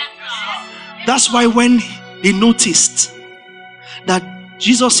 That's why when they noticed that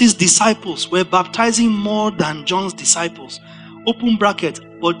Jesus' disciples were baptizing more than John's disciples, open bracket,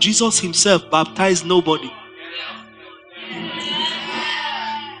 but Jesus himself baptized nobody.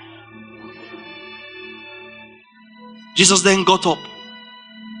 Jesus then got up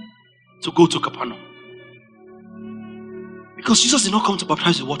to go to Capernaum. Because Jesus did not come to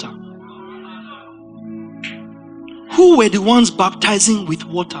baptize with water. Who were the ones baptizing with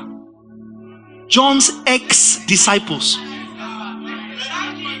water? John's ex-disciples.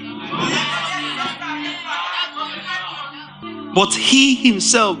 But he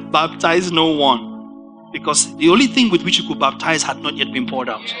himself baptized no one, because the only thing with which he could baptize had not yet been poured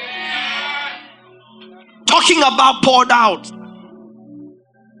out. Talking about poured out.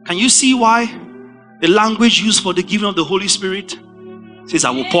 Can you see why the language used for the giving of the Holy Spirit says,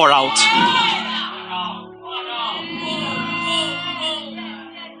 I will pour out?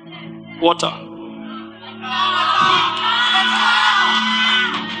 Water.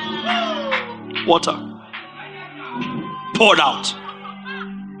 Water. Poured out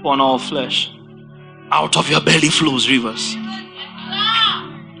on all flesh. Out of your belly flows rivers.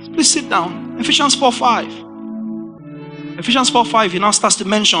 Please sit down. Ephesians 4:5. Ephesians 4:5, he now starts to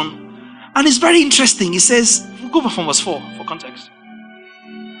mention, and it's very interesting. He says, we'll go from verse 4 for context.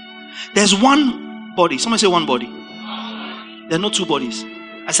 There's one body. Somebody say one body. There are no two bodies.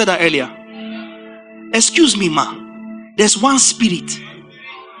 I said that earlier. Excuse me, ma. There's one spirit.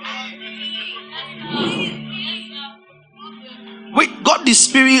 Wait, God the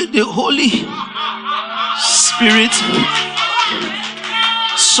Spirit, the Holy Spirit,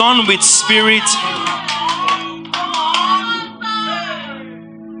 Son with Spirit.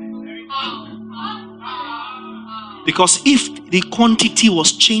 Because if the quantity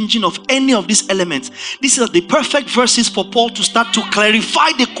was changing of any of these elements, these are the perfect verses for Paul to start to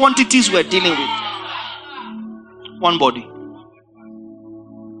clarify the quantities we're dealing with. One body,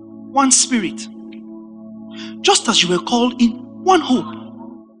 one spirit. Just as you were called in one hope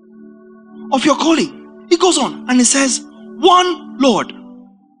of your calling. He goes on and he says, one Lord.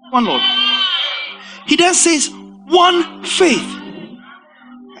 One Lord. He then says, one faith.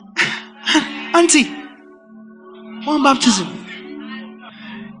 Auntie, one baptism.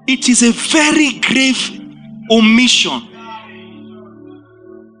 It is a very grave omission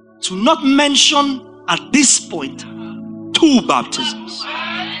to not mention at this point two baptisms.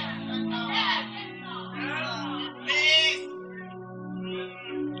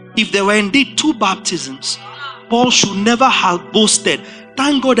 If there were indeed two baptisms, Paul should never have boasted,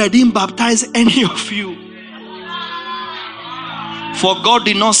 thank God I didn't baptize any of you. For God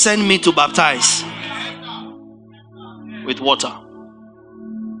did not send me to baptize with water.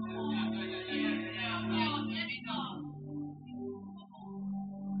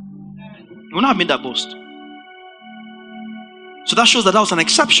 You will not have made that boast. So that shows that was an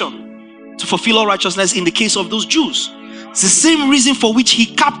exception to fulfill all righteousness in the case of those Jews. It's the same reason for which he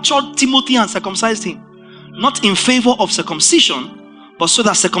captured Timothy and circumcised him. Not in favor of circumcision, but so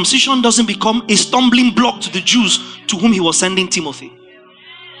that circumcision doesn't become a stumbling block to the Jews to whom he was sending Timothy.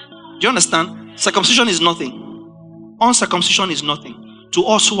 Do you understand? Circumcision is nothing. Uncircumcision is nothing to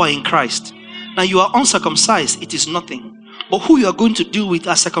us who are in Christ. Now you are uncircumcised, it is nothing. But who you are going to deal with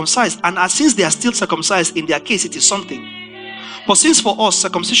are circumcised, and since they are still circumcised, in their case it is something. But since for us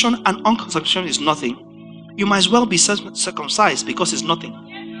circumcision and uncircumcision is nothing, you might as well be circumcised because it's nothing.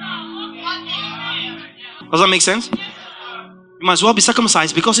 Does that make sense? You might as well be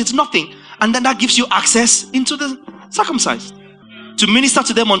circumcised because it's nothing. And then that gives you access into the circumcised to minister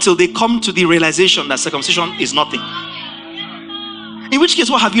to them until they come to the realization that circumcision is nothing. In which case,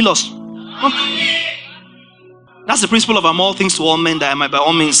 what have you lost? That's the principle of I'm all things to all men, that I might by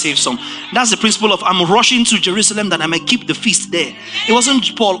all means save some. That's the principle of I'm rushing to Jerusalem that I might keep the feast there. It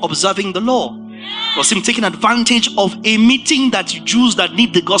wasn't Paul observing the law. It was him taking advantage of a meeting that Jews that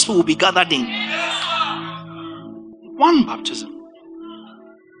need the gospel will be gathered in. One baptism.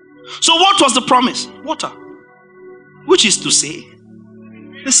 So what was the promise? Water. Which is to say,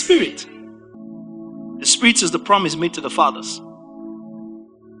 the Spirit. The Spirit is the promise made to the fathers.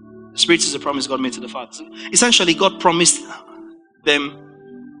 The Spirit is the promise God made to the fathers. Essentially, God promised them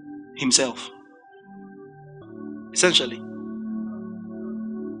himself. Essentially.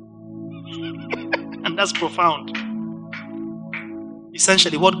 And that's profound.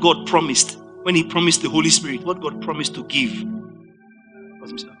 Essentially, what God promised when he promised the Holy Spirit, what God promised to give was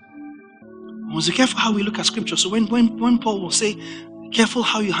himself. We must be careful how we look at scripture. So when Paul will say, careful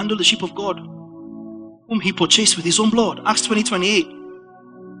how you handle the sheep of God, whom he purchased with his own blood. Acts 20:28.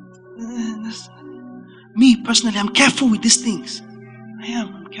 Me personally, I'm careful with these things.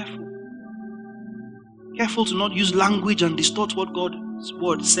 I'm careful. Careful to not use language and distort what God's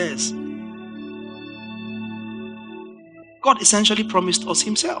word says. God essentially promised us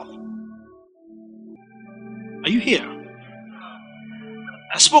himself. Are you here?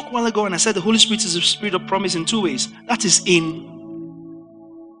 I spoke a while ago and I said the Holy Spirit is the spirit of promise in two ways. That is in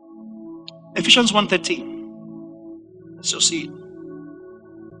Ephesians 1:13. Let's just see it.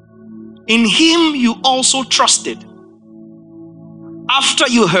 In him you also trusted, after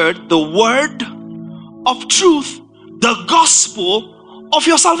you heard the word of truth, the gospel of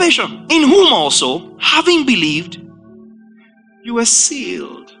your salvation, in whom also, having believed, you were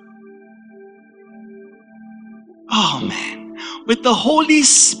sealed. Oh man, with the Holy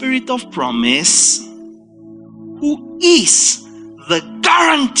Spirit of promise, who is the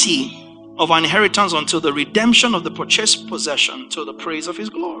guarantee of our inheritance until the redemption of the purchased possession, to the praise of his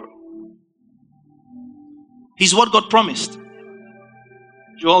glory. He's what God promised.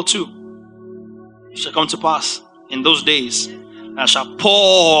 Joel 2. It shall come to pass in those days, I shall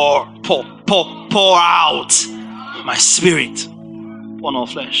pour out my spirit upon all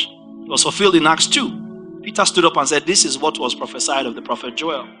flesh. It was fulfilled in Acts 2. Peter stood up and said, this is what was prophesied of the prophet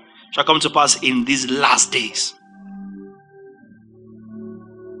Joel. It shall come to pass in these last days.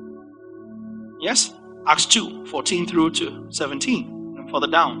 Yes? Acts 2, 14 through to 17. And further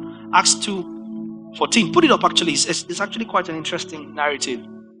down. Acts 2, 14. Put it up actually. It's actually quite an interesting narrative.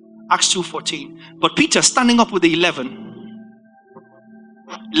 Acts 2, 14. But Peter, standing up with the 11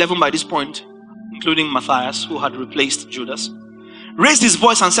 by this point, including Matthias, who had replaced Judas, raised his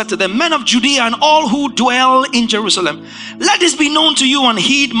voice and said to them, men of Judea and all who dwell in Jerusalem, let this be known to you and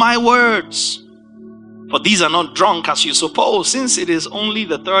heed my words. For these are not drunk as you suppose, since it is only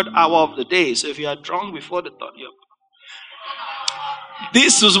the third hour of the day. So if you are drunk before the third,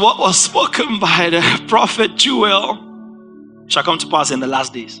 this is what was spoken by the prophet Joel. Shall come to pass in the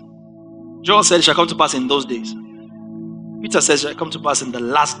last days. Joel said it shall come to pass in those days. Peter says it shall come to pass in the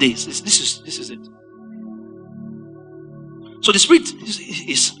last days. This is it. So the Spirit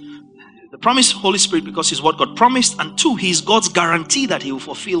is the promised Holy Spirit because he's what God promised, and two, he is God's guarantee that he will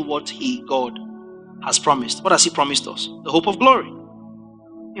fulfill what God has promised. What has he promised us? The hope of glory,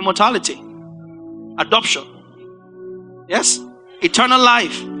 immortality, adoption, yes, eternal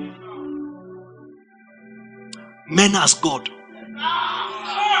life, men as God.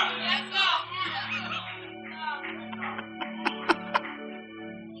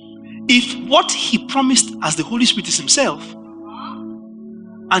 If what he promised as the Holy Spirit is himself,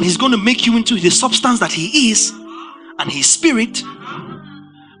 and he's going to make you into the substance that he is, and his spirit,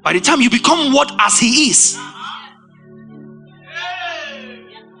 by the time you become what as he is,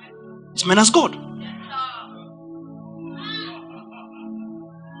 it's men as God.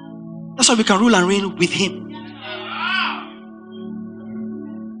 That's why we can rule and reign with him.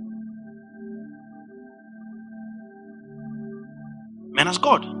 Men as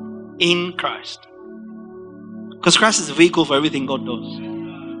God in Christ. Because Christ is the vehicle for everything God does.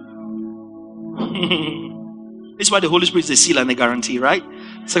 This is why the Holy Spirit is a seal and a guarantee, right?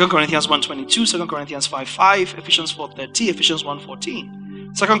 2 Corinthians 1:22, 2 Corinthians 5:5, Ephesians 4:30, Ephesians 1:14.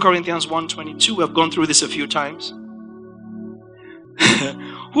 2 Corinthians 1:22, we have gone through this a few times.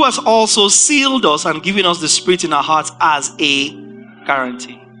 Who has also sealed us and given us the Spirit in our hearts as a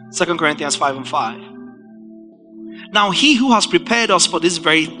guarantee. 2 Corinthians 5:5. Now he who has prepared us for this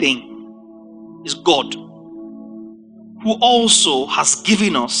very thing is God, who also has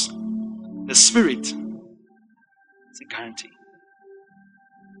given us the Spirit. It's a guarantee.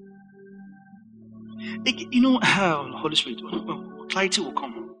 Holy Spirit, clarity will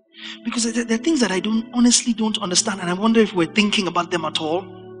come. Because there are things that I honestly don't understand, and I wonder if we're thinking about them at all.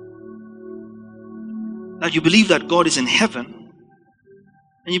 That you believe that God is in heaven,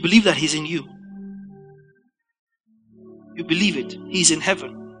 and you believe that he's in you. You believe it. He's in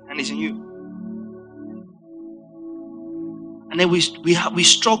heaven, and he's in you. And then we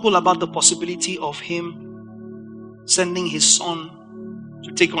struggle about the possibility of him sending his son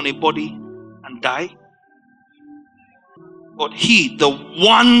to take on a body and die. But he, the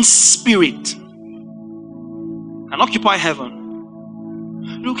one Spirit, can occupy heaven.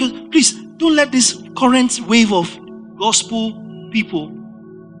 Look, please don't let this current wave of gospel people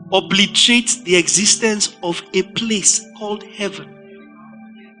obliterate the existence of a place called heaven.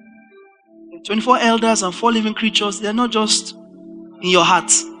 24 elders and 4 living creatures, they're not just in your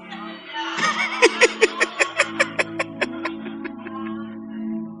heart.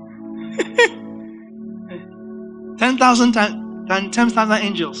 Ten thousand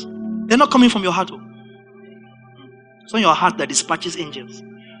angels. They're not coming from your heart. It's not your heart that dispatches angels.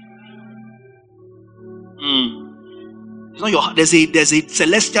 It's not your heart. There's a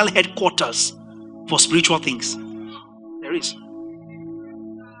celestial headquarters for spiritual things. There is.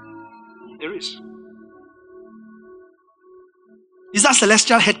 There is. Is that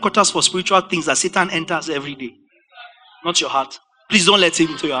celestial headquarters for spiritual things that Satan enters every day? Not your heart. Please don't let him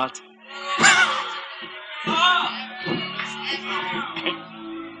into your heart.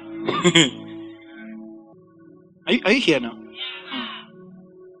 Are you here now?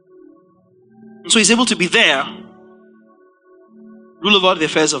 So he's able to be there, rule over the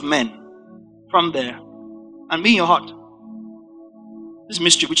affairs of men. From there, and be in your heart. This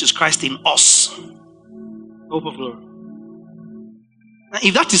mystery which is Christ in us, hope of glory. Now,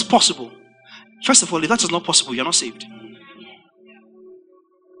 if that is possible, first of all, if that is not possible, you're not saved.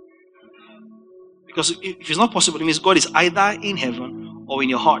 Because if it's not possible, it means God is either in heaven or in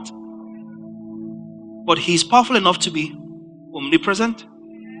your heart. But He's powerful enough to be omnipresent.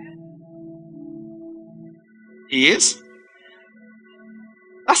 He is.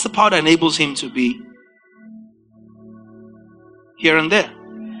 That's the power that enables Him to be here and there.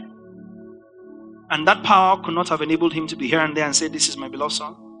 And that power could not have enabled Him to be here and there and say, this is my beloved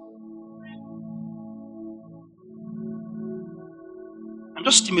Son. I'm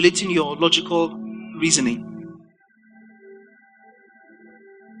just stimulating your logical reasoning.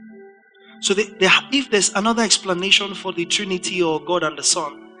 So if there's another explanation for the Trinity or God and the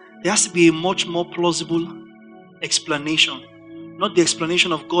Son, there has to be a much more plausible explanation. Not the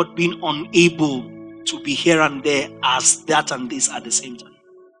explanation of God being unable to be here and there as that and this at the same time.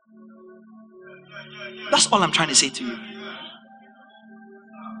 That's all I'm trying to say to you.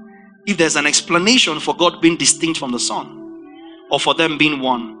 If there's an explanation for God being distinct from the Son, or for them being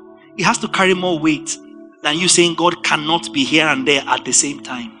one, it has to carry more weight than you saying God cannot be here and there at the same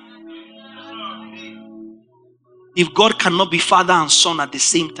time. If God cannot be Father and Son at the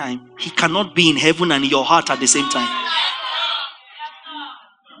same time, He cannot be in heaven and in your heart at the same time.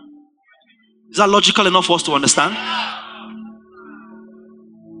 Is that logical enough for us to understand?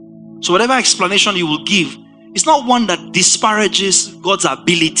 So whatever explanation you will give, it's not one that disparages God's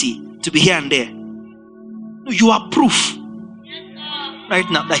ability to be here and there. No, you are proof right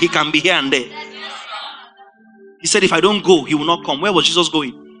now that He can be here and there. He said, if I don't go, He will not come. Where was Jesus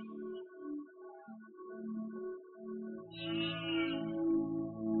going?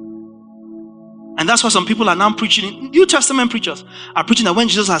 And that's why some people are now preaching, New Testament preachers are preaching that when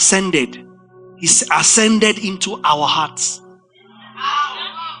Jesus ascended, He ascended into our hearts.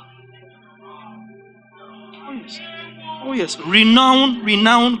 Oh yes.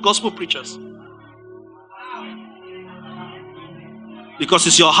 Renowned gospel preachers. Because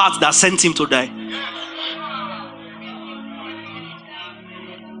it's your heart that sent Him to die.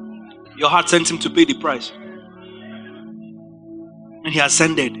 Your heart sent Him to pay the price. And He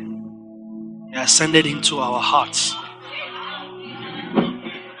ascended. He ascended into our hearts.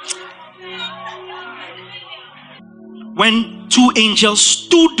 When two angels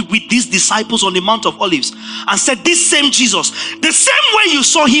stood with these disciples on the Mount of Olives and said, this same Jesus, the same way you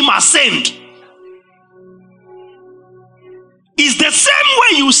saw Him ascend, is the same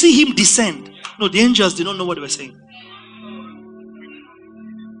way you see Him descend. No, the angels did not know what they were saying.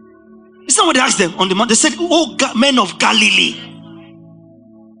 It's not what they asked them on the mount. They said, oh, men of Galilee.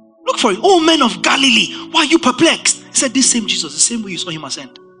 Look for it. Oh, men of Galilee, why are you perplexed? He said, this same Jesus, the same way you saw Him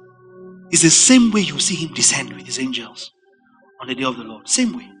ascend, is the same way you see Him descend with His angels on the day of the Lord.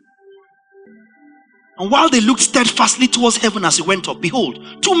 Same way. And while they looked steadfastly towards heaven as He went up, behold,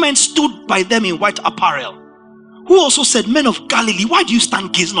 two men stood by them in white apparel, who also said, men of Galilee, why do you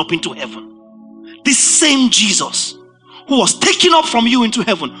stand gazing up into heaven? This same Jesus who was taken up from you into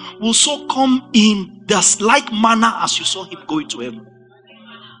heaven will so come in this like manner as you saw Him go into heaven.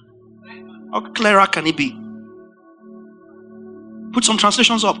 How clearer can it be? Put some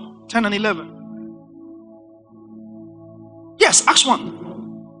translations up. 10 and 11. Yes, Acts 1.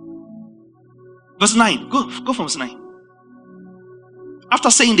 Verse 9. Go from verse 9. After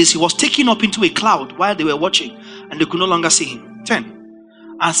saying this, He was taken up into a cloud while they were watching, and they could no longer see Him.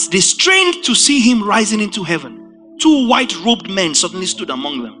 10. As they strained to see Him rising into heaven, two white-robed men suddenly stood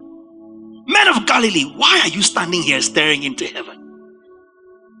among them. Men of Galilee, why are you standing here staring into heaven?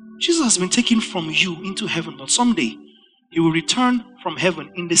 Jesus has been taken from you into heaven, but someday He will return from heaven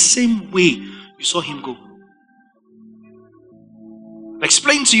in the same way you saw Him go. I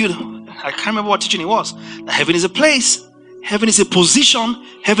explained to you, I can't remember what teaching it was, that heaven is a place, heaven is a position,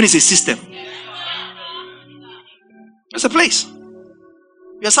 heaven is a system. It's a place.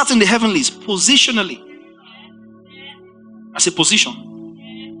 We are sat in the heavenlies positionally as a position.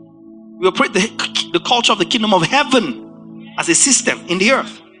 We operate the culture of the kingdom of heaven as a system in the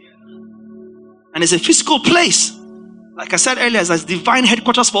earth. And it's a physical place. Like I said earlier, it's divine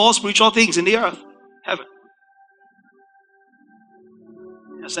headquarters for all spiritual things in the earth. Heaven.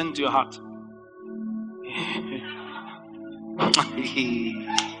 Ascend into your heart.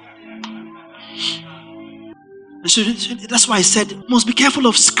 So that's why I said, must be careful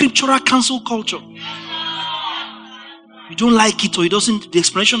of scriptural cancel culture. You don't like it or the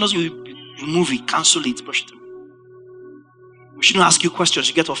explanation doesn't, you remove it, cancel it, brush it. We shouldn't ask you questions,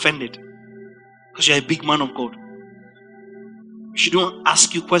 you get offended. Because you're a big man of God. We shouldn't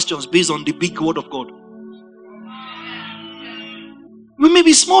ask you questions based on the big word of God. We may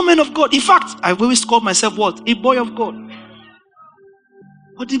be small men of God. In fact, I've always called myself what? A boy of God.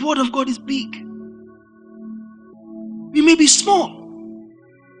 But the word of God is big. We may be small.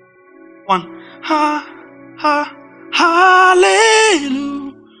 One. Hallelujah.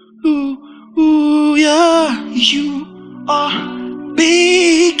 You are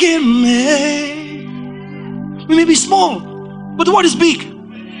big in me. We may be small, but the word is big.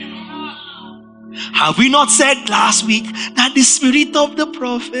 Have we not said last week that the spirit of the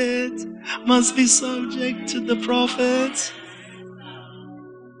prophet must be subject to the prophet?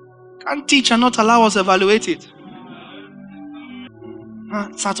 Can't teach and not allow us to evaluate it.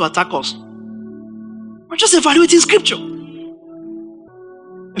 Start to attack us. We're just evaluating scripture.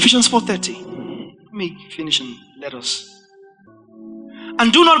 Ephesians 4:30. Let me finish and let us.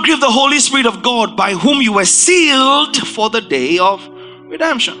 And do not grieve the Holy Spirit of God, by whom you were sealed for the day of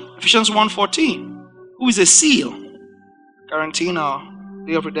redemption. Ephesians 1:14. Who is a seal? Guaranteeing our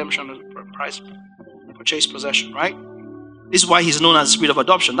day of redemption as a price purchased possession, right? This is why he's known as the spirit of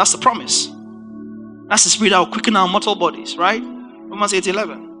adoption. That's the promise. That's the spirit that will quicken our mortal bodies, right? Romans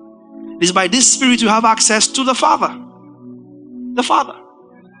 8:11. It is by this spirit you have access to the Father. The Father.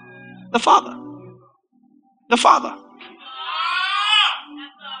 The Father. The Father.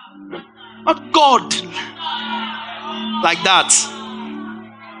 Not God like that.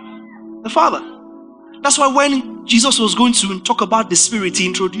 The Father. That's why when Jesus was going to talk about the Spirit, he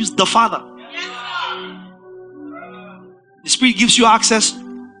introduced the Father. The Spirit gives you access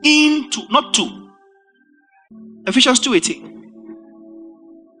into, not to. Ephesians 2:18.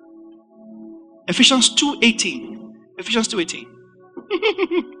 Ephesians 2:18. Ephesians 2:18.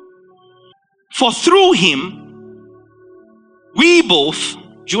 For through him, we both,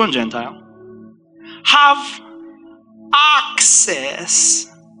 Jew and Gentile, have access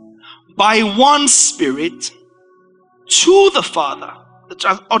by one Spirit to the Father.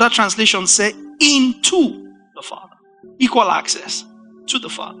 Other translations say into the Father. Equal access to the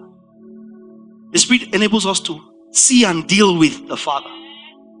Father. The Spirit enables us to see and deal with the Father.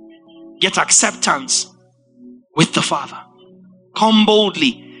 Get acceptance with the Father. Come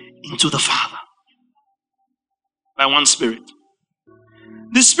boldly into the Father. By one Spirit.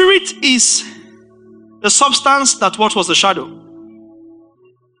 The Spirit is the substance that what was the shadow.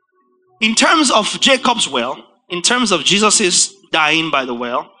 In terms of Jacob's well, in terms of Jesus' dying by the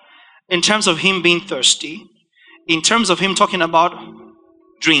well, in terms of him being thirsty, in terms of him talking about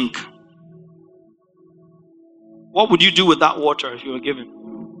drink, what would you do with that water if you were given?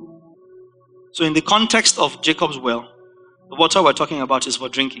 So in the context of Jacob's well, the water we're talking about is for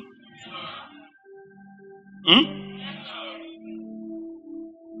drinking.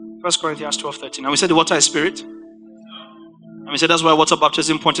 1 Corinthians 12:13. And we said the water is spirit. And we said that's why water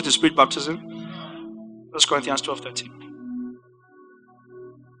baptism pointed to spirit baptism. 1 Corinthians 12:13.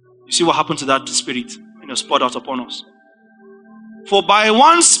 You see what happened to that spirit, poured out upon us. For by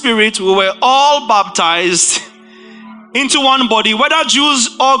one Spirit we were all baptized into one body, whether Jews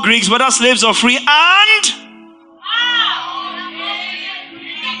or Greeks, whether slaves or free, and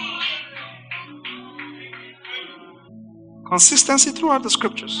consistency throughout the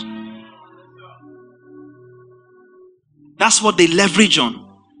scriptures. That's what they leverage on.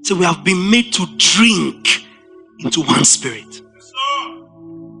 So we have been made to drink into one Spirit.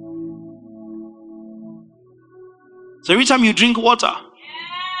 So every time you drink water,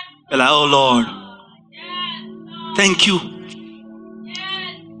 you're like, oh Lord, thank you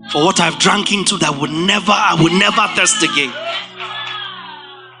for what I've drank into that I would never thirst again.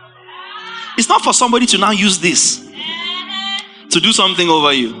 It's not for somebody to now use this to do something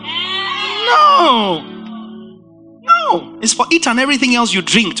over you. No. It's for each and everything else you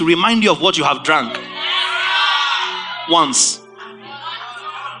drink to remind you of what you have drank once.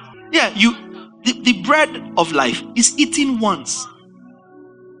 Yeah, the bread of life is eaten once,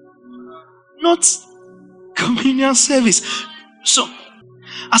 not communion service. So,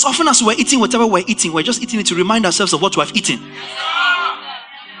 as often as we're eating whatever we're eating, we're just eating it to remind ourselves of what we have eaten.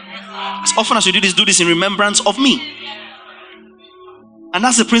 As often as you do this in remembrance of me. And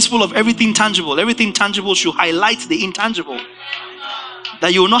that's the principle of everything tangible. Everything tangible should highlight the intangible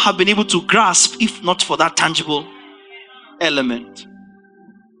that you will not have been able to grasp if not for that tangible element.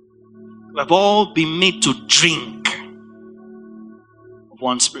 We have all been made to drink of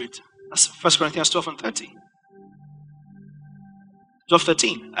one Spirit. That's 1 Corinthians 12:30.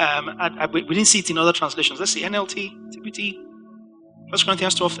 12:13. We didn't see it in other translations. Let's see. NLT, TPT. 1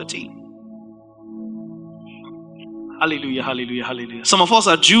 Corinthians 12:13. Hallelujah, hallelujah, hallelujah. Some of us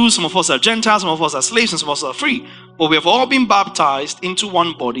are Jews, some of us are Gentiles, some of us are slaves, and some of us are free. But we have all been baptized into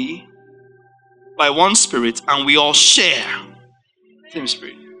one body by one Spirit, and we all share Same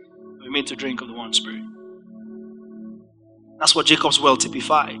Spirit. We're made to drink of the one Spirit. That's what Jacob's well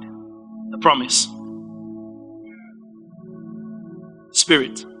typified. The promise.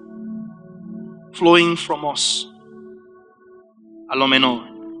 Spirit flowing from us. Alomeno.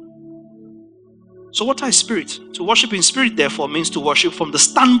 So what is spirit? To worship in spirit, therefore, means to worship from the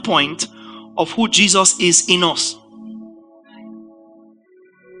standpoint of who Jesus is in us.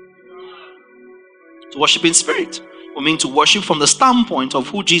 To worship in spirit will mean to worship from the standpoint of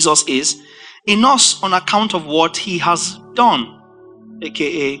who Jesus is in us on account of what he has done,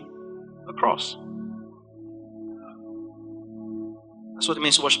 aka the cross. That's what it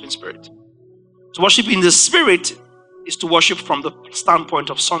means to worship in spirit. To worship in the spirit is to worship from the standpoint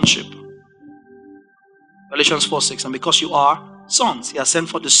of sonship. Galatians 4:6, and because you are sons, he has sent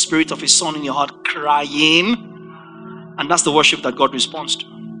forth the spirit of his son in your heart, crying. And that's the worship that God responds to.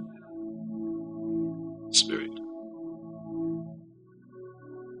 Spirit.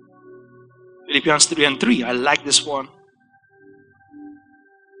 Philippians 3:3, I like this one.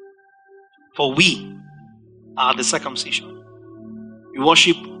 For we are the circumcision. We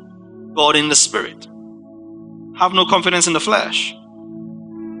worship God in the spirit. Have no confidence in the flesh.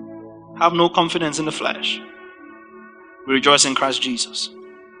 Have no confidence in the flesh. We rejoice in Christ Jesus.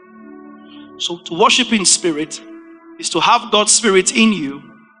 So to worship in spirit is to have God's spirit in you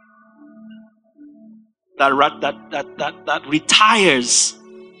that retires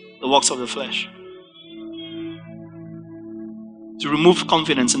the works of the flesh. To remove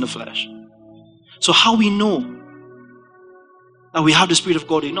confidence in the flesh. So how we know that we have the Spirit of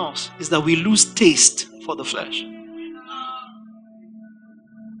God in us is that we lose taste for the flesh.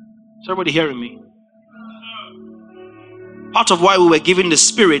 Is everybody hearing me? Part of why we were given the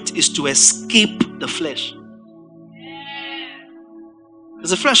Spirit is to escape the flesh.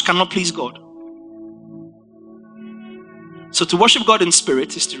 Because the flesh cannot please God. So to worship God in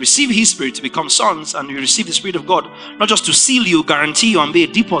spirit is to receive his spirit to become sons, and you receive the Spirit of God not just to seal you, guarantee you, and be a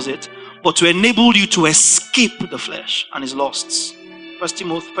deposit, but to enable you to escape the flesh and its lusts.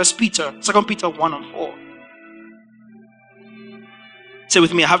 2 Peter 1:4. Say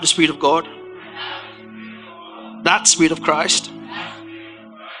with me, I have the Spirit of God. That Spirit of Christ.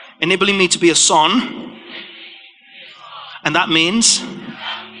 Enabling me to be a son. And that means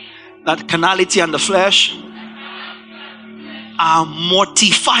that carnality and the flesh are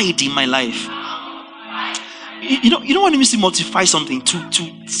mortified in my life. You know what it means to mortify something?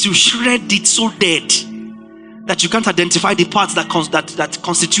 To shred it so dead that you can't identify the parts that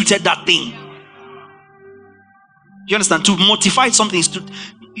constituted that thing. You understand? To mortify something is to,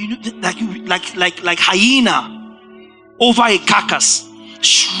 like hyena over a carcass,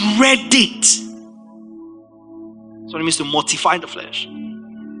 shred it. So it means to mortify the flesh.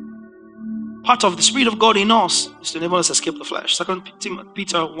 Part of the Spirit of God in us is to enable us to escape the flesh. 2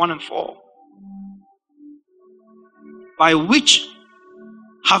 Peter 1:4. By which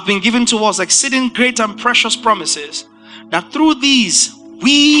have been given to us exceeding great and precious promises, that through these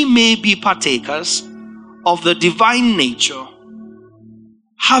we may be partakers of the divine nature,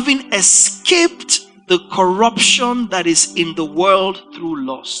 having escaped the corruption that is in the world through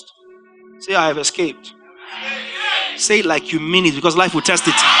lust. Say, I have escaped. Say it like you mean it, because life will test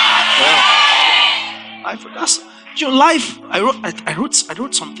it. Yeah. Life. I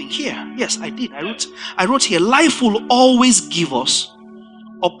wrote something here. Yes, I did. I wrote here. Life will always give us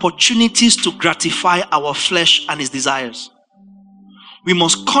opportunities to gratify our flesh and its desires. We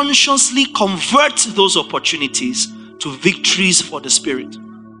must consciously convert those opportunities to victories for the spirit.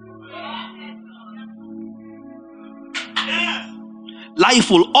 Life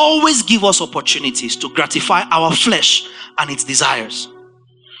will always give us opportunities to gratify our flesh and its desires.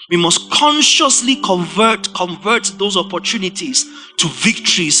 We must consciously convert those opportunities to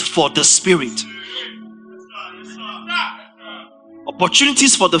victories for the spirit.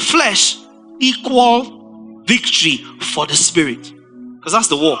 Opportunities for the flesh equal victory for the spirit. Because that's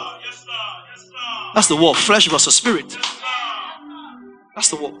the war. That's the war. Flesh versus spirit. That's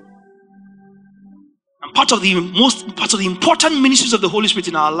the war. And part of the important ministries of the Holy Spirit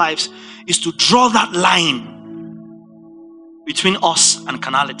in our lives is to draw that line between us and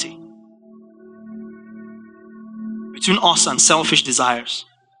carnality, between us and selfish desires,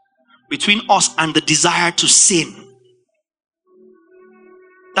 between us and the desire to sin.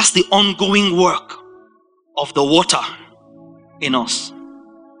 That's the ongoing work of the water in us.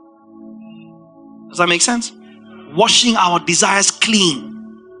 Does that make sense? Washing our desires clean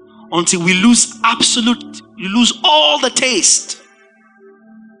until we lose all the taste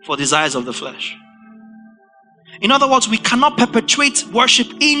for desires of the flesh. In other words, we cannot perpetuate worship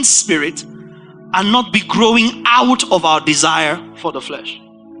in spirit and not be growing out of our desire for the flesh.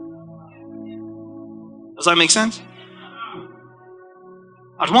 Does that make sense?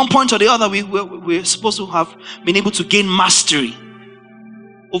 At one point or the other, we're supposed to have been able to gain mastery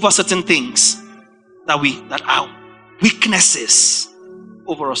over certain things that are weaknesses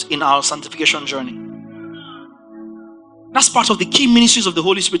over us in our sanctification journey. That's part of the key ministries of the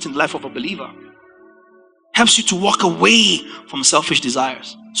Holy Spirit in the life of a believer. Helps you to walk away from selfish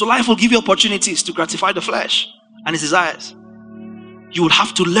desires. So life will give you opportunities to gratify the flesh and its desires. You will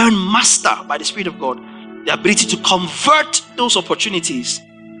have to learn, master by the Spirit of God, the ability to convert those opportunities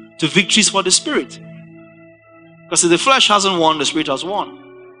to victories for the Spirit. Because if the flesh hasn't won, the Spirit has won.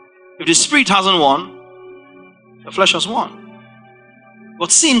 If the Spirit hasn't won, the flesh has won.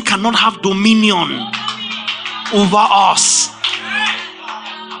 But sin cannot have dominion over us.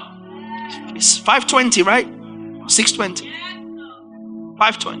 It's 5:20, right? 6:20.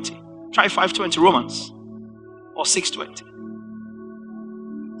 5:20. Try 5:20 Romans. Or 6:20.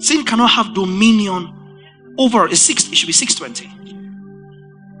 Sin cannot have dominion over it. It should be 6:20.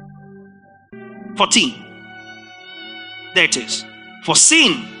 14. There it is. For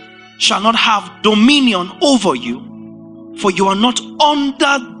sin shall not have dominion over you, for you are not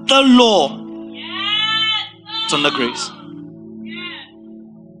under the law. It's under grace.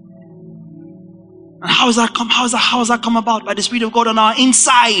 And how has that come about? By the Spirit of God on our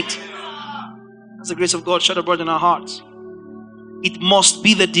inside. That's the grace of God shed abroad in our hearts. It must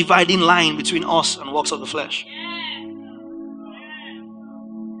be the dividing line between us and works of the flesh.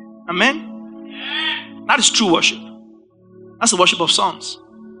 Amen? That is true worship. That's the worship of sons.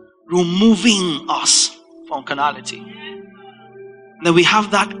 Removing us from carnality. And then we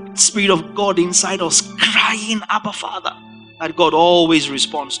have that Spirit of God inside us crying, Abba Father, that God always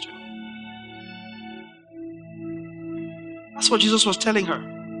responds to. That's what Jesus was telling her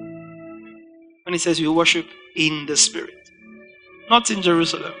when he says you worship in the Spirit. Not in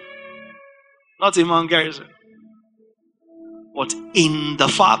Jerusalem, not in Mount Gerizim, but in the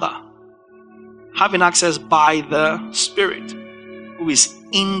Father, having access by the Spirit who is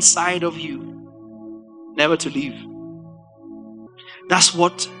inside of you, never to leave. That's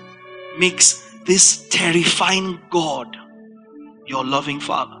what makes this terrifying God your loving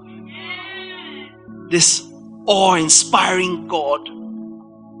Father. This awe-inspiring God,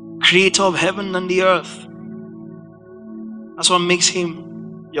 creator of heaven and the earth. That's what makes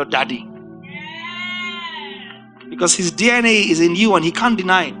him your daddy. Because his DNA is in you and he can't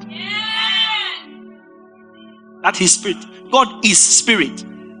deny it. That his spirit. God is spirit.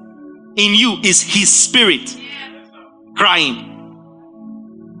 In you is his spirit crying.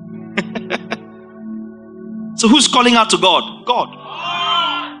 So who's calling out to God? God.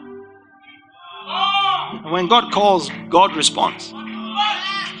 And when God calls, God responds.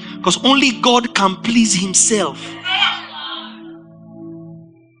 Because only God can please himself.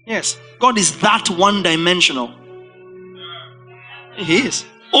 Yes, God is that one-dimensional. He is.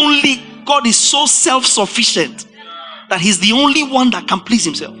 Only God is so self-sufficient that he's the only one that can please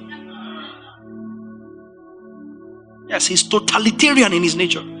himself. Yes, he's totalitarian in his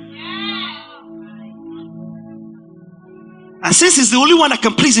nature. And since he's the only one that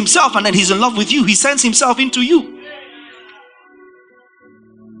can please himself and then he's in love with you, he sends himself into you.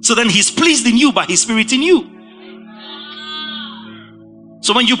 So then he's pleased in you by his spirit in you.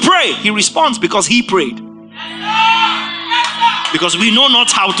 So when you pray, he responds because he prayed. Because we know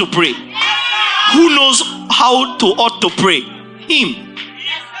not how to pray. Who knows how to ought to pray? Him.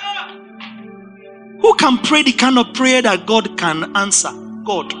 Who can pray the kind of prayer that God can answer?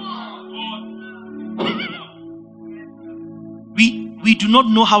 God. We do not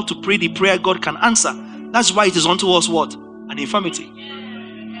know how to pray the prayer God can answer. That's why it is unto us what? An infirmity.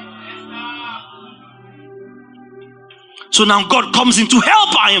 So now God comes in to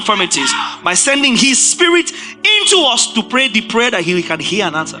help our infirmities by sending his spirit into us to pray the prayer that he can hear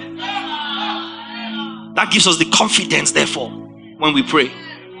and answer. That gives us the confidence, therefore, when we pray,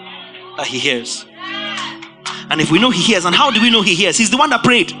 that he hears. And if we know he hears, and how do we know he hears? He's the one that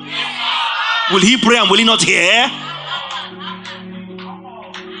prayed. Will he pray and will he not hear?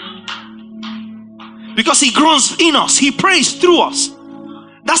 Because he groans in us, he prays through us.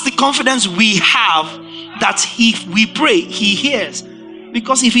 That's the confidence we have, that if we pray, he hears.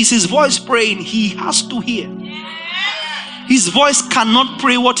 Because if it's his voice praying, he has to hear. His voice cannot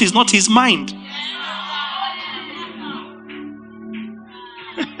pray what is not his mind.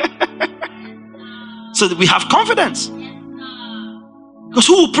 So that we have confidence. Because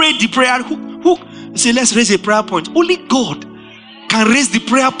who will pray the prayer? Who say, let's raise a prayer point? Only God can raise the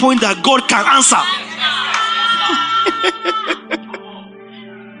prayer point that God can answer.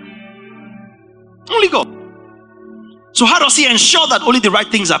 Holy Ghost. So how does he ensure that only the right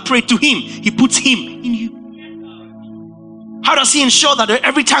things are prayed to him? He puts him in you. How does he ensure that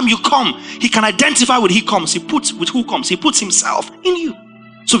every time you come, he can identify with who comes? He puts himself in you.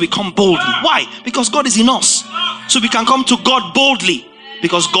 So we come boldly. Why? Because God is in us. So we can come to God boldly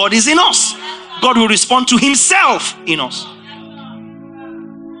because God is in us. God will respond to himself in us.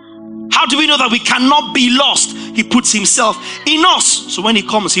 How do we know that we cannot be lost? He puts himself in us. So when he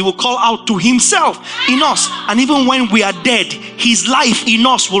comes, he will call out to himself in us. And even when we are dead, his life in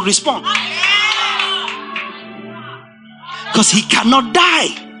us will respond. Because he cannot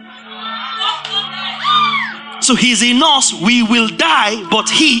die. So he's in us, we will die, but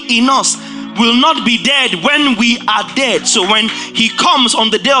he in us will not be dead when we are dead. So when he comes on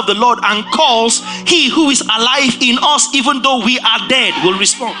the day of the Lord and calls, he who is alive in us, even though we are dead, will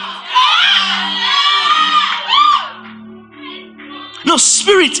respond. No,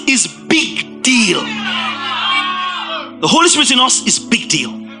 spirit is big deal. The Holy Spirit in us is big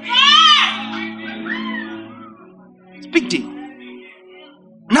deal. It's big deal.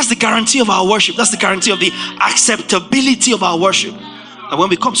 And that's the guarantee of our worship. That's the guarantee of the acceptability of our worship. And when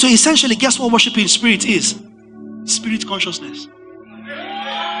we come, so essentially, guess what worship in spirit is? Spirit consciousness.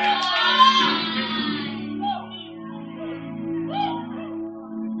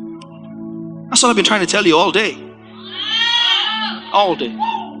 That's what I've been trying to tell you all day. All day.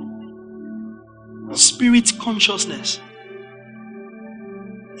 Spirit consciousness.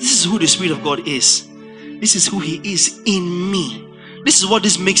 This is who the Spirit of God is. This is who he is in me. This is what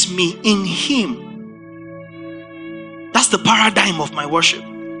this makes me in him. That's the paradigm of my worship.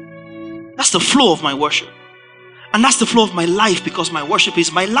 That's the flow of my worship. And that's the flow of my life, because my worship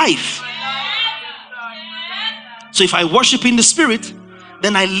is my life. So if I worship in the Spirit,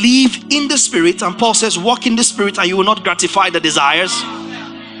 then I live in the Spirit. And Paul says, walk in the Spirit and you will not gratify the desires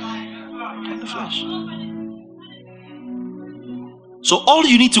of the flesh. So all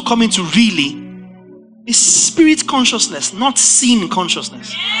you need to come into really is spirit consciousness, not sin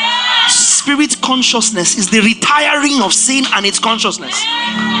consciousness. Spirit consciousness is the retiring of sin and its consciousness.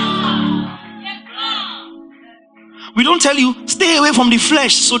 We don't tell you stay away from the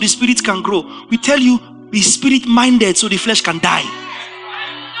flesh so the spirit can grow. We tell you be spirit minded so the flesh can die.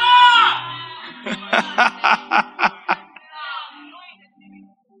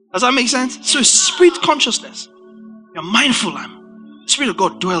 Does that make sense? So spirit consciousness. You're mindful. The Spirit of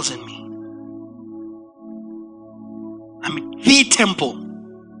God dwells in me. I'm the temple,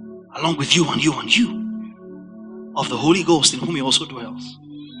 along with you and you and you, of the Holy Ghost in whom he also dwells.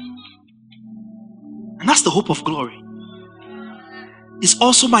 And that's the hope of glory. It's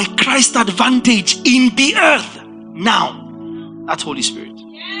also my Christ advantage in the earth now. That's Holy Spirit.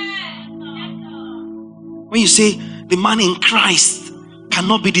 When you say the man in Christ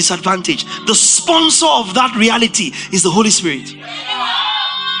cannot be disadvantaged, the sponsor of that reality is the Holy Spirit.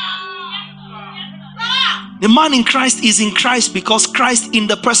 The man in Christ is in Christ because Christ in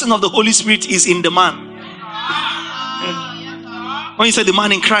the person of the Holy Spirit is in the man. When you say the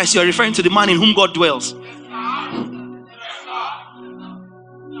man in Christ, you are referring to the man in whom God dwells. The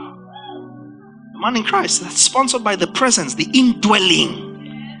man in Christ, that's sponsored by the presence, the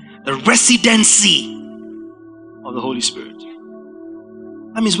indwelling, the residency of the Holy Spirit.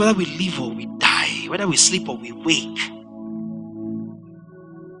 That means whether we live or we die, whether we sleep or we wake,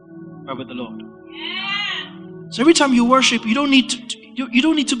 we're with the Lord. So every time you worship, you don't need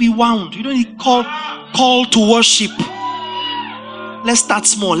to be wound. You don't need call to worship. Let's start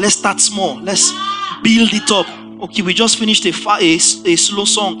small. Let's build it up. Okay, we just finished a slow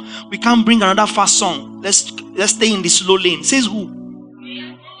song. We can't bring another fast song. Let's stay in the slow lane. Says who?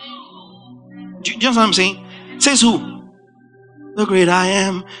 Do you understand what I'm saying? Says who? The great I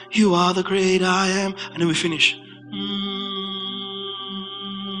am. You are the great I am. And then we finish.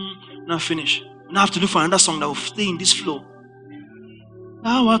 Now finish. Now I have to look for another song that will stay in this flow.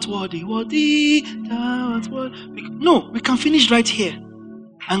 Thou art worthy, thou art worthy. No, we can finish right here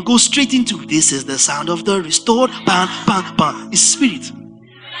and go straight into this is the sound of the restored. Bam, bam, bam. It's spirit.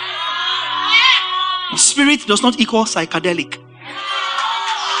 Spirit does not equal psychedelic.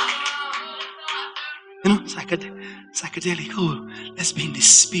 You know, psychedelic. Oh, let's be in the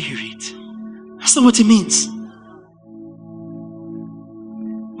spirit. That's not what it means.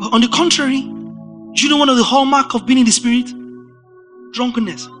 But on the contrary, do you know one of the hallmark of being in the spirit?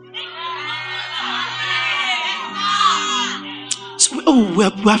 Drunkenness. So, we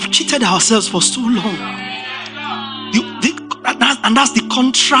have cheated ourselves for so long. And that's the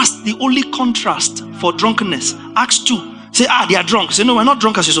contrast, the only contrast for drunkenness. Acts 2. Say, they are drunk. Say, no, we're not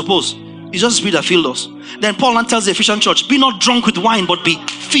drunk as you suppose. It's just the Spirit that filled us. Then Paul tells the Ephesian church, be not drunk with wine, but be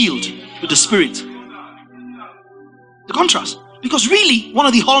filled with the Spirit. The contrast. Because really, one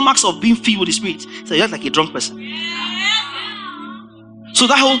of the hallmarks of being filled with the Spirit is that you're like a drunk person. So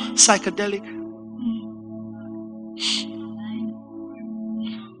that whole psychedelic,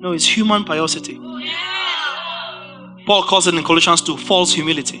 no, it's human piosity. Paul calls it in Colossians 2, false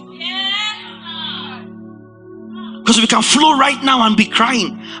humility. Because we can flow right now and be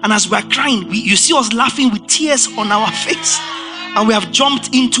crying. And as we're crying, you see us laughing with tears on our face. And we have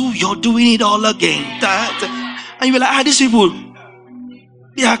jumped into, you're doing it all again. And you're like, these people,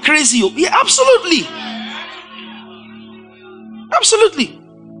 they are crazy. Yeah, absolutely. Absolutely.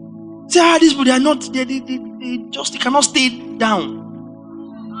 Say, these people, they are not, they cannot stay down.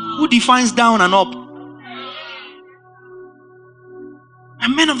 Who defines down and up?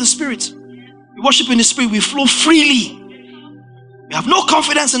 And men of the Spirit. We worship in the Spirit, we flow freely. We have no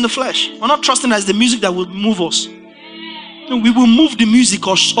confidence in the flesh. We're not trusting that it's the music that will move us. No, we will move the music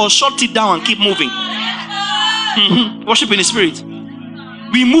or shut it down and keep moving. Worship in the Spirit.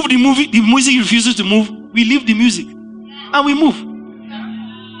 We move the music refuses to move. We leave the music and we move.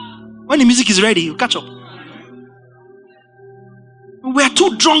 When the music is ready, you catch up. We are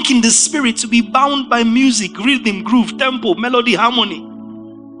too drunk in the Spirit to be bound by music, rhythm, groove, tempo, melody, harmony.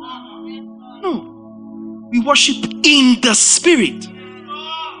 No. We worship in the Spirit.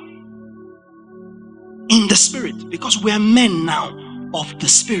 In the Spirit. Because we are men now of the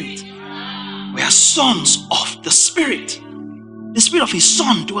Spirit. We are sons of the Spirit. The Spirit of His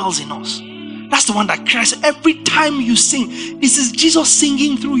Son dwells in us. That's the one that cries every time you sing. This is Jesus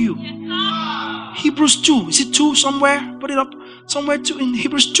singing through you. Hebrews 2. Is it 2 somewhere? Put it up. Somewhere 2 in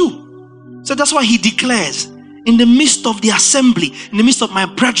Hebrews 2. So that's why He declares, in the midst of the assembly, in the midst of my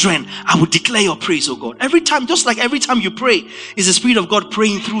brethren, I will declare your praise, O God. Every time, just like every time you pray, is the Spirit of God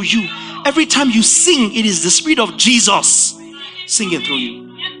praying through you. Every time you sing, it is the Spirit of Jesus singing through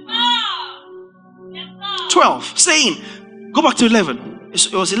you. 12, saying, go back to 11.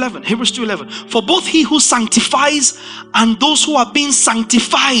 It was 11, Hebrews 2:11. For both He who sanctifies and those who are being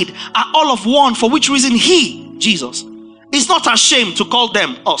sanctified are all of one, for which reason He, Jesus, is not ashamed to call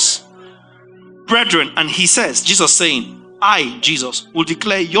them, us, brethren. And He says, Jesus saying, I, Jesus, will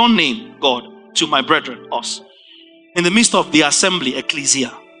declare your name, God, to my brethren, us. In the midst of the assembly,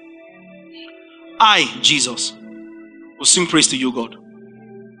 ecclesia, I, Jesus, will sing praise to you, God.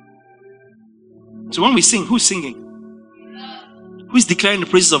 So when we sing, who's singing? Who is declaring the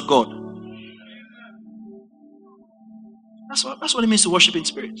praises of God? That's what it means to worship in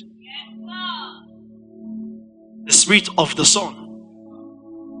spirit. The Spirit of the Son.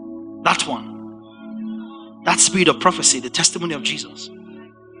 That one. That spirit of prophecy, the testimony of Jesus.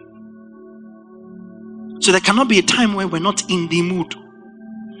 So there cannot be a time where we're not in the mood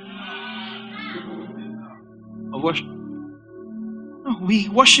of worship. No, we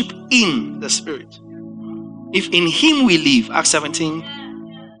worship in the Spirit. If in Him we live, Acts 17,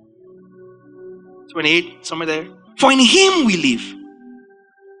 28, somewhere there. For in Him we live,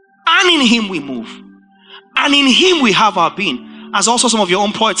 and in Him we move, and in Him we have our being. As also some of your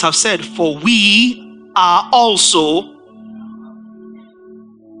own poets have said, for we are also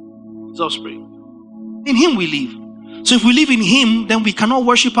His offspring. In Him we live. So if we live in Him, then we cannot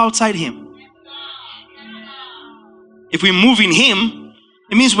worship outside Him. If we move in Him,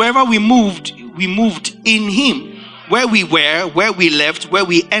 it means wherever we moved in Him. Where we were, where we left, where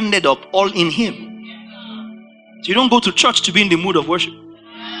we ended up, all in Him. So you don't go to church to be in the mood of worship.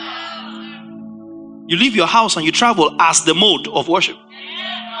 You leave your house and you travel as the mode of worship.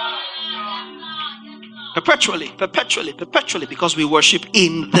 Perpetually, perpetually, perpetually, because we worship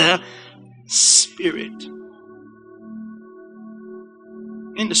in the Spirit.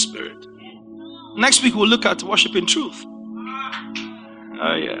 In the Spirit. Next week we'll look at worship in truth.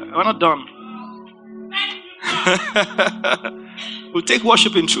 Oh yeah, we're not done. We'll take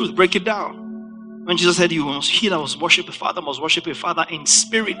worship in truth, break it down. When Jesus said, you must hear that must worship the Father, must worship the Father in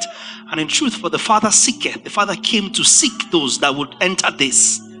spirit and in truth, for the Father seeketh. The Father came to seek those that would enter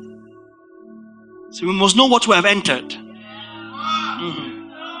this. So we must know what we have entered.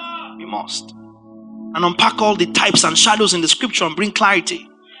 We must. And unpack all the types and shadows in the scripture and bring clarity.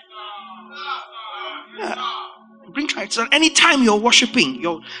 Yeah. Bring clarity. So anytime you're worshiping,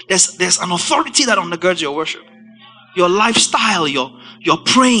 there's an authority that undergirds your worship. Your lifestyle, your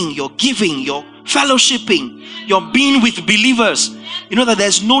praying, your giving, your fellowshipping, your being with believers. You know that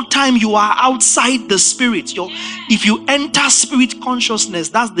there's no time you are outside the Spirit. If you enter spirit consciousness,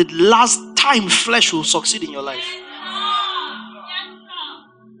 that's the last time flesh will succeed in your life.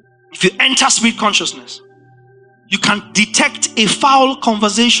 If you enter spirit consciousness, you can detect a foul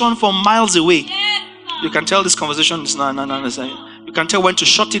conversation from miles away. You can tell this conversation is no. You can tell when to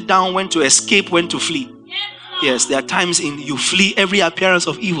shut it down, when to escape, when to flee. Yes, there are times you flee every appearance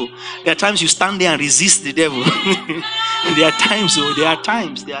of evil. There are times you stand there and resist the devil. There are times.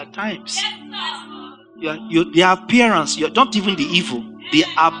 The appearance, you're not even the evil. The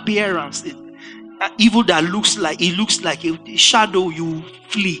appearance, evil that looks like a shadow, you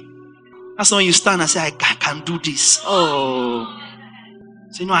flee. That's when you stand and say, I can do this. Oh,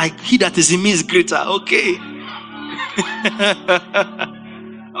 so he that is in me is greater. Okay.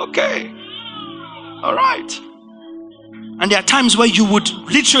 Okay. All right. And there are times where you would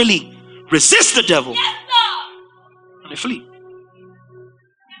literally resist the devil and they flee.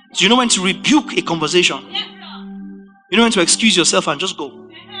 So you know when to rebuke a conversation. You know when to excuse yourself and just go.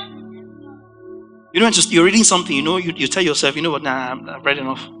 You know when you're reading something, you tell yourself, you know what, nah, I've read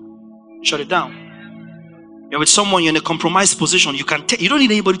enough. Shut it down. You're with someone, you're in a compromised position. You can tell. You don't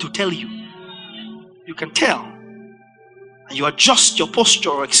need anybody to tell you. You can tell. And you adjust your posture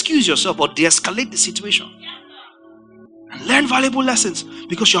or excuse yourself or de-escalate the situation. And learn valuable lessons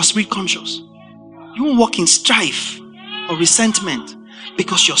because you're spirit conscious. You won't walk in strife or resentment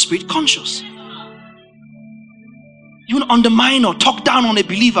because you're spirit conscious. You won't undermine or talk down on a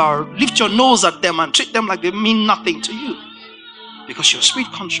believer or lift your nose at them and treat them like they mean nothing to you because you're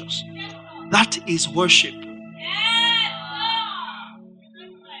spirit conscious. That is worship.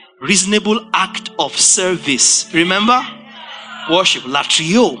 Reasonable act of service. Remember? Worship.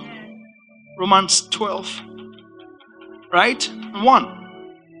 Latrio. Romans 12. Right? 1.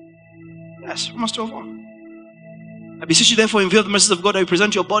 Yes, Romans 12:1. I beseech you therefore in view of the mercies of God that you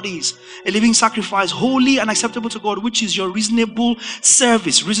present your bodies a living sacrifice, holy and acceptable to God, which is your reasonable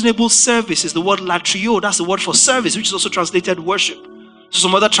service. Reasonable service is the word latrio. That's the word for service, which is also translated worship. So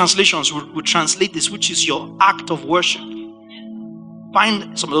some other translations would translate this, which is your act of worship.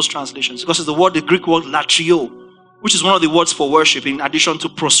 Find some of those translations because it's the Greek word latrio, which is one of the words for worship in addition to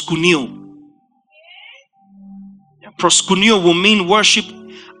proskuneo. Proskuneo will mean worship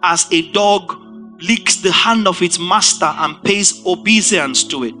as a dog licks the hand of its master and pays obeisance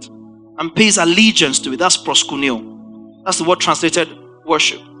to it and pays allegiance to it. That's proskuneo. That's the word translated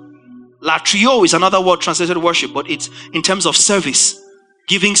worship. Latrio is another word translated worship, but it's in terms of service,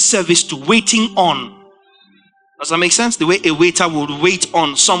 giving service to, waiting on. Does that make sense? The way a waiter would wait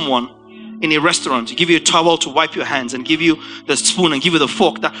on someone in a restaurant, give you a towel to wipe your hands and give you the spoon and give you the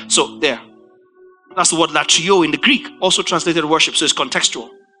fork. So there. That's the word latrio in the Greek, also translated worship, so it's contextual.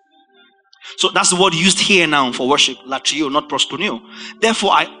 So that's the word used here now for worship, latrio, not proskuneo.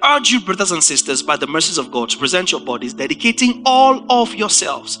 Therefore, I urge you, brothers and sisters, by the mercies of God, to present your bodies, dedicating all of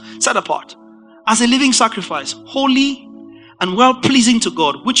yourselves, set apart, as a living sacrifice, holy and well-pleasing to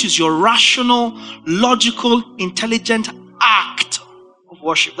God, which is your rational, logical, intelligent act of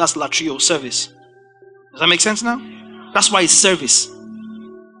worship. That's latrio, service. Does that make sense now? That's why it's service.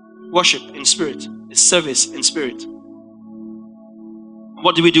 Worship in spirit. It's service in spirit.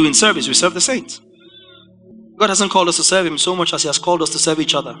 What do we do in service? We serve the saints. God hasn't called us to serve Him so much as He has called us to serve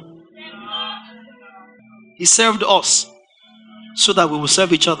each other. He served us so that we will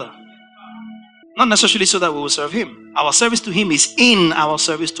serve each other. Not necessarily so that we will serve Him. Our service to Him is in our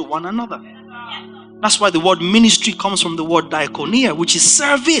service to one another. That's why the word ministry comes from the word diakonia, which is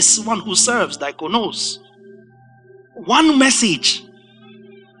service, one who serves, diakonos. One message.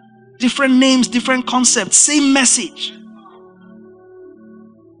 Different names, different concepts, same message.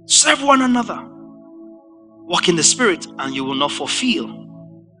 Serve one another. Walk in the Spirit and you will not fulfill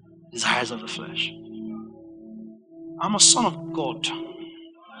desires of the flesh. I'm a son of God.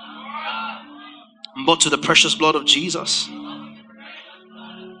 I'm bought to the precious blood of Jesus.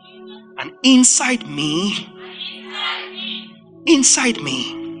 And inside me is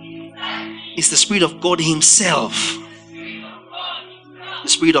the Spirit of God Himself. The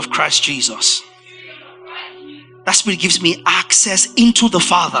Spirit of Christ Jesus. That Spirit gives me access into the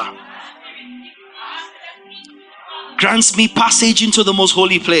Father. Grants me passage into the most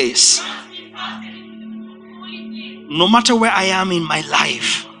holy place. No matter where I am in my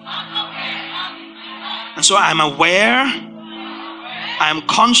life. And so I'm aware, I am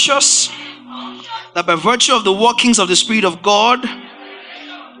conscious that by virtue of the workings of the Spirit of God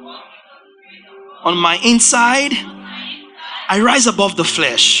on my inside, I rise above the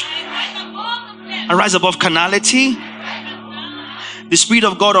flesh. I rise above carnality. The Spirit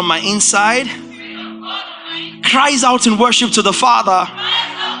of God on my inside cries out in worship to the Father.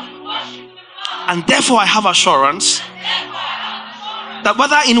 And therefore I have assurance that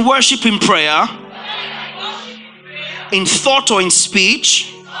whether in worship, in prayer, in thought or in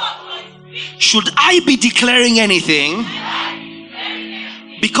speech, should I be declaring anything,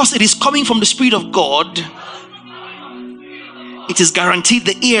 because it is coming from the Spirit of God, it is guaranteed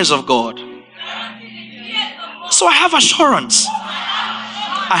the ears of God. So I have assurance.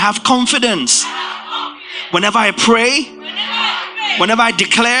 I have confidence. Whenever I pray, whenever I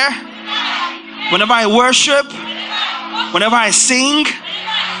declare, whenever I worship, whenever I sing,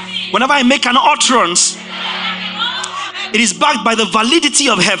 whenever I make an utterance, it is backed by the validity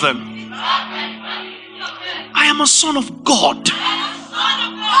of heaven. I am a son of God.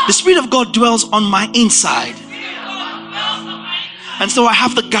 The Spirit of God dwells on my inside. And so I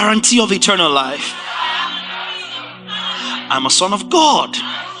have the guarantee of eternal life. I'm a son of God.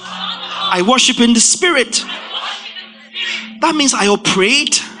 I worship in the Spirit. That means I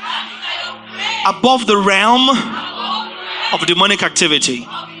operate above the realm of demonic activity.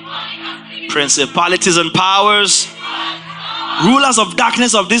 Principalities and powers, rulers of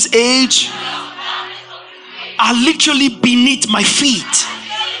darkness of this age are literally beneath my feet.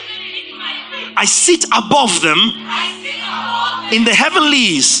 I sit above them in the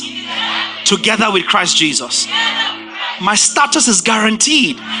heavenlies together with Christ Jesus. My status is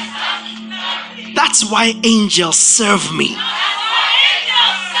guaranteed. That's why angels serve me.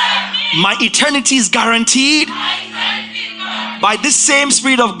 My eternity is guaranteed by this same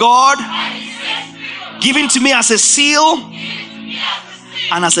Spirit of God given to me as a seal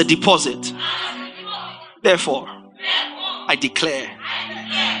and as a deposit. Therefore, I declare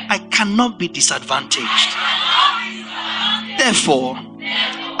I cannot be disadvantaged. Therefore,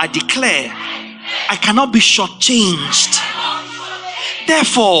 I declare I cannot be shortchanged.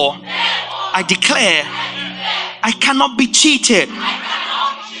 Therefore, I declare I cannot be cheated.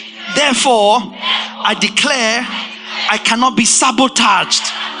 Therefore, I declare I cannot be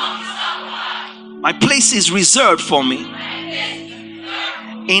sabotaged. My place is reserved for me.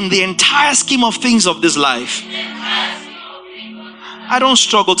 In the entire scheme of things of this life, I don't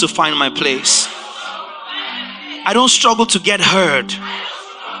struggle to find my place. I don't struggle to get heard.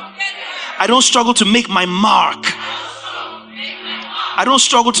 I don't struggle to make my mark. I don't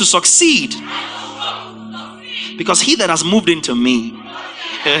struggle to succeed. Because he that has moved into me,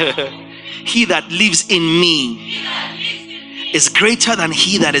 he that lives in me, is greater than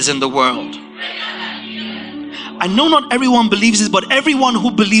he that is in the world. I know not everyone believes it, but everyone who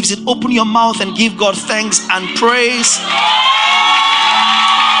believes it, open your mouth and give God thanks and praise.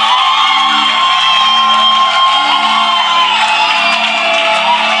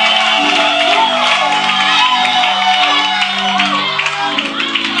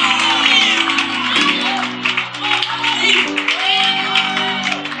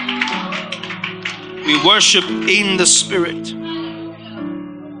 We worship in the Spirit.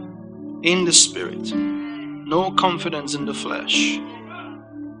 In the Spirit. No confidence in the flesh.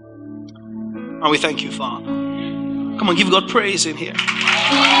 And we thank you, Father. Come on, give God praise in here.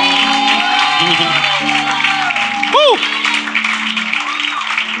 Woo!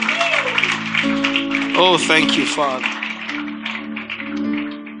 Oh, thank you, Father.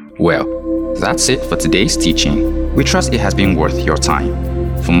 Well, that's it for today's teaching. We trust it has been worth your time.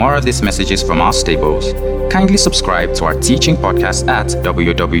 For more of these messages from our stables, kindly subscribe to our teaching podcast at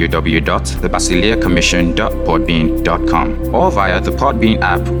www.thebasileacommission.podbean.com or via the Podbean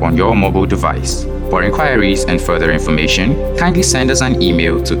app on your mobile device. For inquiries and further information, kindly send us an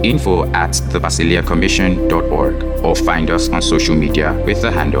email to info@thebasileacommission.org or find us on social media with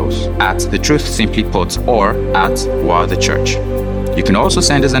the handles @The Truth Simply Put or @WowTheChurch. You can also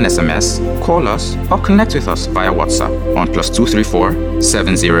send us an SMS, call us, or connect with us via WhatsApp on +234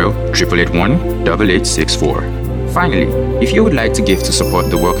 70 881 8864. Finally, if you would like to give to support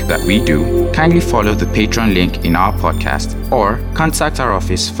the work that we do, kindly follow the Patreon link in our podcast or contact our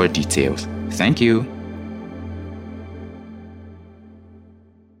office for details. Thank you.